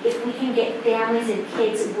like if we can get families and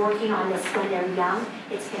kids working on this when they're young,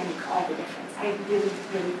 it's going to make all the difference. I really,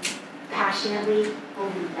 really passionately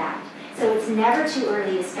believe that. So it's never too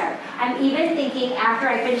early to start. I'm even thinking after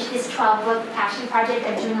I finish this 12-book passion project,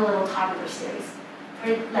 I'm doing a little toddler series.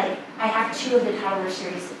 Like, I have 2 of the toddler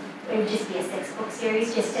series. It would just be a 6-book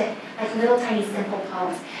series, just to, like, little tiny simple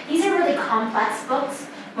poems. These are really complex books.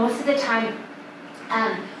 Most of the time,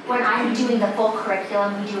 when I'm doing the full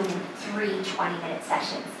curriculum, we do 3 20-minute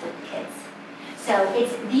sessions with the kids. So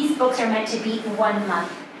these books are meant to be 1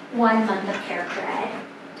 month of character ed.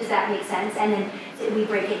 Does that make sense? And then we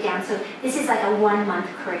break it down. So this is like a 1-month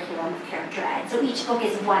curriculum of character ed. So each book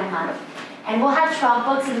is 1 month. And we'll have 12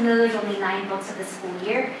 books, even though there's only 9 books of the school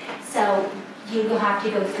year. So you'll have to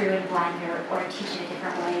go through and blend or teach it a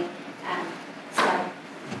different way.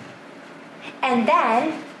 And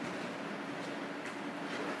then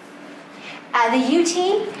the U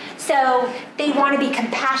team, so they want to be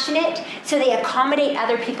compassionate, so they accommodate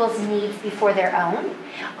other people's needs before their own.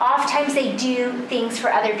 Oftentimes they do things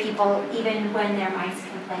for other people even when their mind's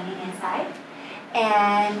complaining inside.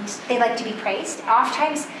 And they like to be praised.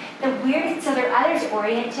 Oftentimes, so they're others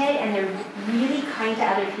oriented and they're really kind to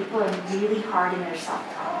other people and really hard in their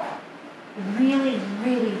self-talk. Really,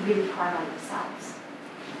 really, really hard on themselves.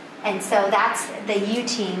 And so that's the U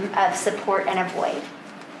team of support and avoid.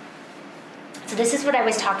 So this is what I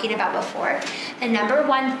was talking about before. the number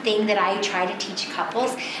one thing that I try to teach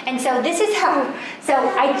couples, and so this is how,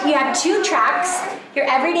 you have 2 tracks, your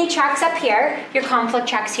everyday track's up here, your conflict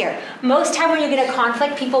track's here. Most time when you get a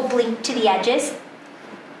conflict, people blink to the edges.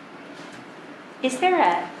 Is there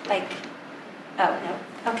a, like, oh,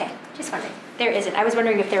 no, okay, just wondering. There isn't. I was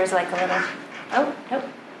wondering if there was like a little, oh, nope.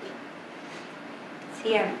 See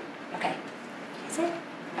here, okay. Is it?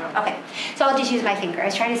 No. Okay, so I'll just use my finger. I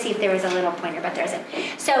was trying to see if there was a little pointer, but there isn't.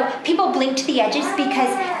 So people blink to the edges because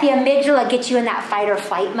the amygdala gets you in that fight or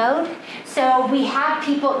flight mode. So we have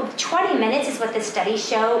people, 20 minutes is what the studies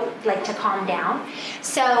show, like to calm down.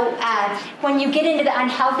 So when you get into the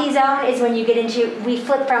unhealthy zone is when you get into, we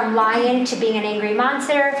flip from lion to being an angry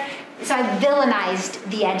monster. So I villainized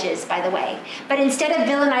the edges, by the way. But instead of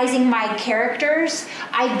villainizing my characters,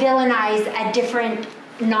 I villainize a different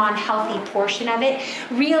non-healthy portion of it.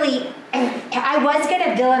 Really, I was going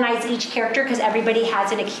to villainize each character because everybody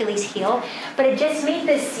has an Achilles heel, but it just made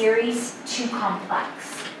this series too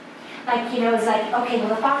complex. Like, it's like, okay, well,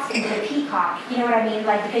 the fox can be a peacock. You know what I mean?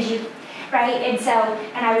 Like, because you, right? And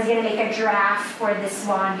I was going to make a giraffe for the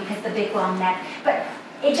swan because the big long neck. But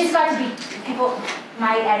it just got to be, people,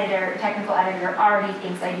 my editor, technical editor, already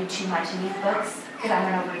thinks I do too much in these books because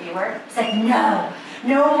I'm an overdoer. It's like,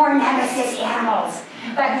 no more nemesis animals.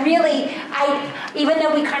 But really, even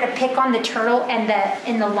though we kind of pick on the turtle and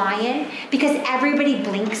the lion, because everybody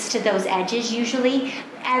blinks to those edges usually,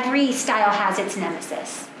 every style has its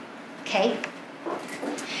nemesis. Okay?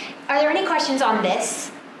 Are there any questions on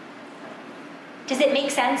this? Does it make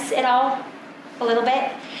sense at all? A little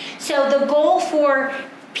bit? So the goal for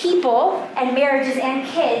people and marriages and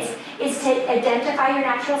kids is to identify your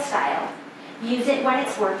natural style, use it when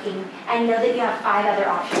it's working, and know that you have 5 other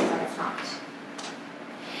options when it's not.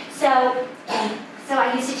 So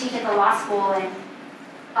I used to teach at the law school, and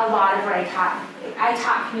a lot of what I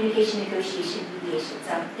taught communication, negotiation, mediation.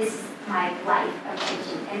 So this is my life of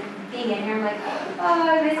teaching. And being in here, I'm like, oh,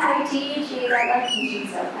 I miss my teaching. I love teaching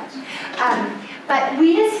so much. But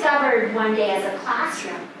we discovered one day as a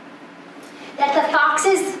classroom that the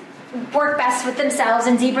foxes work best with themselves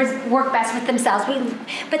and zebras work best with themselves.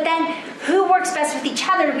 But then who works best with each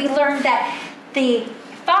other? We learned that the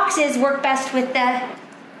foxes work best with the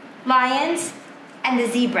lions and the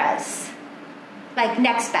zebras, like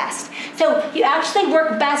next best. So you actually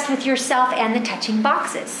work best with yourself and the touching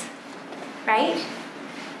boxes, right?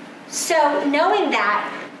 So knowing that,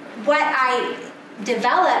 what I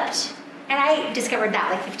developed, and I discovered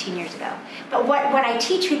that like 15 years ago, but when I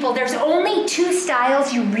teach people, there's only 2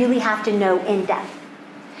 styles you really have to know in depth.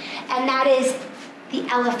 And that is the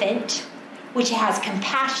elephant, which has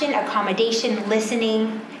compassion, accommodation,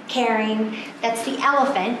 listening, caring. That's the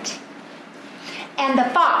elephant. And the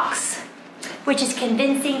fox, which is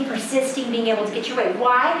convincing, persisting, being able to get your way.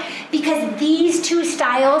 Why? Because these 2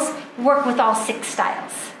 styles work with all 6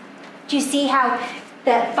 styles. Do you see how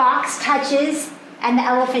the fox touches and the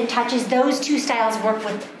elephant touches? Those 2 styles work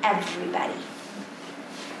with everybody.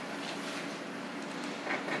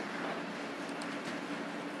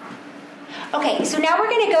 Okay, so now we're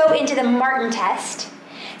going to go into the Martin test.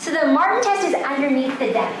 So the Martin test is underneath the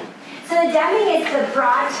Deming. So the Deming is the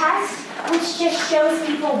broad test, which just shows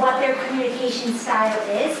people what their communication style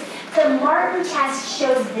is. The Martin test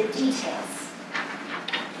shows the details.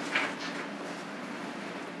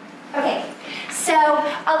 Okay, so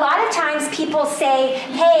a lot of times people say,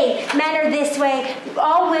 hey, men are this way,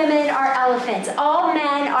 all women are elephants, all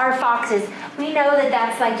men are foxes. We know that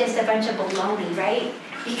that's like just a bunch of baloney, right?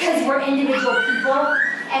 Because we're individual people.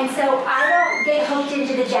 And so I don't get hooked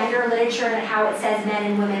into the gender literature and how it says men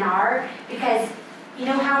and women are, because you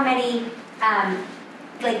know how many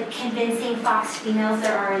like convincing fox females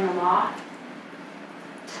there are in the law?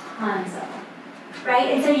 Tons of them,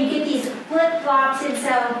 right? And so you get these flip-flops,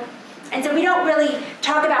 and so we don't really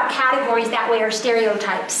talk about categories that way or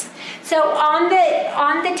stereotypes. So on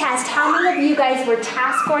the test, how many of you guys were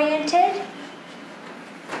task-oriented?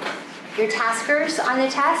 Your taskers on the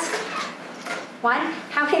test? 1.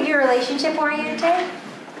 How many of you are relationship-oriented?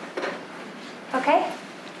 Okay.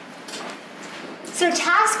 So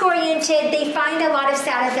task-oriented, they find a lot of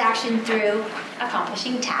satisfaction through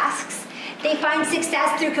accomplishing tasks. They find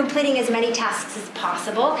success through completing as many tasks as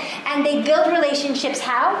possible. And they build relationships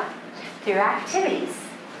how? Through activities.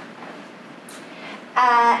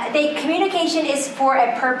 Communication is for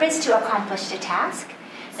a purpose to accomplish a task.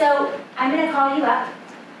 So I'm going to call you up.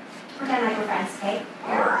 Pretend like we're friends, okay?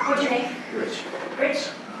 What's your name? Rich. Rich?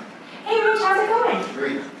 Hey, Rich, how's it going?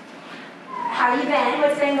 Great. How you been?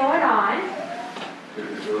 What's been going on? It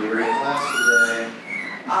was really great class today.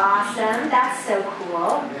 Awesome. That's so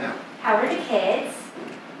cool. Yeah. How are the kids?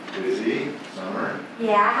 Busy, summer.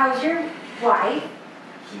 Yeah, how's your wife?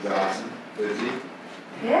 She's awesome. Busy.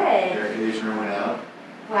 Good. Air conditioner went out.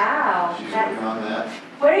 Wow. She's working on that.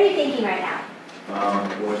 What are you thinking right now?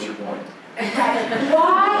 What's your point?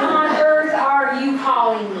 Why on earth are you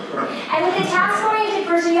calling me? And with a task-oriented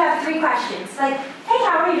person, you have 3 questions. Like, hey,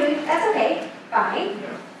 how are you doing? That's okay. Fine.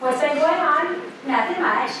 Yeah. What's been going on? Nothing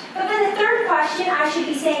much. But for the 3rd question, I should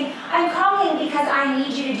be saying, I'm calling because I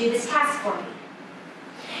need you to do this task for me.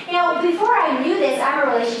 Now, before I knew this, I'm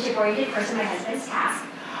a relationship-oriented person, my husband's task.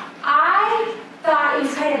 I thought it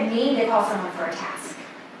was kind of mean to call someone for a task.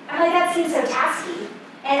 I'm like, that seems so tasky,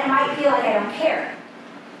 and it might feel like I don't care.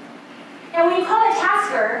 Now, when you call a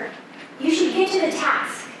tasker, you should get to the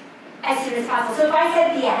task as soon as possible. So if I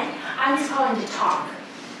said at the end, I'm just calling to talk,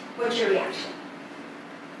 what's your reaction?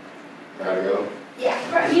 Gotta go.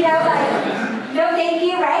 Yeah, you know, like, no thank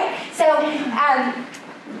you, right?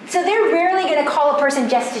 So they're rarely going to call a person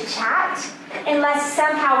just to chat, unless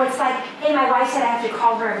somehow it's like, hey, my wife said I have to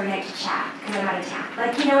call her every night to chat because I'm out of town.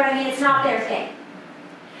 Like, you know what I mean? It's not their thing.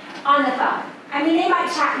 On the phone. I mean, they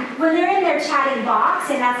might chat, when they're in their chatting box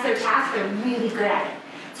and that's their task, they're really good at it.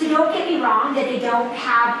 So don't get me wrong that they don't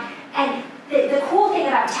have, and the cool thing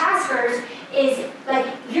about taskers is, like,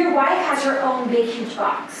 your wife has her own big, huge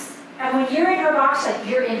box. And when you're in her box, like,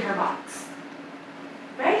 you're in her box.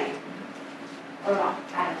 Right? Or wrong?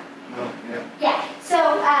 I don't know. No, yeah. Yeah,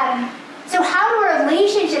 so how do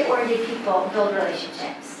relationship-oriented people build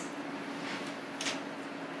relationships?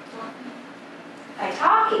 By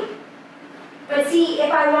talking. But see,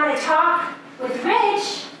 if I want to talk with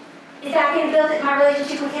Rich, is that going to build my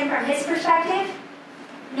relationship with him from his perspective?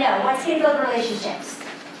 No. What's going to build relationships?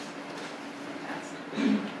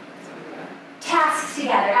 Tasks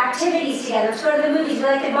together, activities together. Let's go to the movies. We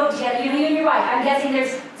like to boat together. You and your wife. I'm guessing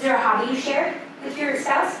is there a hobby you share with your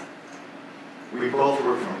spouse? We both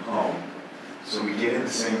work from home, so we get in the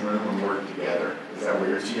same room and work together. Is that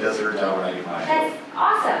weird? She does her job and I do mine. That's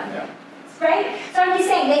awesome. Yeah. Right? So I'm just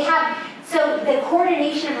saying, so the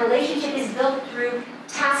coordination of relationship is built through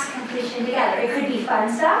task completion together. It could be fun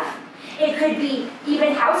stuff. It could be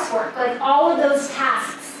even housework. Like, all of those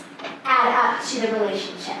tasks add up to the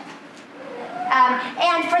relationship.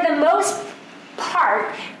 And for the most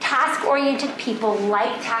part, task-oriented people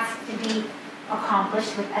like tasks to be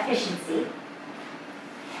accomplished with efficiency.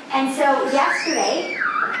 And so yesterday,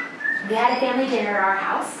 we had a family dinner at our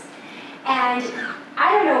house, and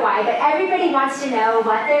I don't know why, but everybody wants to know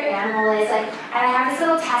what their animal is. Like, and I have this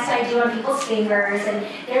little test I do on people's fingers, and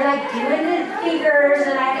they're like doing the fingers,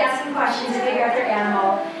 and I have to ask them questions to figure out their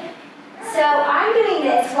animal. So I'm doing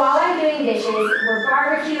this while I'm doing dishes. We're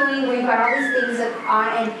barbecuing. We've got all these things on,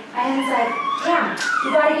 and my husband's like, "Tam,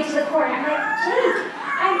 you got to get to the core." And I'm like, "Jake,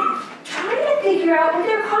 I'm trying to figure out what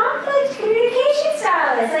their conflict communication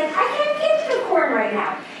style is. Like, I can't get to the corn right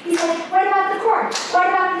now." He's like, "What about the corn? What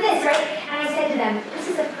about this?" Right? And I said to them, "This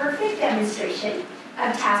is a perfect demonstration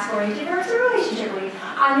of task-oriented versus relationship-oriented.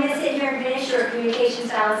 I'm going to sit here and finish your communication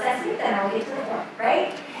style assessment, then I'll get to the corn."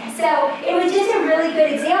 Right? So it was just a really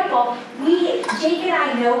good example. Jake and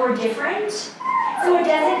I know we're different, so it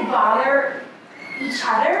doesn't bother each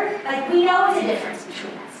other. Like, we know it's a difference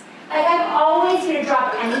between us. Like, I'm always going to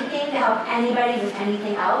drop anything to help anybody with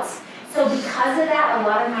anything else. So because of that, a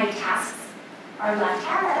lot of my tasks are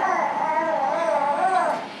left-handed.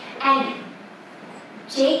 And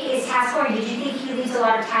Jake is task-oriented. Did you think he leaves a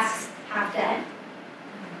lot of tasks half done?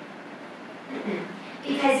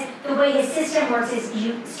 Because the way his system works is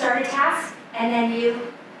you start a task and then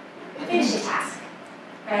you finish a task,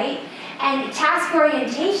 right? And task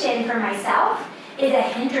orientation for myself is a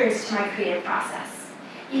hindrance to my creative process.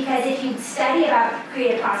 Because if you study about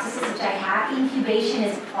creative processes, which I have, incubation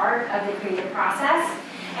is part of the creative process.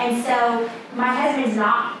 And so my husband's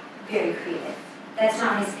not very creative. That's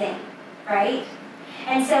not his thing, right?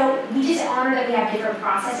 And so we just honor that we have different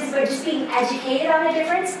processes, but just being educated on the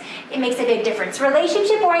difference, it makes a big difference.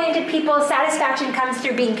 Relationship-oriented people, satisfaction comes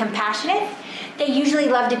through being compassionate. They usually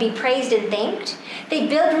love to be praised and thanked. They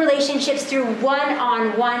build relationships through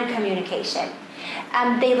one-on-one communication.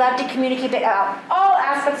 They love to communicate about all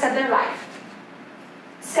aspects of their life.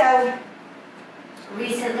 So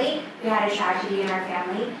recently, we had a tragedy in our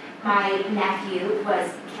family. My nephew was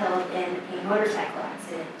killed in a motorcycle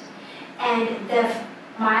accident. And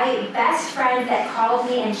my best friend that called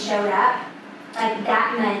me and showed up, like,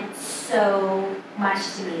 that meant so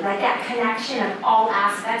much to me. Like, that connection of all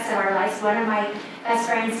aspects of our lives. One of my best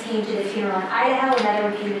friends came to the funeral in Idaho, another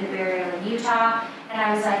one came to the burial in Utah, and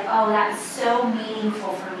I was like, oh, that's so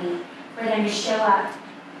meaningful for me, for them to show up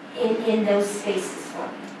in those spaces for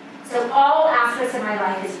me. So all aspects of my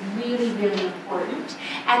life is really, really important.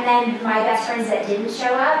 And then my best friends that didn't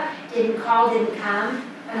show up, didn't call, didn't come,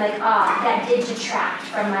 I'm like, oh, that did detract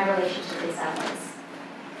from my relationship in some ways,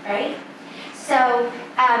 right? So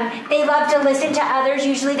they love to listen to others.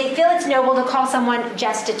 Usually they feel it's noble to call someone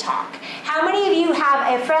just to talk. How many of you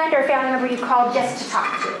have a friend or family member you call just to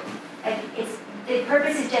talk to? Like the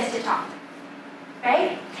purpose is just to talk,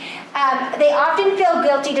 right? They often feel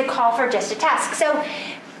guilty to call for just a task. So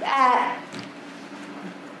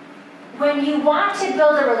when you want to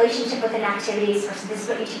build a relationship with an activities person, this is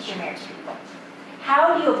what you teach your marriage people.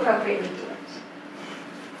 How do you appropriately do it?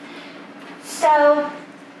 So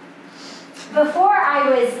before I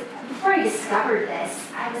discovered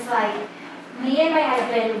this, I was like, me and my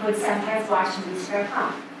husband would sometimes watch movies from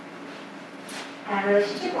home. And I'm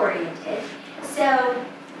relationship oriented. So,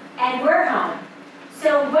 and we're home.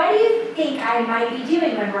 So what do you think I might be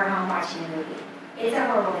doing when we're home watching a movie? It's a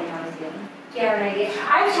horrible thing I was doing. Do you have an idea?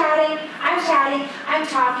 I'm chatting, I'm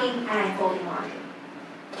talking, and I'm folding laundry.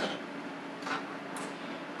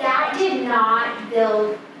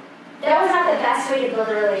 That was not the best way to build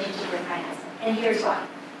a relationship with my husband. And here's why.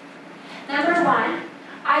 Number one,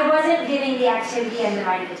 I wasn't giving the activity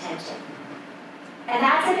undivided attention. And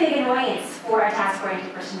that's a big annoyance for a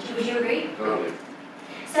task-oriented person. Would you agree? Totally.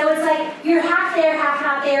 So it's like, you're half there, half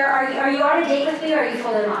not there. Are you on a date with me or are you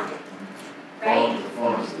folding laundry? Right? The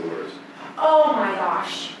phone is the worst. Oh my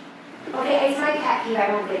gosh. Okay, it's my pet peeve,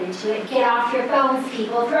 I won't get into it. Get off your phones,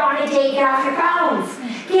 people. If you're on a date, get off your phones.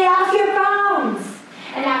 Get off your phones.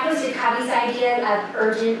 And that goes to Covey's idea of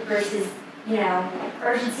urgent versus,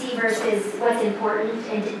 urgency versus what's important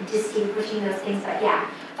and distinguishing those things. But yeah,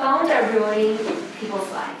 phones are ruining people's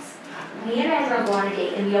lives. Me and my husband go on a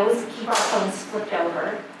date and we always keep our phones flipped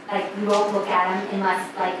over. Like, we won't look at them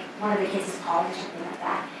unless, like, one of the kids is called or something like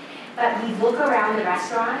that. But we look around the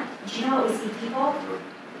restaurant. Do you know what we see people?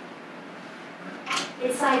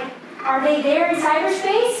 It's like, are they there in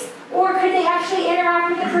cyberspace? Or could they actually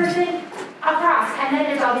interact with the person across? And then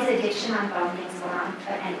there's all this addiction on phone things going on.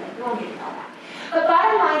 But anyway, we won't get into all that. But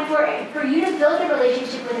bottom line, for you to build a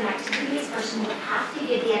relationship with an activities person, you have to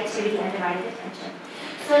give the activity undivided attention.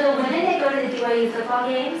 So the women that go to the BYU football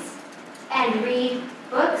games and read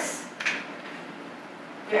books,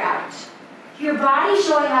 you're out. Your body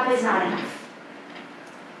showing up is not enough.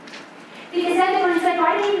 Because then the person's like,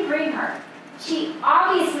 why didn't you bring her? She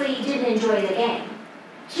obviously didn't enjoy the game.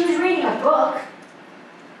 She was reading a book.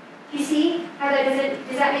 You see how that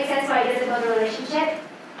does that make sense why it doesn't build a relationship?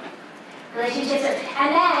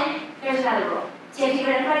 And then there's another rule. So you have to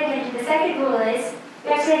give undivided attention. The second rule is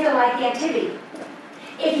you actually have to like the activity.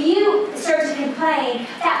 If you start to complain,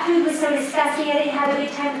 that food was so disgusting, I didn't have a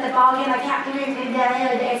good time at the ball game, I can't believe it,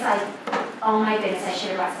 it's like, oh my goodness, I should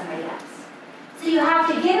have brought somebody else. So you have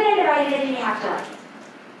to give it undivided attention, you have to like it.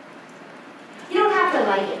 You don't have to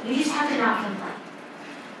like it, you just have to not complain.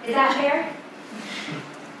 Is that fair?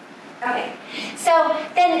 Okay, so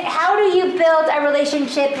then how do you build a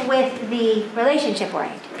relationship with the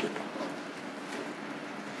relationship-oriented people?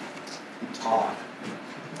 Talk.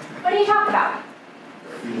 What do you talk about?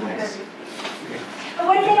 Feelings. But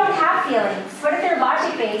what if they don't have feelings? What if they're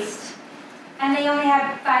logic-based and they only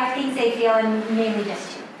have 5 things they feel and mainly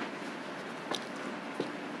just 2?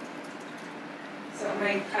 So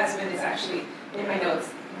my husband is actually, in my notes,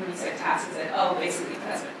 when you said task, I said, oh, basically the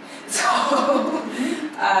husband. So,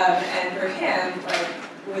 and for him, like,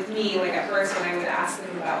 with me, like at first when I would ask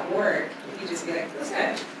him about work, he'd just be like, that's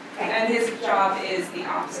good. And his job is the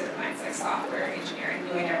opposite of mine. It's like software engineering,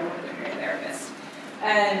 doing everyone when you're a therapist.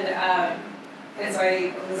 And so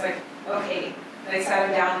I was like, okay. And I sat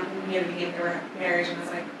him down near the beginning of our marriage and was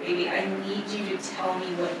like, baby, I need you to tell me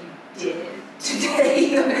what you did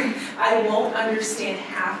today. I won't understand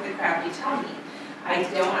half the crap you tell me. I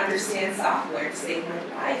don't understand software to save my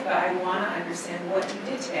life, but I want to understand what you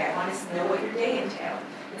did today. I want to know what your day entailed.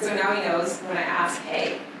 And so now he knows when I ask,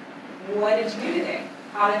 hey, what did you do today?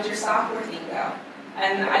 How did your software thing go?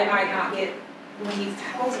 And I might not get, when he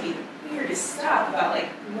tells me the weirdest stuff about like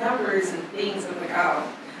numbers and things, I'm like, oh.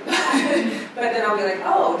 But then I'll be like,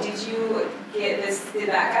 oh, did you get this, did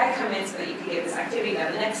that guy come in so that you could get this activity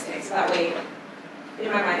done the next day? So that way, in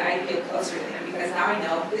my mind, I feel closer to him because now I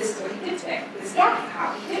know this is what he did today. This is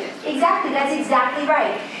how he did it. Exactly, that's exactly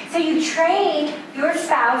right. So you train your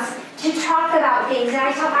spouse to talk about things. And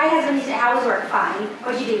I tell my husband, he said, how was work? Fine.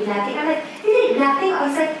 What'd you do? Nothing. I'm like, you did nothing? I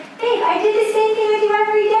was like, babe, I did the same thing with you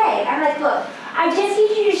every day. I'm like, look, I just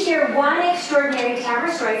need you to share one extraordinary Tamara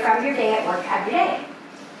story from your day at work every day.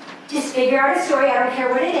 Just figure out a story. I don't care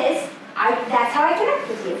what it is. That's how I I connect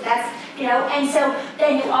with you. That's, and so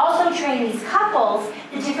then you also train these couples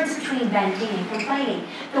the difference between venting and complaining.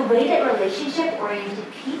 The way that relationship-oriented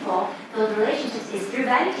people build relationships is through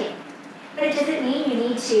venting. But it doesn't mean you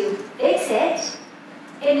need to fix it.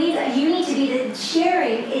 It means that you need to be the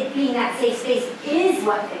sharing, it being that safe space is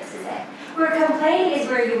what fixes it. Where complaining is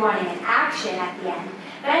where you're wanting an action at the end.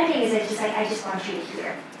 Venting is just like, I just want you to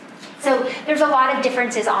hear. So there's a lot of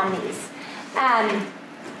differences on these.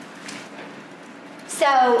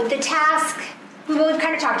 So the task, we've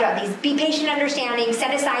kind of talked about these. Be patient, understanding,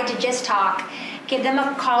 set aside to just talk, give them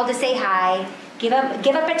a call to say hi, give up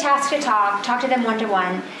a task to talk to them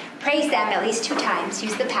one-to-one, praise them at least 2 times,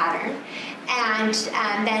 use the pattern. And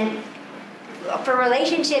then for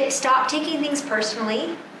relationships, stop taking things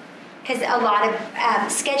personally, because a lot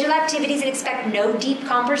of schedule activities and expect no deep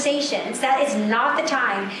conversations. That is not the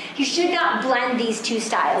time. You should not blend these 2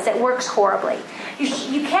 styles. It works horribly.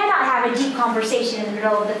 You cannot have a deep conversation in the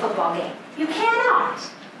middle of the football game. You cannot.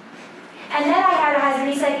 And then I had a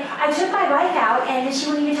husband, he's like, I took my wife out and she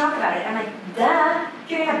wouldn't even talk about it. I'm like, duh,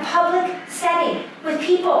 you're in a public setting with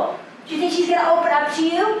people. Do you think she's going to open up to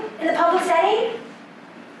you in the public setting?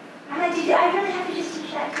 I'm like, did I really have to just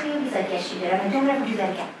teach that to you? He's like, yes, you did. I'm like, don't ever do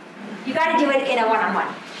that again. You got to do it in a one-on-one.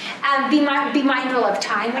 Be mindful of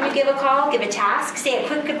time when you give a call, give a task, say a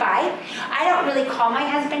quick goodbye. I don't really call my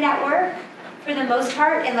husband at work for the most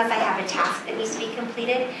part unless I have a task that needs to be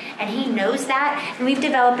completed, and he knows that. And we've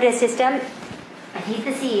developed a system, and he's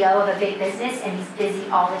the CEO of a big business, and he's busy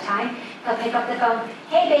all the time. He'll pick up the phone,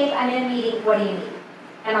 hey babe, I'm in a meeting, what do you need?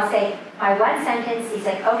 And I'll say my one sentence, he's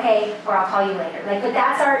like, okay, or I'll call you later. Like, but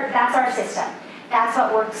that's our system. That's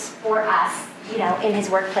what works for us, in his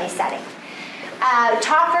workplace setting.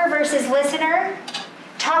 Talker versus listener.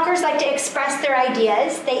 Talkers like to express their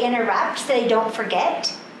ideas. They interrupt so they don't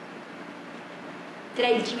forget.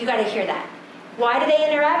 You got to hear that. Why do they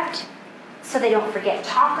interrupt? So they don't forget.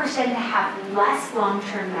 Talkers tend to have less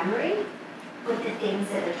long-term memory with the things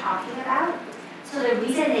that they're talking about. So the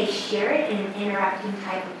reason they share it in an interrupting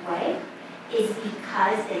type of way is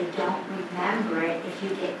because they don't remember it if you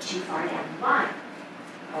get too far down the line.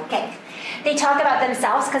 Okay. They talk about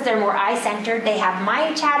themselves because they're more eye-centered. They have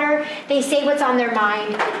mind chatter. They say what's on their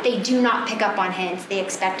mind. They do not pick up on hints. They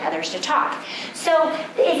expect others to talk. So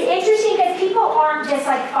it's interesting because people aren't just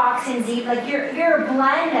like fox and zebra. Like you're a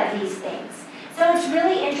blend of these things. So it's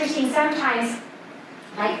really interesting sometimes,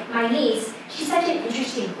 like my niece, she's such an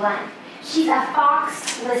interesting blend. She's a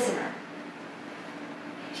fox listener.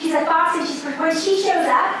 She's a fox, and when she shows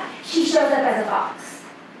up as a fox.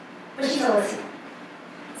 But she's a listener.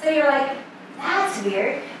 So you're like, that's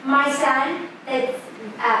weird. My son,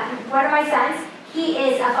 one of my sons, he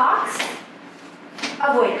is a fox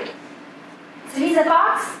avoider. So he's a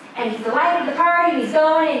fox, and he's the life of the party, and he's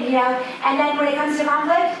going, and then when it comes to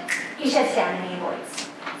conflict, he shuts down and he avoids.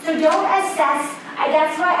 So don't assess.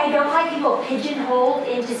 That's why I don't like people pigeonholed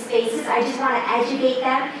into spaces. I just want to educate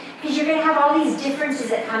them, because you're going to have all these differences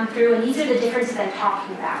that come through, and these are the differences I'm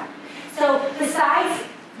talking about. So besides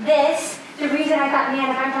this, the reason I thought, man,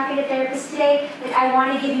 if I'm talking to therapists today, I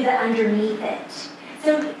want to give you the underneath it.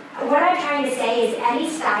 So what I'm trying to say is any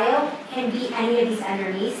style can be any of these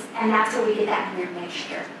underneaths, and that's where we get that weird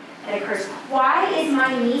mixture that occurs. Why is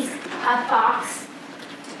my niece a fox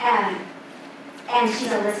and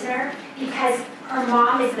she's a listener? Because her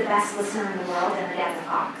mom is the best listener in the world, and her dad's a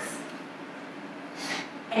fox.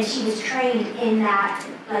 And she was trained in that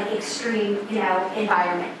extreme,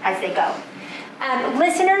 environment as they go.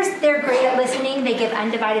 Listeners, they're great at listening. They give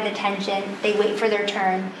undivided attention. They wait for their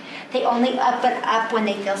turn. They only up when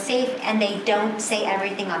they feel safe, and they don't say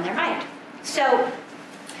everything on their mind. So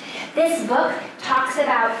this book talks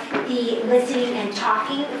about the listening and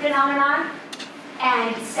talking phenomenon.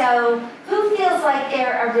 And so who feels like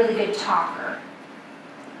they're a really good talker?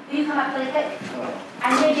 Will you come up really quick?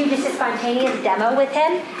 I'm going to do just a spontaneous demo with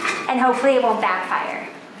him, and hopefully it won't backfire.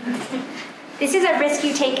 This is a risk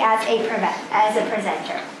you take as a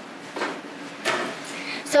presenter.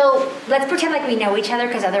 So let's pretend like we know each other,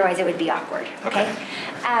 because otherwise it would be awkward. Okay.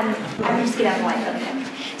 I'm just get out the light really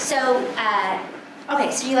quick. So,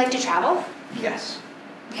 okay. So you like to travel? Yes.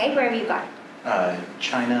 Okay. Where have you gone?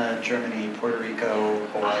 China, Germany, Puerto Rico,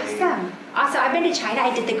 Hawaii. Awesome. I've been to China.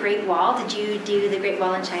 I did the Great Wall. Did you do the Great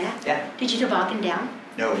Wall in China? Yeah. Did you toboggan down?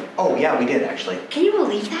 No. Oh, yeah, we did actually. Can you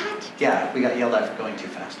believe that? Yeah, we got yelled at for going too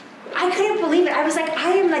fast. I couldn't believe it. I was like,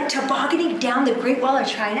 I am tobogganing down the Great Wall of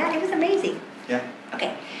China. It was amazing. Yeah.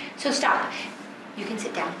 Okay, so stop. You can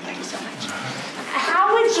sit down. Thank you so much.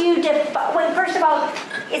 How would you wait, first of all,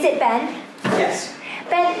 is it Ben? Yes.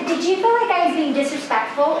 Ben, did you feel like I was being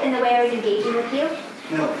disrespectful in the way I was engaging with you?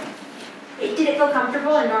 No. Did it feel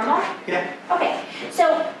comfortable and normal? Yeah. Okay,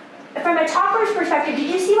 so from a talker's perspective, did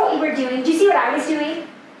you see what we were doing? Did you see what I was doing?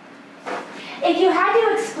 If you had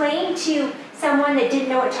to explain to someone that didn't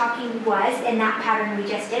know what talking was in that pattern we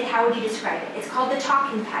just did, how would you describe it? It's called the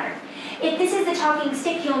talking pattern. If this is the talking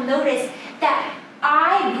stick, you'll notice that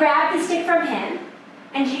I grabbed the stick from him,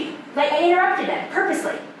 and I interrupted him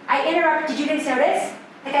purposely. I interrupted. Did you guys notice?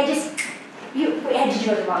 Like I just, did you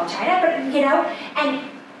go to the wrong China? But and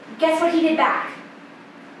guess what he did back?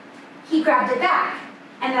 He grabbed it back,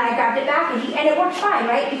 and then I grabbed it back, and it worked fine,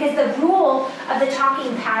 right? Because the rule of the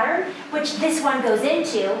talking pattern, which this one goes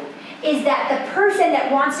into, is that the person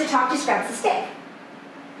that wants to talk just grabs the stick.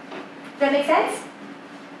 Does that make sense?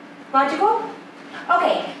 Logical?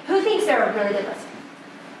 Okay, who thinks they're a really good listener?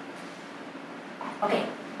 Okay,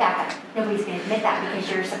 back up. Nobody's going to admit that because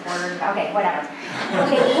you're a supporter. Okay, whatever.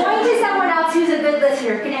 Okay, point to someone else who's a good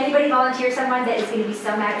listener. Can anybody volunteer someone that is going to be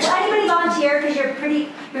so mad? Will anybody volunteer because you're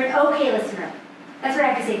an okay listener? That's what I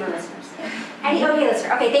have to say for listeners. Any okay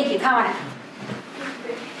listener? Okay, thank you. Come on up.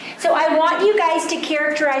 So I want you guys to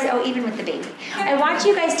characterize, even with the baby, I want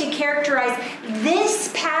you guys to characterize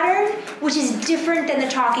this pattern, which is different than the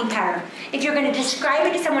talking pattern. If you're going to describe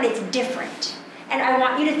it to someone, it's different. And I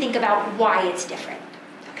want you to think about why it's different.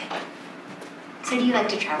 Okay. So do you like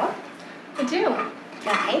to travel? I do.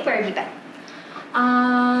 Okay, where have you been?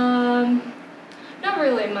 Not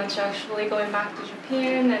really much actually. Going back to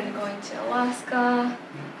Japan and going to Alaska.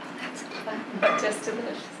 Oh, that's fun. But just to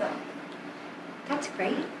live, so. That's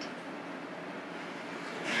great.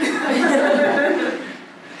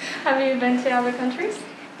 Have you been to other countries?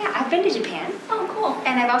 Yeah, I've been to Japan. Oh, cool.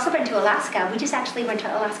 And I've also been to Alaska. We just actually went to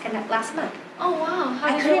Alaska last month. Oh, wow.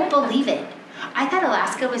 I couldn't believe it. I thought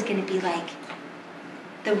Alaska was going to be like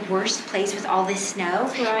the worst place with all this snow.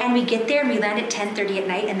 Right. And we get there, we land at 10:30 at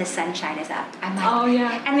night, and the sunshine is up. I'm like, oh,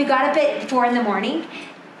 yeah. And we got up at 4 in the morning,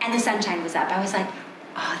 and the sunshine was up. I was like,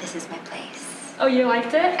 oh, this is my place. Oh, you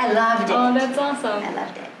liked it? I loved it. Oh, that's awesome. I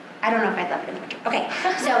loved it. I don't know if I'd love it in the winter. Okay,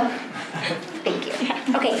 so, thank you.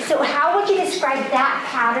 Okay, so how would you describe that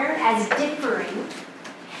pattern as differing?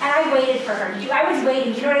 And I waited for her. I was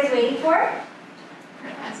waiting. Do you know what I was waiting for?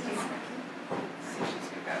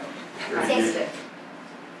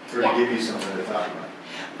 To give you something to talk about.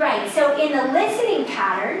 Right, so in the listening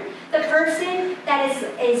pattern, the person that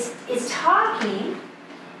is talking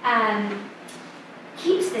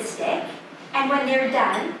keeps the stick, and when they're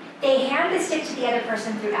done, they hand the stick to the other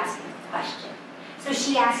person through asking a question. So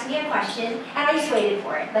she asked me a question, and I just waited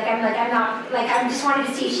for it. I just wanted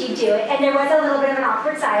to see if she'd do it. And there was a little bit of an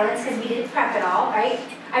awkward silence because we didn't prep it all, right?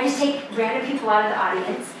 I just take random people out of the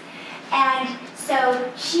audience. And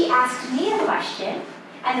so she asked me a question,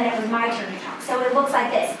 and then it was my turn to talk. So it looks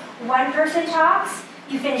like this. One person talks,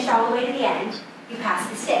 you finished all the way to the end, you pass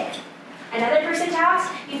the stick. Another person talks,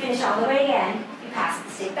 you finished all the way to the end, you pass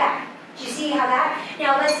the stick back. Do you see how that?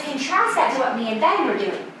 Now let's contrast that to what me and Ben were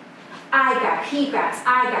doing. I grab, he grabs,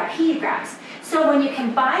 I grab, he grabs. So when you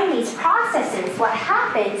combine these processes, what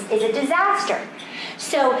happens is a disaster.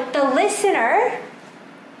 So the listener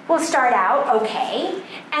will start out okay,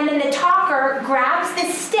 and then the talker grabs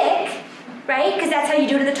the stick, right? Because that's how you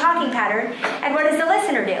do it in the talking pattern. And what does the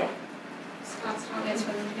listener do? Waits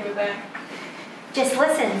for them to give it back. Just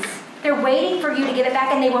listens. They're waiting for you to give it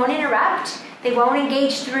back, and they won't interrupt. They won't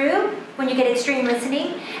engage through when you get extreme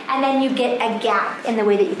listening, and then you get a gap in the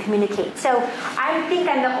way that you communicate. So I think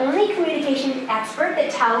I'm the only communication expert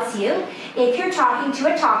that tells you if you're talking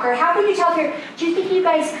to a talker, how can you tell if you're, do you think you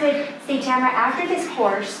guys could say, Tamara, after this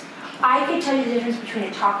course, I could tell you the difference between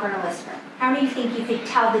a talker and a listener? How many of you think you could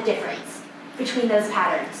tell the difference between those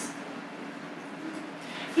patterns?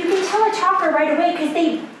 You can tell a talker right away because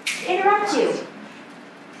they interrupt you.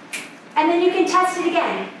 And then you can test it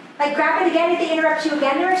again. Like grab it again if they interrupt you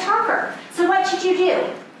again, they're a talker. So what should you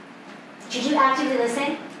do? Should you actively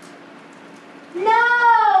listen?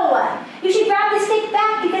 No! You should grab the stick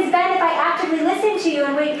back because then if I actively listen to you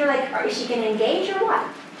and wait, you're like, is she going to engage or what?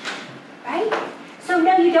 Right? So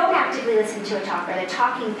no, you don't actively listen to a talker. The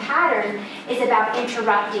talking pattern is about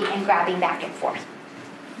interrupting and grabbing back and forth.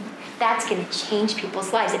 That's going to change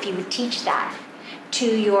people's lives if you would teach that to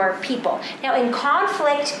your people. Now in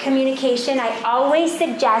conflict communication, I always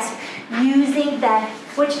suggest using the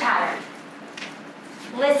which pattern?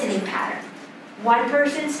 Listening pattern. One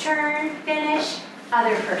person's turn, finish,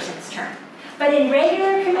 other person's turn. But in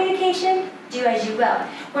regular communication, do as you will.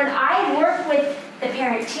 When I work with the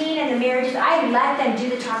parent teen and the marriages, I let them do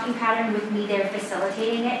the talking pattern with me. They're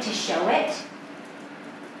facilitating it to show it.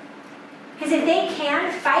 Because if they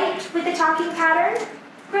can fight with the talking pattern,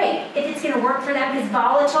 great. If it's going to work for them, because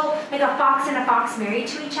volatile, like a fox and a fox married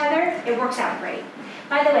to each other, it works out great.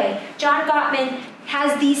 By the way, John Gottman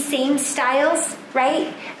has these same styles,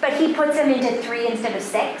 right? But he puts them into 3 instead of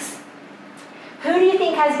 6. Who do you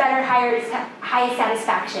think has better, highest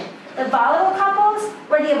satisfaction? The volatile couples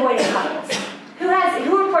or the avoidant couples?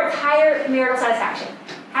 Who reports higher marital satisfaction?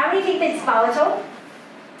 How many think that it's volatile?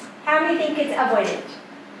 How many think it's avoidant?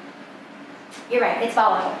 You're right, it's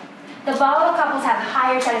volatile. The volatile couples have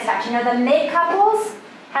higher satisfaction. Now the mid couples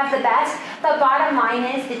have the best, but bottom line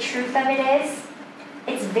is, the truth of it is,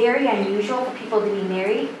 it's very unusual for people to be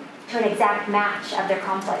married to an exact match of their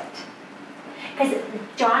conflict. Because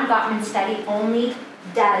John Gottman's study only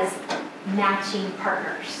does matching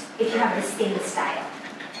partners if you have the same style.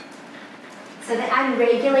 So the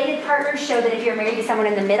unregulated partners show that if you're married to someone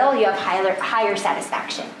in the middle, you have higher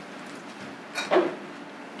satisfaction.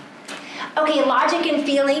 Okay, logic and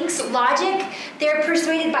feelings. Logic, they're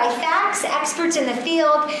persuaded by facts, experts in the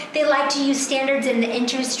field. They like to use standards in the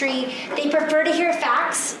industry. They prefer to hear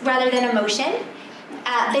facts rather than emotion.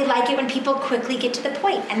 They like it when people quickly get to the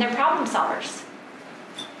point, and they're problem solvers.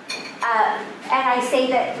 And I say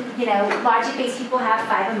that, logic-based people have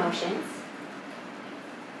 5 emotions.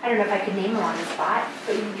 I don't know if I could name them on the spot,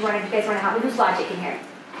 but you guys want to help me? Who's logic in here?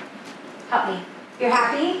 Help me. You're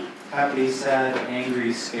happy? Happy, sad,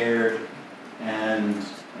 angry, scared, and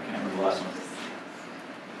I can't remember the last one.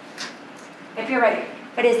 If you're right,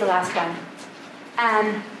 what is the last one?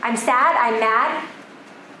 I'm sad, I'm mad.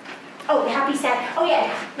 Oh, happy, sad. Oh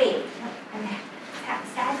yeah, wait. I'm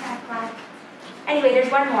sad, glad. Anyway,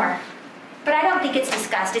 there's one more. But I don't think it's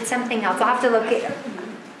discussed. It's something else. I'll have to look at.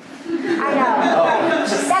 I know. Right.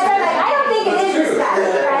 That's what I'm like. I don't think it is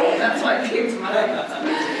discussed, right? That's why it came to mind.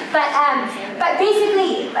 But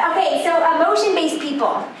basically, okay. So emotion-based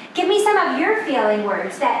people, give me some of your feeling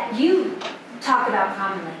words that you talk about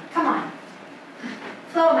commonly. Come on,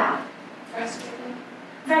 flow them out. Frustrated.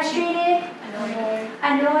 Frustrated. Annoyed.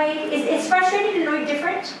 Annoyed. Is frustrated and annoyed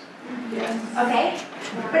different? Yes. Okay.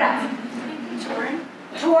 Put up. Torn.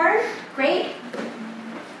 Torn. Great.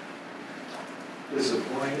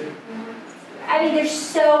 Disappointed. I mean, there's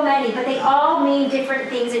so many, but they all mean different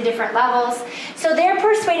things at different levels. So they're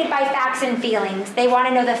persuaded by facts and feelings. They want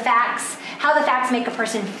to know the facts, how the facts make a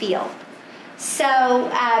person feel. So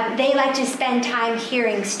they like to spend time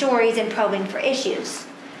hearing stories and probing for issues.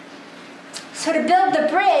 So to build the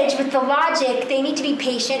bridge with the logic, they need to be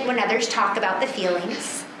patient when others talk about the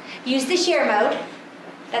feelings. Use the share mode.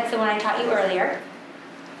 That's the one I taught you earlier.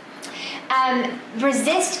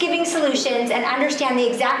 Resist giving solutions and understand the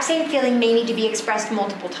exact same feeling may need to be expressed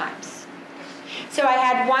multiple times. So I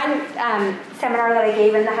had one seminar that I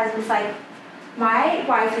gave, and the husband's like, my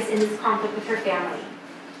wife is in this conflict with her family,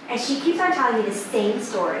 and she keeps on telling me the same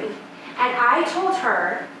story. And I told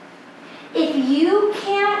her, if you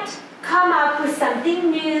can't come up with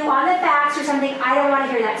something new on the facts or something, I don't want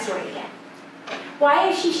to hear that story again. Why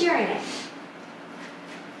is she sharing it?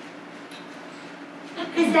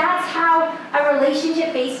 Because that's how a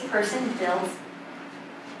relationship-based person builds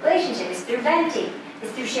relationships. It's through venting.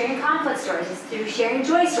 It's through sharing conflict stories. It's through sharing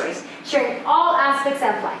joy stories. Sharing all aspects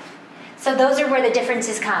of life. So those are where the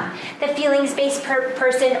differences come. The feelings-based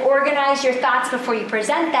person, organize your thoughts before you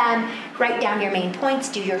present them. Write down your main points.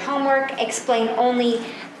 Do your homework. Explain only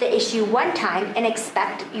the issue one time and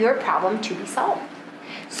expect your problem to be solved.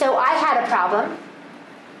 So I had a problem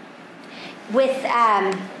with...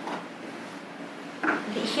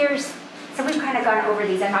 So we've kind of gone over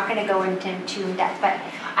these. I'm not going to go into too depth, but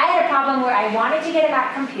I had a problem where I wanted to get a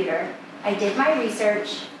Mac computer. I did my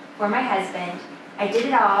research for my husband. I did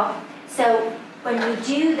it all. So when you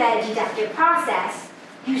do the deductive process,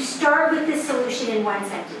 you start with the solution in one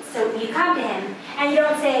sentence. So you come to him, and you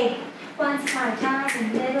don't say, once upon a time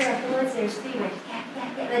in the middle of the woods, there's 3 ways.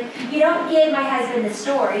 Yeah. Like, you don't give my husband the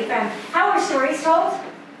story from, how are stories told?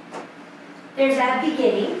 There's a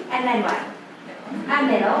beginning, and then what? A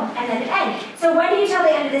middle, and then an end. So when do you tell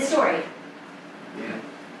the end of the story?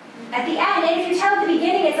 Yeah. At the end. And if you tell at the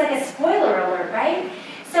beginning, it's like a spoiler alert, right?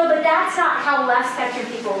 So, but that's not how left spectrum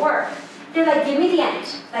people work. They're like, give me the end.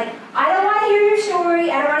 Like, I don't want to hear your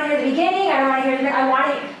story. I don't want to hear the beginning. I don't want to hear the middle. I want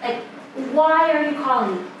to, like, why are you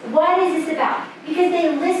calling me? What is this about? Because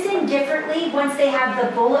they listen differently once they have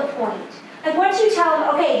the bullet point. Like, once you tell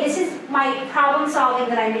them, okay, this is my problem solving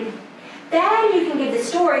that I'm in, then you can give the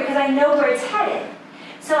story because I know where it's headed.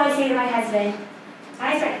 So I say to my husband, and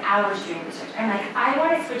I spent hours doing research, I'm like, I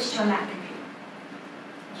want to switch to a Mac computer.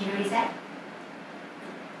 Do you know what he said?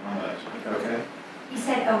 Okay. He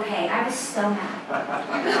said, okay. I was so mad.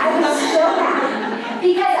 I was so mad.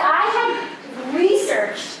 Because I had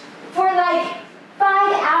researched for like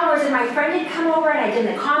 5 and my friend had come over and I did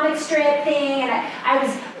the comic strip thing, and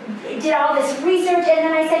I did all this research, and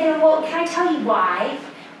then I said to him, well, can I tell you why?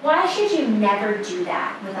 Why should you never do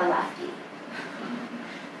that with a lefty?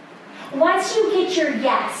 Once you get your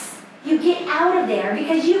yes, you get out of there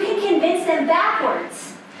because you can convince them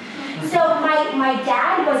backwards. So my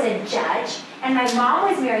dad was a judge, and my mom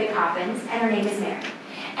was Mary Poppins, and her name is Mary.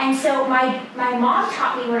 And so my mom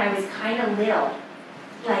taught me when I was kind of little,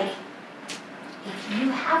 like, if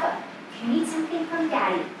you need something from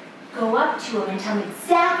Daddy, go up to him and tell him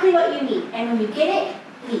exactly what you need. And when you get it,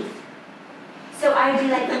 leave. So I would be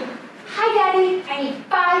like, hi, Daddy, I need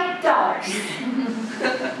 $5.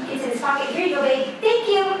 It's in his pocket. Here you go, babe. Thank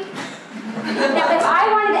you. Now, if I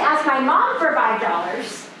wanted to ask my mom for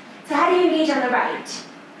 $5, so how do you engage on the right?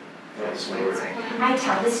 I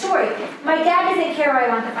tell the story. My dad doesn't care where I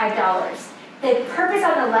want the $5. The purpose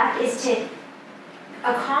on the left is to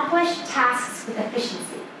accomplish tasks with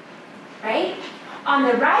efficiency, right? On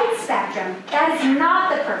the right spectrum, that is not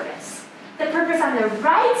the purpose. The purpose on the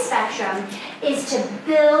right spectrum is to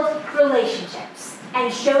build relationships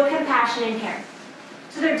and show compassion and care.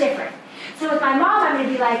 So they're different. So with my mom, I'm going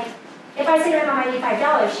to be like, if I say to my mom, I need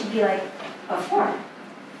 $5, she'd be like, what for?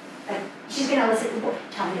 She's going to listen,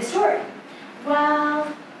 tell me the story. Well,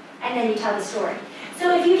 and then you tell the story.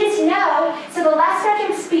 So if you just know, so the left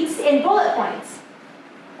spectrum speaks in bullet points.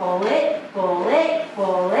 Bullet, bullet,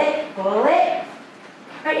 bullet, bullet.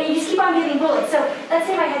 Right, and you just keep on giving bullets. So let's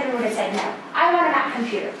say my husband would have said no. I want a Mac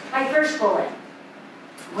computer. My first bullet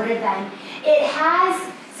would have been, it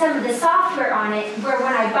has some of the software on it where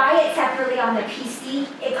when I buy it separately on the PC,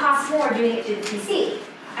 it costs more doing it through the PC.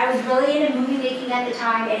 I was really into movie making at the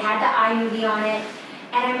time. It had the iMovie on it.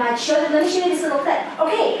 And I'm like, let me show you this little clip.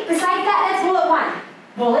 Okay, besides that, that's bullet 1.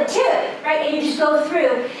 Bullet 2, right? And you just go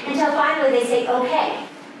through until finally they say, okay.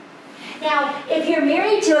 Now, if you're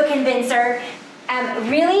married to a convincer,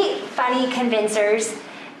 really funny convincers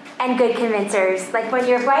and good convincers, like when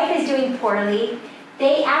your wife is doing poorly,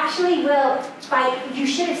 they actually will, you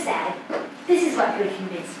should have said, this is what good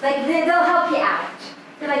convincers, like they'll help you out.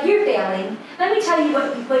 They're like, you're failing. Let me tell you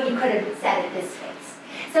what you could have said at this phase.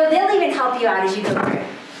 So they'll even help you out as you go through.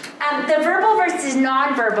 The verbal versus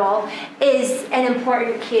nonverbal is an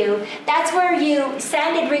important cue. That's where you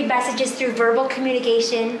send and read messages through verbal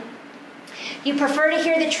communication. You prefer to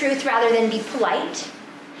hear the truth rather than be polite.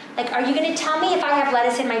 Like, are you going to tell me if I have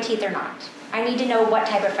lettuce in my teeth or not? I need to know what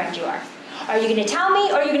type of friend you are. Are you going to tell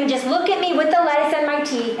me, or are you going to just look at me with the lettuce in my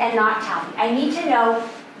teeth and not tell me? I need to know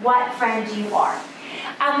what friend you are.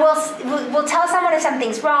 We'll tell someone if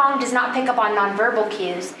something's wrong, does not pick up on nonverbal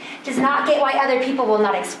cues, does not get why other people will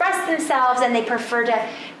not express themselves, and they prefer to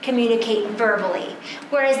communicate verbally.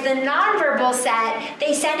 Whereas the nonverbal set,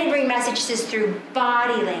 they send and bring messages through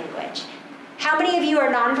body language. How many of you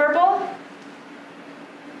are nonverbal?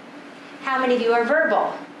 How many of you are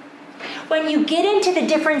verbal? When you get into the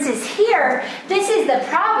differences here, this is the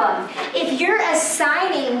problem. If you're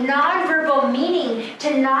assigning nonverbal meaning to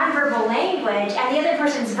nonverbal language and the other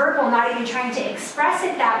person's verbal, not even trying to express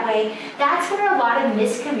it that way, that's where a lot of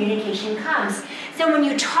miscommunication comes. So when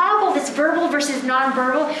you toggle this verbal versus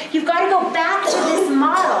nonverbal, you've got to go back to this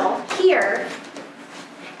model here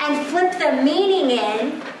and flip the meaning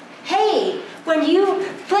in. Hey, when you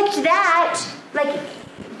flicked that, like,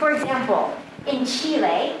 for example, in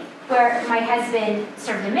Chile, where my husband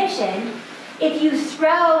served a mission, if you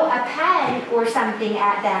throw a pen or something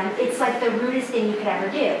at them, it's like the rudest thing you could ever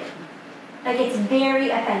do. Like, it's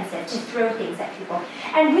very offensive to throw things at people.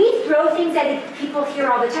 And we throw things at people here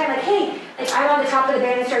all the time, like, hey, like I'm on the top of the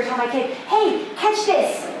band and start telling my kid, hey, catch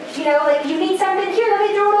this. You know, like, you need something here, let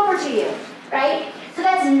me throw it over to you, right? So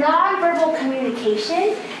that's nonverbal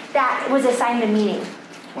communication that was assigned a meaning.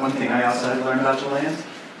 One thing I also had learned about Chileans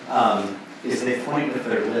is they point with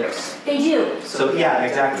their lips. They do. So yeah,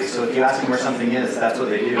 exactly. So if you ask them where something is, that's what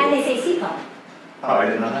they do. And they say sipo. Oh, I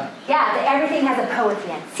didn't know that. Yeah, everything has a po at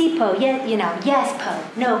the end. Sipo, yeah, you know, yes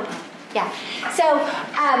po, no po. Yeah.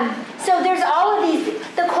 So there's all of these.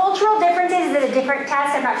 The cultural differences is a different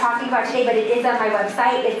test I'm not talking about today, but it is on my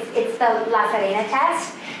website. It's the La Serena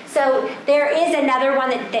test. So there is another one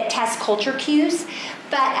that tests culture cues.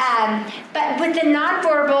 But with the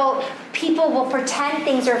nonverbal, people will pretend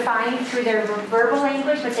things are fine through their verbal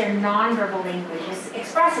language, but their nonverbal language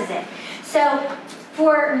expresses it. So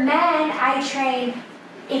for men, I train,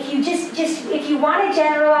 if you want to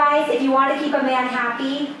generalize, if you want to keep a man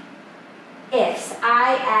happy, IFS,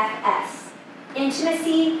 I-F-S.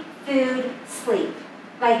 Intimacy, food, sleep.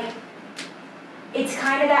 Like, it's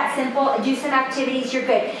kind of that simple. Do some activities, you're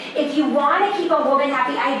good. If you want to keep a woman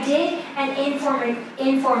happy, I did an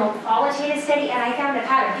informal qualitative study, and I found a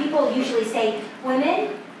pattern. People usually say,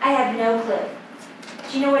 women, I have no clue.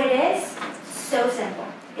 Do you know what it is? So simple.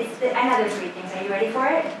 It's another 3 things. Are you ready for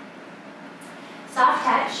it? Soft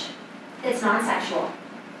touch that's non-sexual.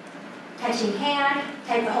 Touching hand,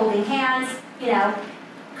 holding hands,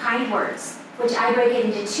 kind words, which I break it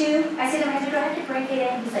into 2. I said to my husband, do I have to break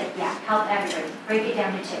it in? He's like, yeah, help everybody. Break it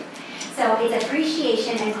down to 2. So it's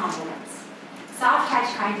appreciation and compliments. Soft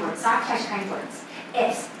touch, kind words. Soft touch, kind words.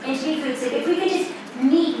 Ifs. Intimate food. So if we could just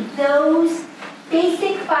meet those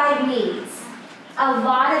basic 5 needs, a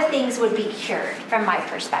lot of things would be cured from my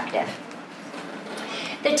perspective.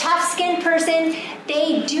 The tough-skinned person,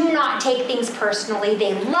 they do not take things personally.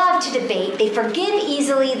 They love to debate. They forgive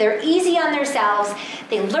easily. They're easy on themselves.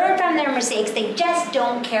 They learn from their mistakes. They just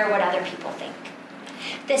don't care what other people think.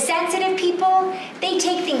 The sensitive people, they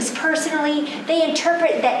take things personally. They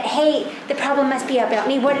interpret that, hey, the problem must be about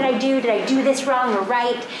me. What did I do? Did I do this wrong or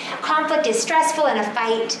right? Conflict is stressful in a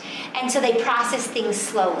fight, and so they process things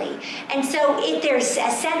slowly. And so if there's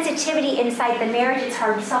a sensitivity inside the marriage, it's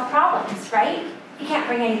hard to solve problems, right? You can't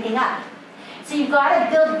bring anything up. So you've got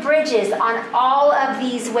to build bridges on all of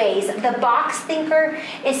these ways. The box thinker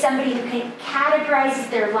is somebody who categorizes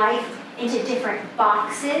their life into different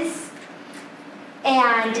boxes.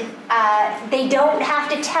 And they don't have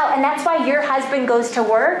to tell. And that's why your husband goes to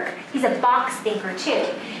work. He's a box thinker too.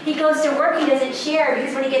 He goes to work, he doesn't share,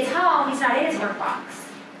 because when he gets home, he's not in his work box.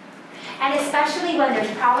 And especially when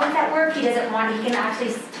there's problems at work, he doesn't want, he can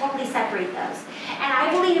actually totally separate those. And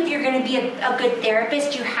I believe if you're going to be a good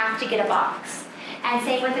therapist, you have to get a box. And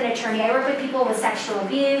same with an attorney. I work with people with sexual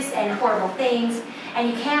abuse and horrible things,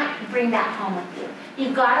 and you can't bring that home with you.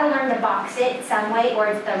 You've got to learn to box it some way, or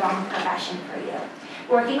it's the wrong profession for you.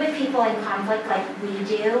 Working with people in conflict like we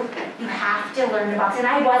do, you have to learn to box. And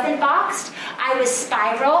I wasn't boxed. I was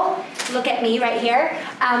spiral. Look at me right here.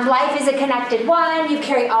 Life is a connected one. You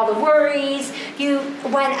carry all the worries.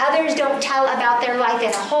 When others don't tell about their life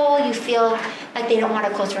as a whole, you feel like they don't want a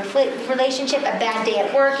close relationship. A bad day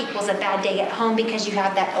at work equals a bad day at home because you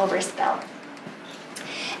have that overspill.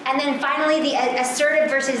 And then finally, the assertive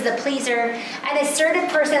versus the pleaser. An assertive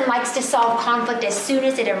person likes to solve conflict as soon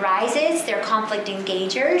as it arises. They're conflict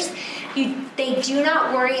engagers. They do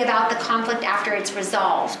not worry about the conflict after it's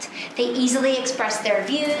resolved. They easily express their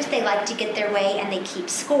views. They like to get their way, and they keep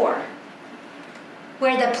score.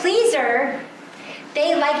 Where the pleaser,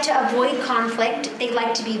 they like to avoid conflict. They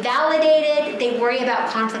like to be validated. They worry about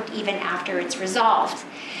conflict even after it's resolved.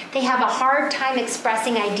 They have a hard time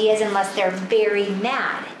expressing ideas unless they're very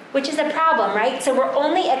mad, which is a problem, right? So we're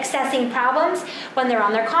only accessing problems when they're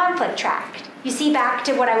on their conflict track. You see, back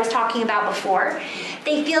to what I was talking about before.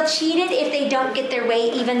 They feel cheated if they don't get their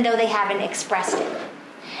way, even though they haven't expressed it.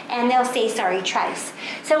 And they'll say sorry twice.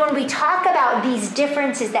 So when we talk about these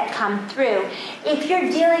differences that come through, if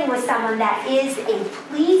you're dealing with someone that is a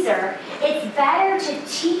pleaser, it's better to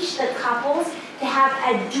teach the couples to have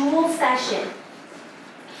a dual session.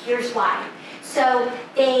 Here's why. So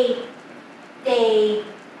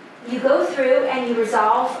you go through and you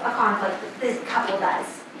resolve a conflict. This couple does.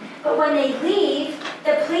 But when they leave,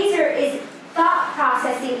 the pleaser is thought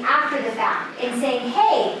processing after the fact and saying,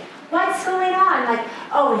 hey, what's going on? Like,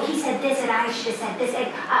 oh, he said this and I should have said this.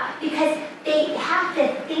 And, because they have to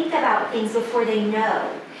think about things before they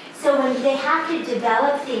know. So when they have to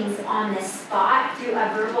develop things on the spot through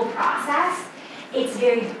a verbal process, it's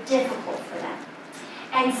very difficult for them.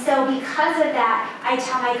 And so because of that, I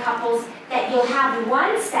tell my couples that you'll have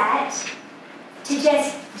one set to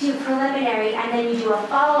just do preliminary, and then you do a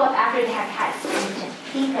follow-up after they have had time to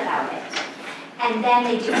think about it. And then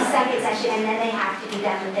they do a second session, and then they have to be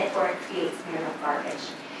done with it, or it creates marital garbage.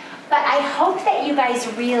 But I hope that you guys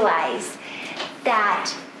realize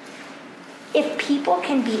that if people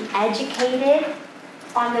can be educated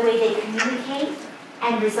on the way they communicate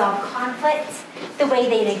and resolve conflicts, the way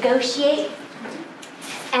they negotiate,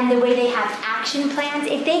 and the way they have action plans,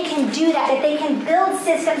 if they can do that, if they can build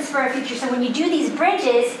systems for a future. So when you do these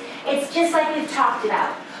bridges, it's just like we've talked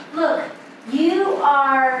about. Look, you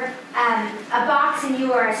are a box and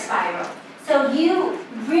you are a spiral. So you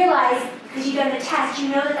realize, because you've done the test, you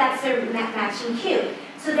know that that's their matching cue.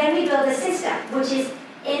 So then we build a system, which is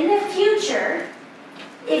in the future,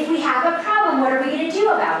 if we have a problem, what are we going to do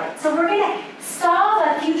about it? So we're going to solve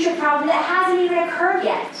a future problem that hasn't even occurred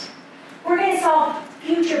yet. We're going to solve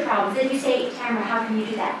future problems. Then you say, Tamara, how can you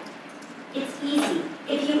do that? It's easy.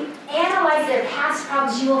 If you analyze their past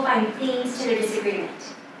problems, you will find themes to their disagreement.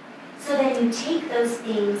 So then you take those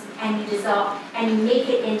themes and you dissolve and you make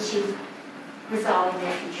it into resolving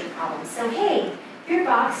their future problems. So hey, your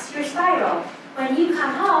box, your spiral. when you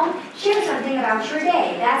come home, share something about your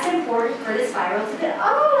day. That's important for the spiral to go,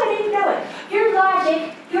 oh, I didn't know it. Your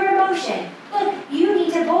logic, your emotion. Look, you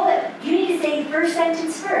need to bullet. You need to say the first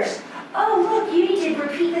sentence first. Oh, look, you need to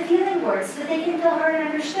repeat the feeling words so that they can feel heard and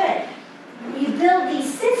understood. You build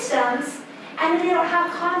these systems, and then they don't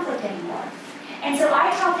have conflict anymore. And so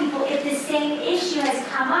I tell people, if the same issue has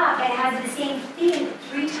come up and has the same thing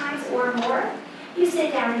 3 times or more, you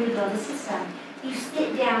sit down and you build a system. You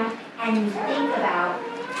sit down and you think about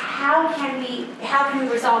how can we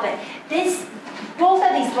resolve it. Both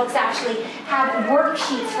of these books actually have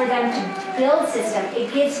worksheets for them to build system.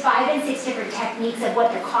 It gives 5 and 6 different techniques of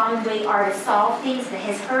what the common way are to solve things, the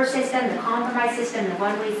his-her system, the compromise system, the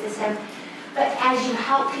one-way system. But as you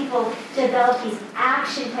help people develop these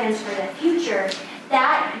action plans for the future,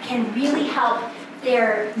 that can really help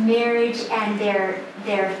their marriage and their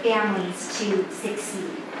families to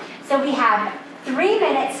succeed. So we have 3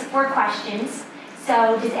 minutes for questions.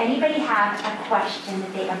 So does anybody have a question,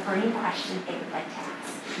 a burning question they would like to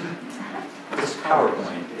ask? This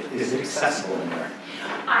PowerPoint, is it accessible in there?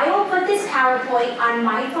 I will put this PowerPoint on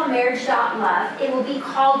mindfulmarriage.love. It will be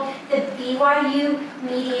called the BYU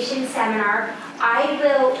Mediation Seminar. I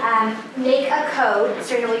will make a code.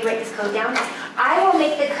 Sorry, will you write this code down? I will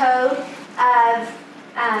make the code of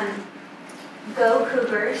Go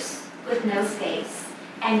Cougars with no space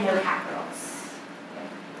and no capitals.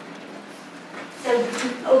 So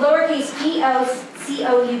lowercase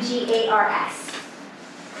GOCOUGARS.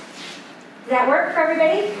 Does that work for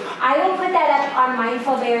everybody? I will put that up on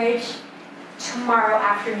Mindful Marriage tomorrow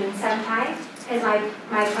afternoon sometime, because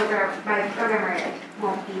my programmer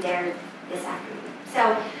won't be there this afternoon.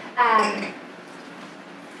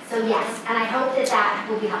 So yes, and I hope that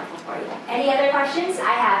will be helpful for you. Any other questions?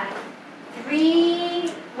 I have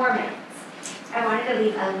 3 more minutes. I wanted to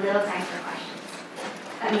leave a little time for questions,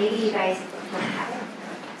 but maybe you guys don't have it.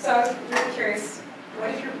 So I was really curious, what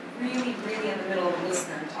if you're really, really in the middle of a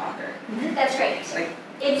listener and talker? That's great. Like,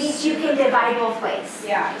 it means you can divide both ways.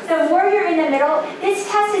 Yeah. So more you're in the middle, this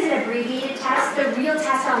test is an abbreviated test. The real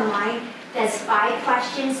test online does 5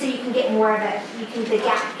 questions, so you can get more of it. The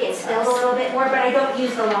gap gets filled a little bit more, but I don't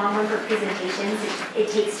use the long one for presentations. It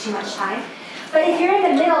takes too much time. But if you're in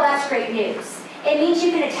the middle, that's great news. It means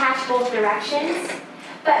you can attach both directions.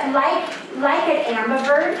 But like an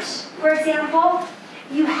ambivert, for example,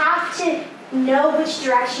 you have to know which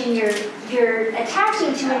direction you're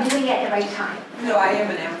attaching to and doing it at the right time. No, I am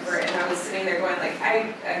an ambivert, and I was sitting there going like,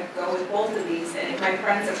 I go with both of these, and if my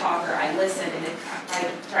friend's a talker, I listen, and if I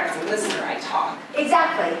try as a listener, I talk.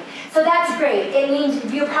 Exactly. So that's great. It means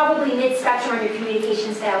you're probably mid-spectrum on your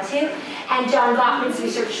communication style too, and John Gottman's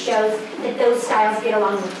research shows that those styles get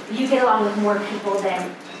along with more people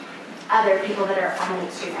than other people that are on the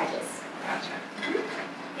extreme edges. Gotcha.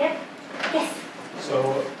 Yep. Yes.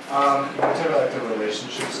 So, you talk about like the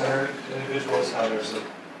relationship-centered individuals, how it's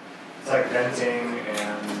like venting,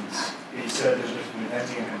 and you said there's between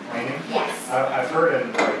venting and complaining. Yes. I've heard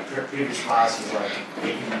in like previous classes like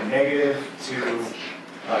it can be negative to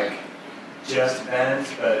like just vent,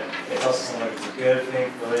 but it also sounds like it's a good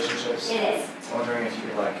thing for relationships. It is. I'm wondering if you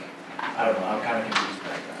could like, I don't know, I'm kind of confused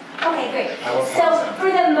about that. Okay, great. So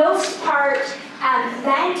for the most part,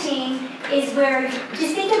 venting is where,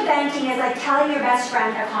 just think of venting as like telling your best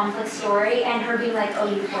friend a conflict story and her being like, oh,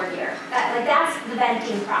 you poor dear. That's the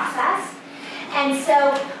venting process. And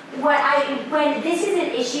so when this is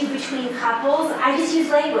an issue between couples, I just use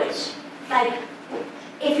language. Like,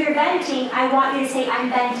 if you're venting, I want you to say, I'm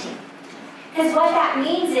venting. Because what that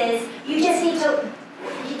means is you just need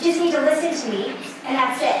to listen to me, and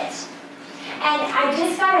that's it. And I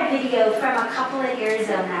just got a video from a couple in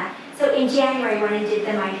Arizona. So in January, when I did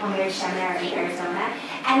the Mindful Marriage Seminar in Arizona,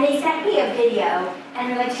 and they sent me a video, and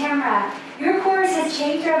they're like, Tamara, your course has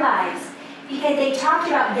changed our lives. Because they talked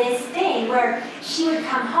about this thing where she would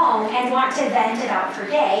come home and want to vent about her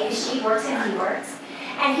day, because she works and he works.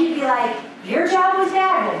 And he'd be like, your job was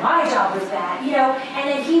bad, well, my job was bad, and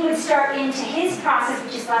then he would start into his process,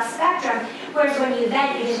 which is less spectrum, whereas when you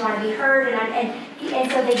vent, you just want to be heard,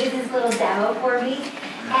 and so they did this little demo for me,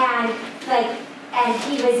 and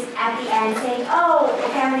he was at the end saying, oh,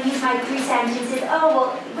 okay, I'm going to use my 3 sentences, oh,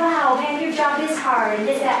 well, wow, man, your job is hard, and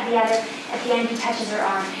this, that, and the other. At the end, he touches her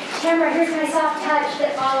arm. Tamara, here's my soft touch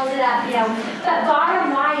that follows it up, But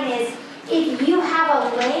bottom line is, if you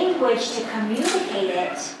have a language to communicate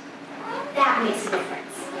it, that makes a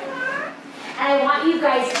difference. And I want you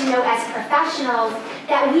guys to know as professionals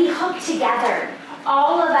that we hook together.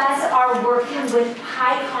 All of us are working with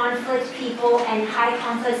high conflict people and high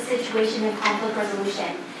conflict situation and conflict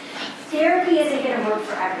resolution. Therapy isn't going to work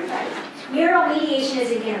for everybody. Marital mediation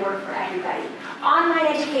isn't going to work for everybody.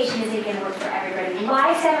 Online education isn't going to work for everybody.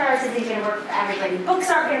 Live seminars isn't going to work for everybody. Books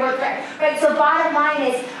aren't going to work for everybody. Right? So bottom line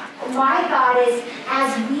is, my thought is,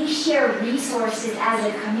 as we share resources as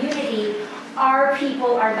a community, our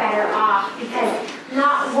people are better off because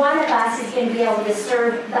not one of us is going to be able to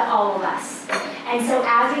serve all of us. And so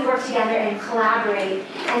as we work together and collaborate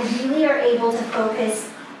and really are able to focus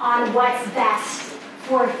on what's best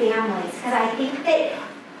for families, because I think that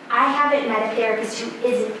I haven't met a therapist who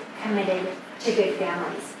isn't committed to good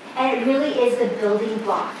families. And it really is the building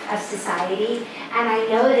block of society. And I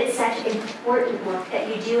know that it's such important work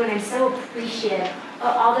that you do, and I'm so appreciative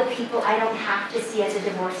of all the people I don't have to see as a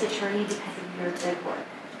divorce attorney because of your good work.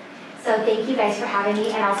 So thank you guys for having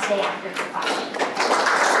me, and I'll stay after for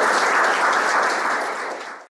questions.